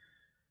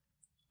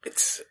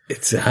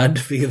 It's hard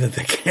to figure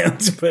that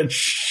counts, but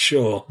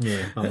sure.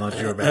 Yeah, I'm not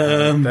sure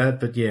about that,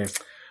 but yeah.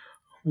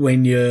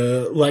 When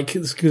you're like,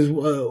 because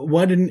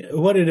why did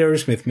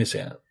Aerosmith miss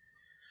out?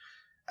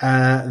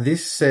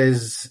 This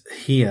says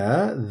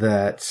here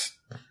that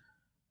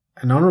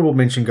an honourable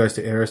mention goes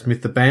to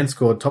Aerosmith. The band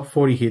scored top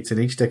 40 hits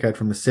in each decade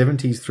from the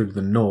 70s through to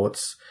the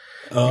noughts,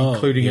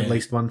 including at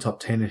least one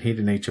top 10 hit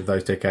in each of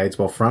those decades,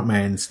 while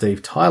frontman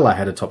Steve Tyler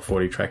had a top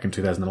 40 track in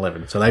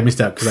 2011. So they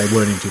missed out because they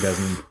weren't in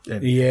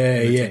 2000.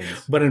 Yeah.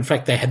 But in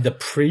fact, they had the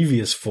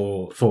previous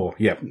four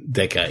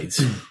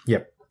decades.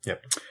 Yep.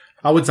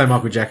 I would say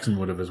Michael Jackson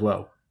would have as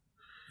well.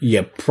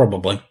 Yeah,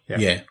 probably.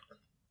 Yeah.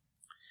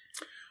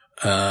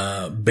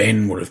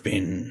 Ben would have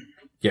been...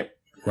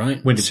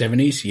 Right? When did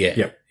 70s?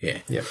 Yeah.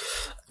 Yep.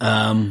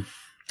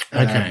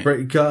 Okay.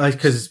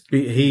 Because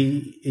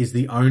he is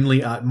the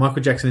only...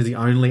 Michael Jackson is the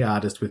only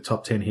artist with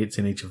top 10 hits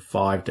in each of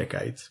 5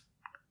 decades.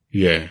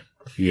 Yeah.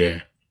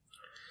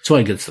 That's why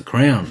he gets the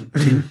crown.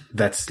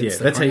 That's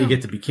how you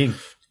get to be king.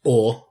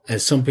 Or,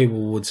 as some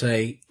people would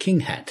say, king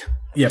hat.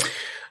 Yep.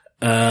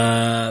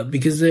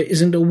 Because there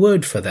isn't a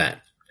word for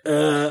that.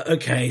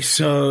 Okay,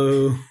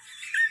 so...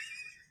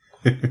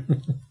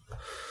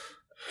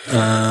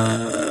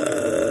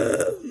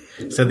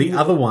 So the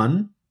other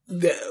one...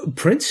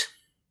 Prince?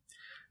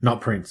 Not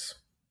Prince.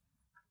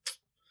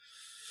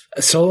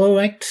 A solo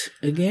act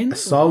again? A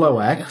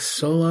solo act. A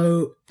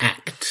solo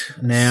act.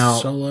 Now...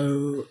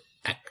 Solo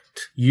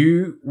act.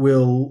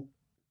 You'll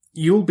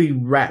be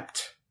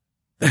wrapped.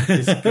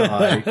 This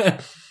guy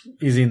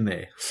is in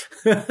there.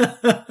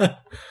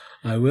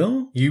 I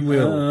will? You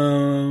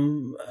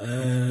will.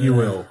 You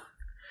will.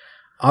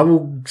 I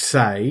will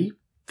say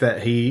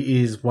that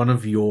he is one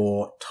of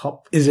your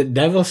top... Is it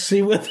Davos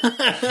Seaworth?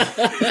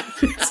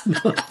 It's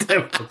not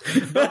Davos.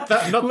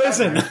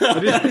 Listen,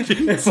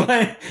 if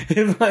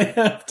I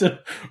have to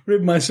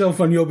rib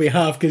myself on your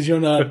behalf because you're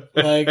not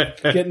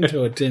getting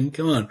to it, Tim,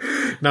 come on.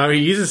 No,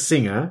 he is a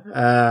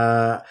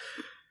singer.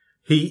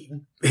 He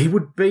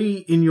would be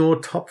in your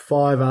top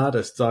 5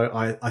 artists,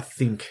 I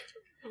think.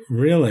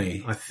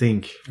 Really? I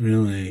think.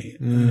 Really?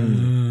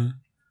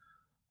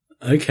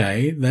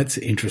 Okay, that's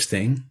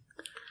interesting.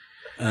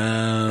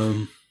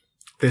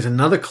 There's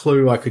another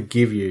clue I could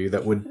give you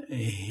that would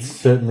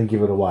certainly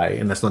give it away,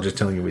 and that's not just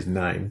telling you his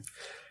name,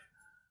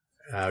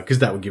 because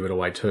that would give it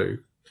away too.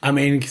 I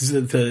mean, because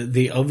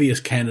the obvious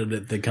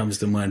candidate that comes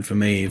to mind for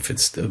me, if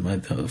it's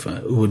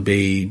would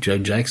be Joe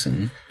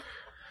Jackson.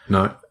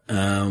 No.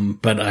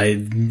 But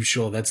I'm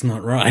sure that's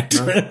not right.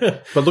 No.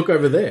 But look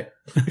over there.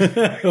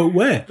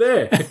 Where?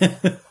 There.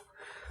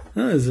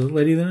 Oh, there's a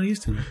lady that I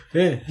used to know.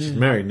 Yeah, she's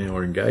married now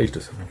or engaged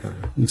or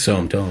something. So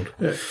I'm told.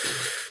 Yeah.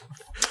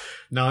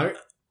 No.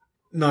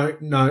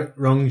 No,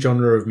 wrong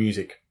genre of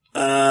music.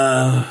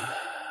 Wrong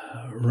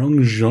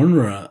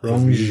genre.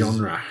 Wrong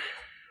genre.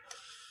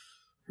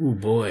 Oh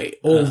boy.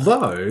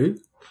 Although,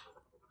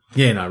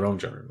 wrong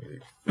genre of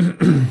music.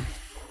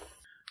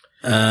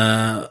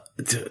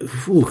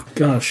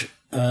 Gosh.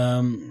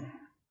 I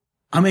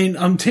mean,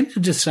 I'm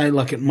tempted to say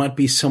like it might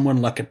be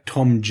someone like a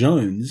Tom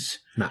Jones.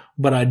 No.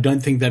 But I don't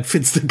think that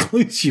fits the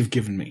clues you've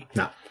given me.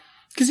 No.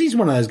 Because he's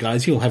one of those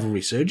guys, he'll have a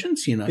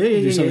resurgence,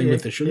 do something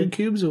with the sugar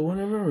cubes or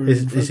whatever. Or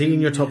is he in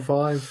your top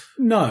 5?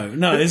 No,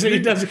 he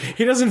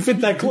doesn't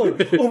fit that clue.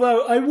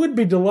 Although I would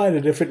be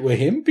delighted if it were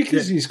him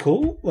because he's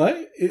cool,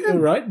 right?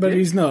 Right? But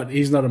he's not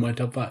in my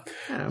top 5.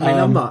 I mean,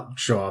 I'm not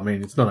sure. I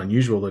mean, it's not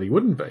unusual that he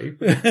wouldn't be.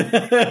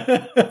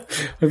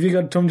 Have you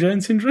got Tom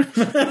Jones syndrome?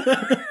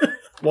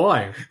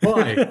 Why?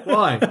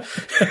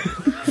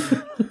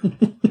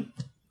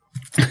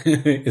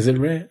 Is it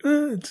rare?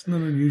 It's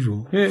not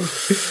unusual. Yeah.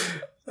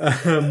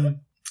 Who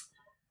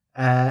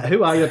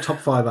are your top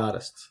 5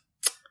 artists?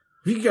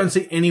 If you could go and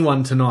see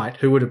anyone tonight,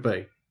 who would it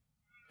be?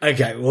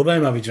 Okay, well, They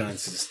Might Be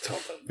Giants is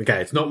top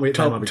it's not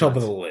top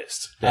of the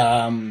list.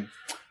 Yeah.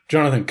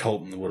 Jonathan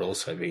Colton would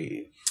also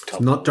be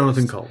top. Not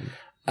Jonathan Colton.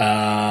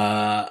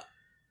 I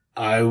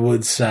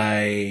would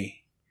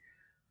say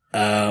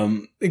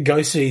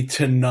Go See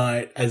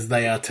Tonight as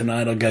they are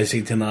tonight, or Go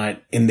See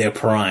Tonight in their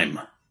prime.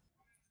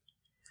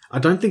 I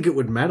don't think it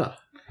would matter.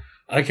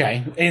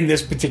 Okay, in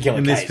this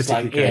particular case.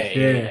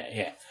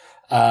 Yeah.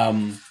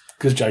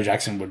 Because Joe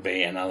Jackson would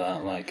be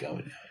another, like,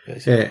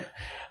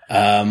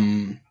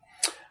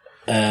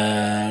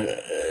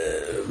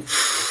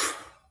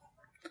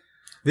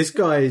 this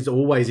guy is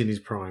always in his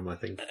prime, I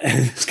think.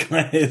 This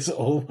guy is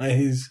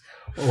always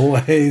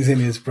in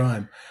his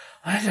prime.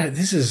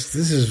 This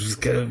is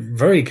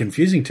very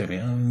confusing to me.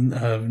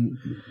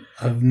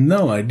 I have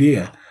no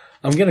idea.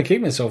 I'm going to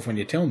keep myself when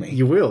you tell me.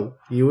 You will.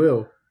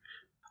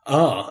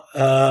 No,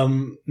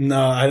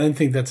 I don't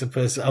think that's a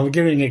person. I'm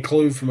giving a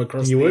clue from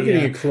across You were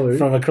getting a clue.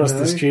 From across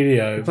the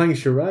studio. You're playing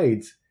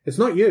charades. It's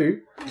not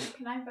you.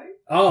 Can I vote?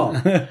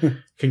 Oh.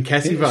 Can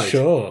Cassie vote?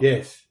 Sure.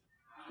 Yes.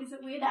 Is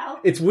it Weird Al?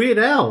 It's Weird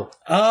Al.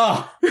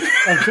 Oh,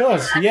 of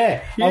course.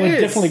 Yeah. Yes. I would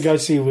definitely go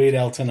see Weird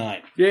Al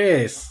tonight.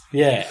 Yes.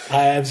 Yeah,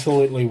 I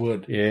absolutely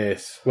would.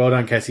 Yes. Well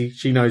done, Cassie.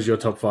 She knows your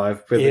top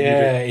 5.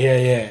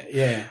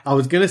 Yeah. I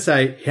was going to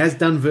say, he has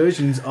done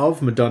versions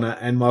of Madonna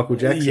and Michael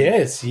Jackson.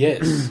 Yes, yeah.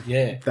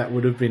 That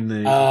would have been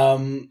the...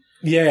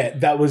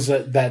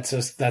 that's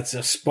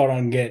a spot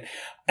on get.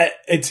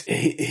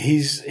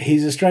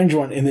 He's a strange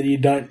one in that you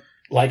don't,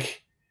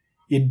 like,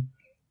 in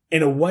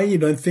a way you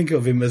don't think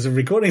of him as a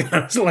recording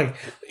artist. Like,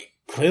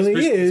 clearly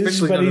he is,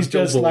 but he's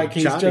just like,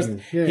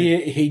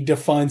 he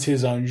defines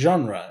his own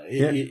genre,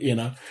 you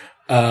know.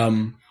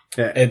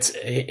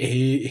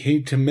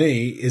 He to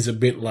me is a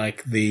bit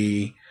like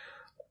the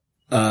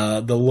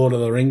Lord of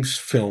the Rings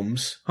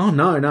films. Oh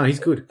no, he's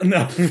good.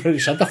 No,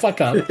 shut the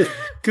fuck up.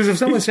 Because if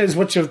someone says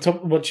what's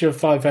your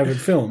 5 favorite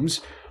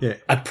films,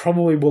 I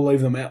probably will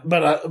leave them out.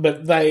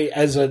 But they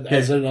as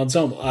an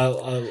ensemble,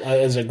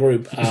 as a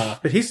group,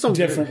 but his songs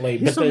definitely.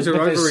 His songs are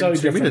over so in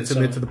 2 minutes so.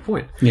 and they're to the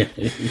point. Yeah,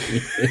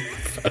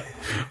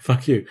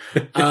 fuck you.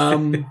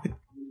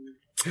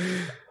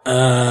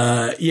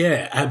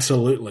 Yeah,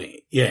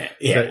 absolutely. Yeah.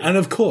 So, and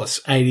of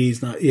course,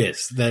 80s.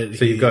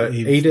 So you've got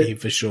Eat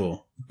It for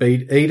sure.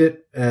 Eat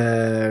It,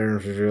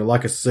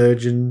 Like a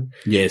Surgeon.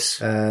 Yes.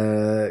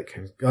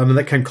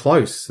 That came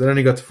close. That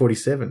only got to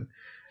 47.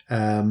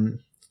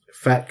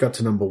 Fat got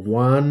to number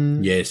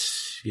 1.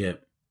 Yes.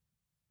 Yep.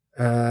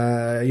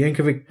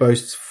 Yankovic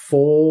boasts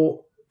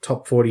 4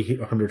 top 40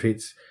 100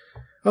 hits.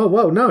 Oh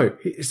well, no.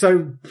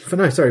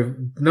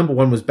 Number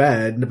 1 was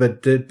bad,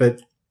 but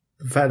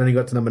Fat only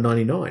got to number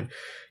 99.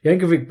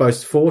 Yankovic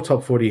boasts 4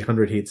 top 40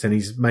 100 hits, and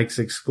he makes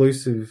the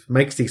exclusive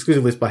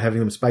list by having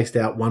them spaced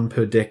out 1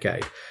 per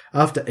decade.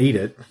 After Eat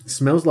It,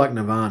 Smells Like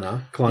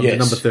Nirvana climbed to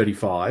number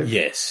 35.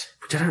 Yes.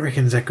 Which I don't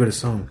reckon is that good a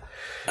song.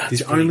 That's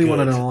it's the only one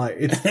I know. White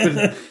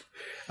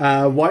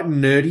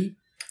and Nerdy.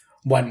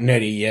 White and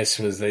Nerdy, yes,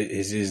 was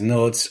his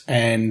notes,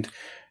 and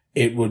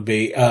it would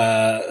be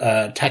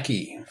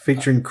Tacky.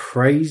 Featuring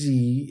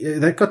Crazy.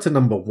 That got to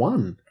number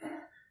 1.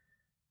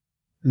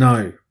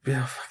 No. Oh,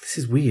 fuck, this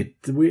is weird.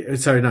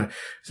 Sorry, no.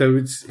 So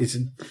it's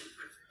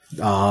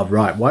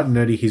right. White and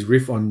Nerdy, his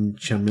riff on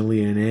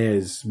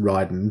Chamillionaire's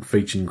Ridin'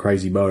 featuring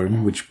Crazy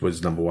Bone, which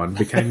was number 1,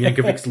 became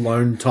Yankovic's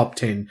lone top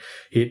 10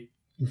 hit,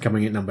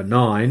 coming at number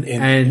 9,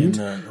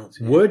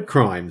 Word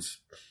Crimes.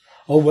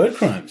 Oh, Word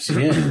Crimes,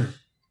 yeah.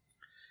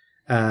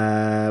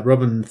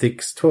 Robin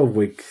Thicke's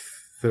 12-week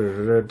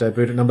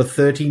debut at number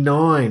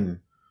 39.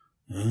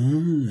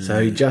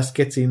 So he just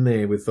gets in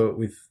there with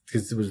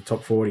because it was a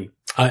top 40.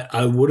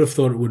 I would have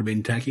thought it would have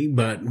been Tacky,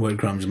 but Word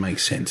Crimes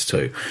makes sense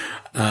too.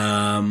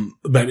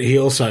 But he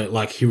also,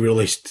 he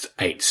released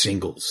 8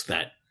 singles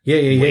that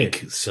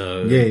week.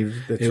 So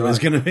it was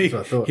going to be,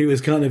 he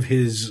was kind of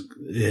his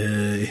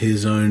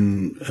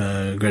own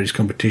greatest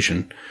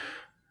competition.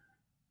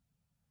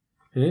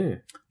 Yeah.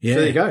 Yeah,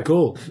 There you go.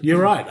 Cool.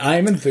 You're right. I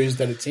am enthused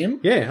that it's him.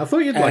 Yeah, I thought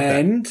you'd like that.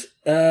 And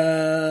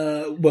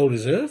well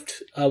deserved,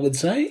 I would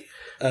say.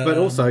 But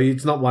also,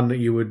 it's not one that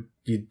you'd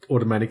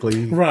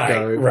automatically go.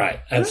 Right,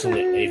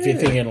 absolutely. If you're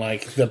thinking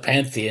like the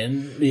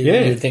Pantheon,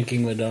 you're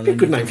thinking Madonna.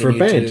 Good name for a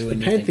band, the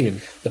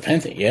Pantheon. The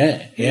Pantheon,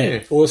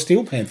 yeah. Or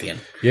Steel Pantheon.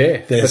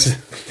 Yeah. There's.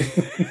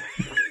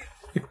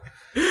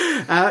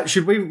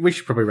 We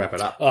should probably wrap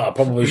it up. Oh,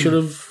 probably should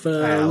have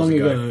long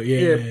ago.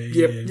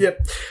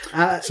 Yep.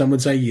 Some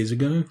would say years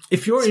ago.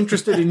 If you're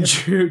interested in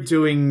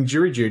doing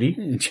jury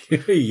duty,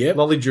 Yep.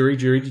 Lolly jury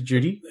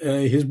duty,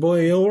 His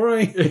boy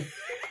Elroy.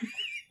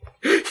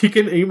 you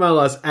can email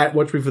us at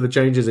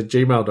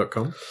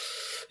watchmeforthechanges@gmail.com.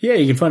 Yeah,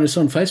 you can find us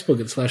on Facebook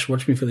at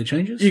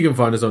 /WatchMeForTheChanges. You can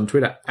find us on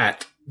Twitter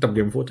at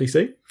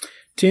WM4TC.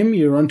 Tim,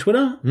 you're on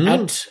Twitter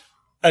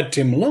at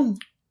Tim Long.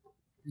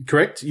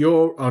 Correct.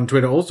 You're on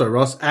Twitter also,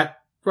 Ross, at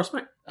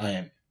RossMac. I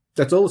am.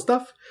 That's all the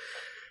stuff.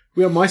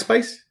 We on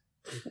MySpace?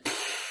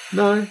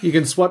 No, you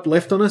can swipe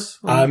left on us.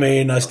 I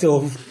mean, I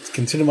still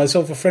consider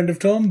myself a friend of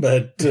Tom,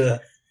 but...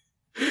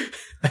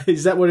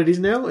 Is that what it is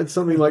now? It's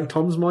something like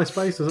Tom's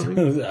MySpace or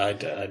something? I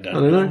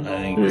don't know.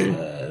 I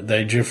think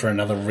they're due for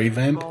another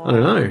revamp. I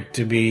don't know.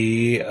 To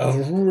be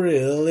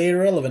really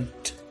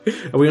relevant.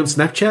 Are we on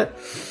Snapchat?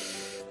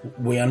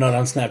 We are not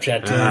on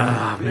Snapchat, Tim.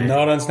 Man.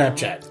 Not on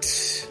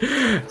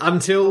Snapchat.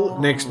 Until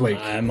next week.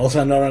 I'm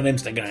also not on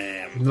Instagram.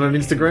 Not on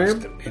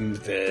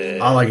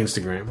Instagram? I like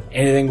Instagram.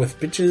 Anything with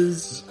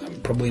pictures, I'm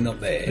probably not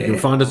there. You can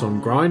find us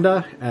on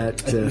Grindr at...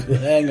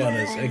 Hang on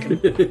a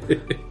second.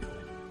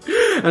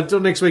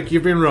 Until next week,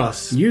 you've been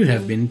Ross. You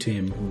have been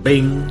Tim.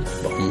 Bing.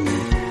 Bong.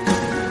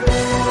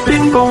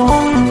 Bing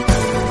bong.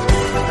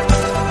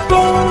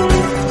 Bong.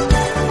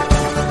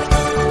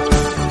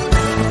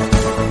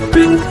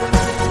 Bing.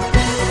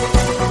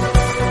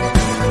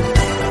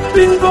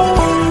 Bing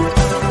bong.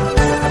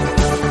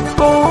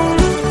 Bong.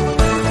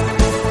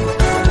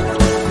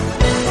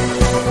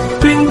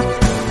 Bing.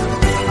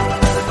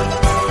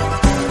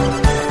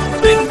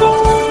 Bing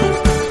bong.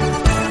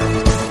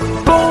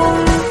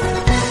 Bong.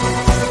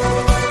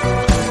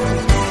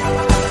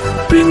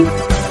 Bing.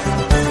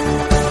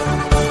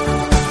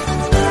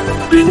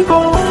 Bing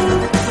bong.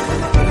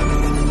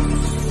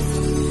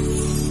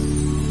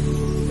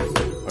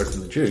 Open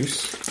the juice.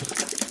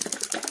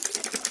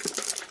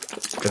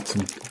 Got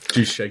some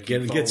juice shake.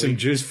 Get some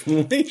juice for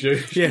me.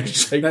 Juice. Yeah.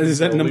 Is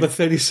that number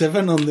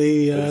 37 on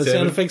the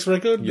sound effects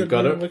record? You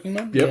got it. Working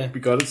on? Yep,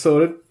 you got it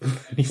sorted.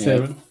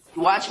 37.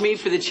 Watch me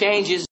for the changes.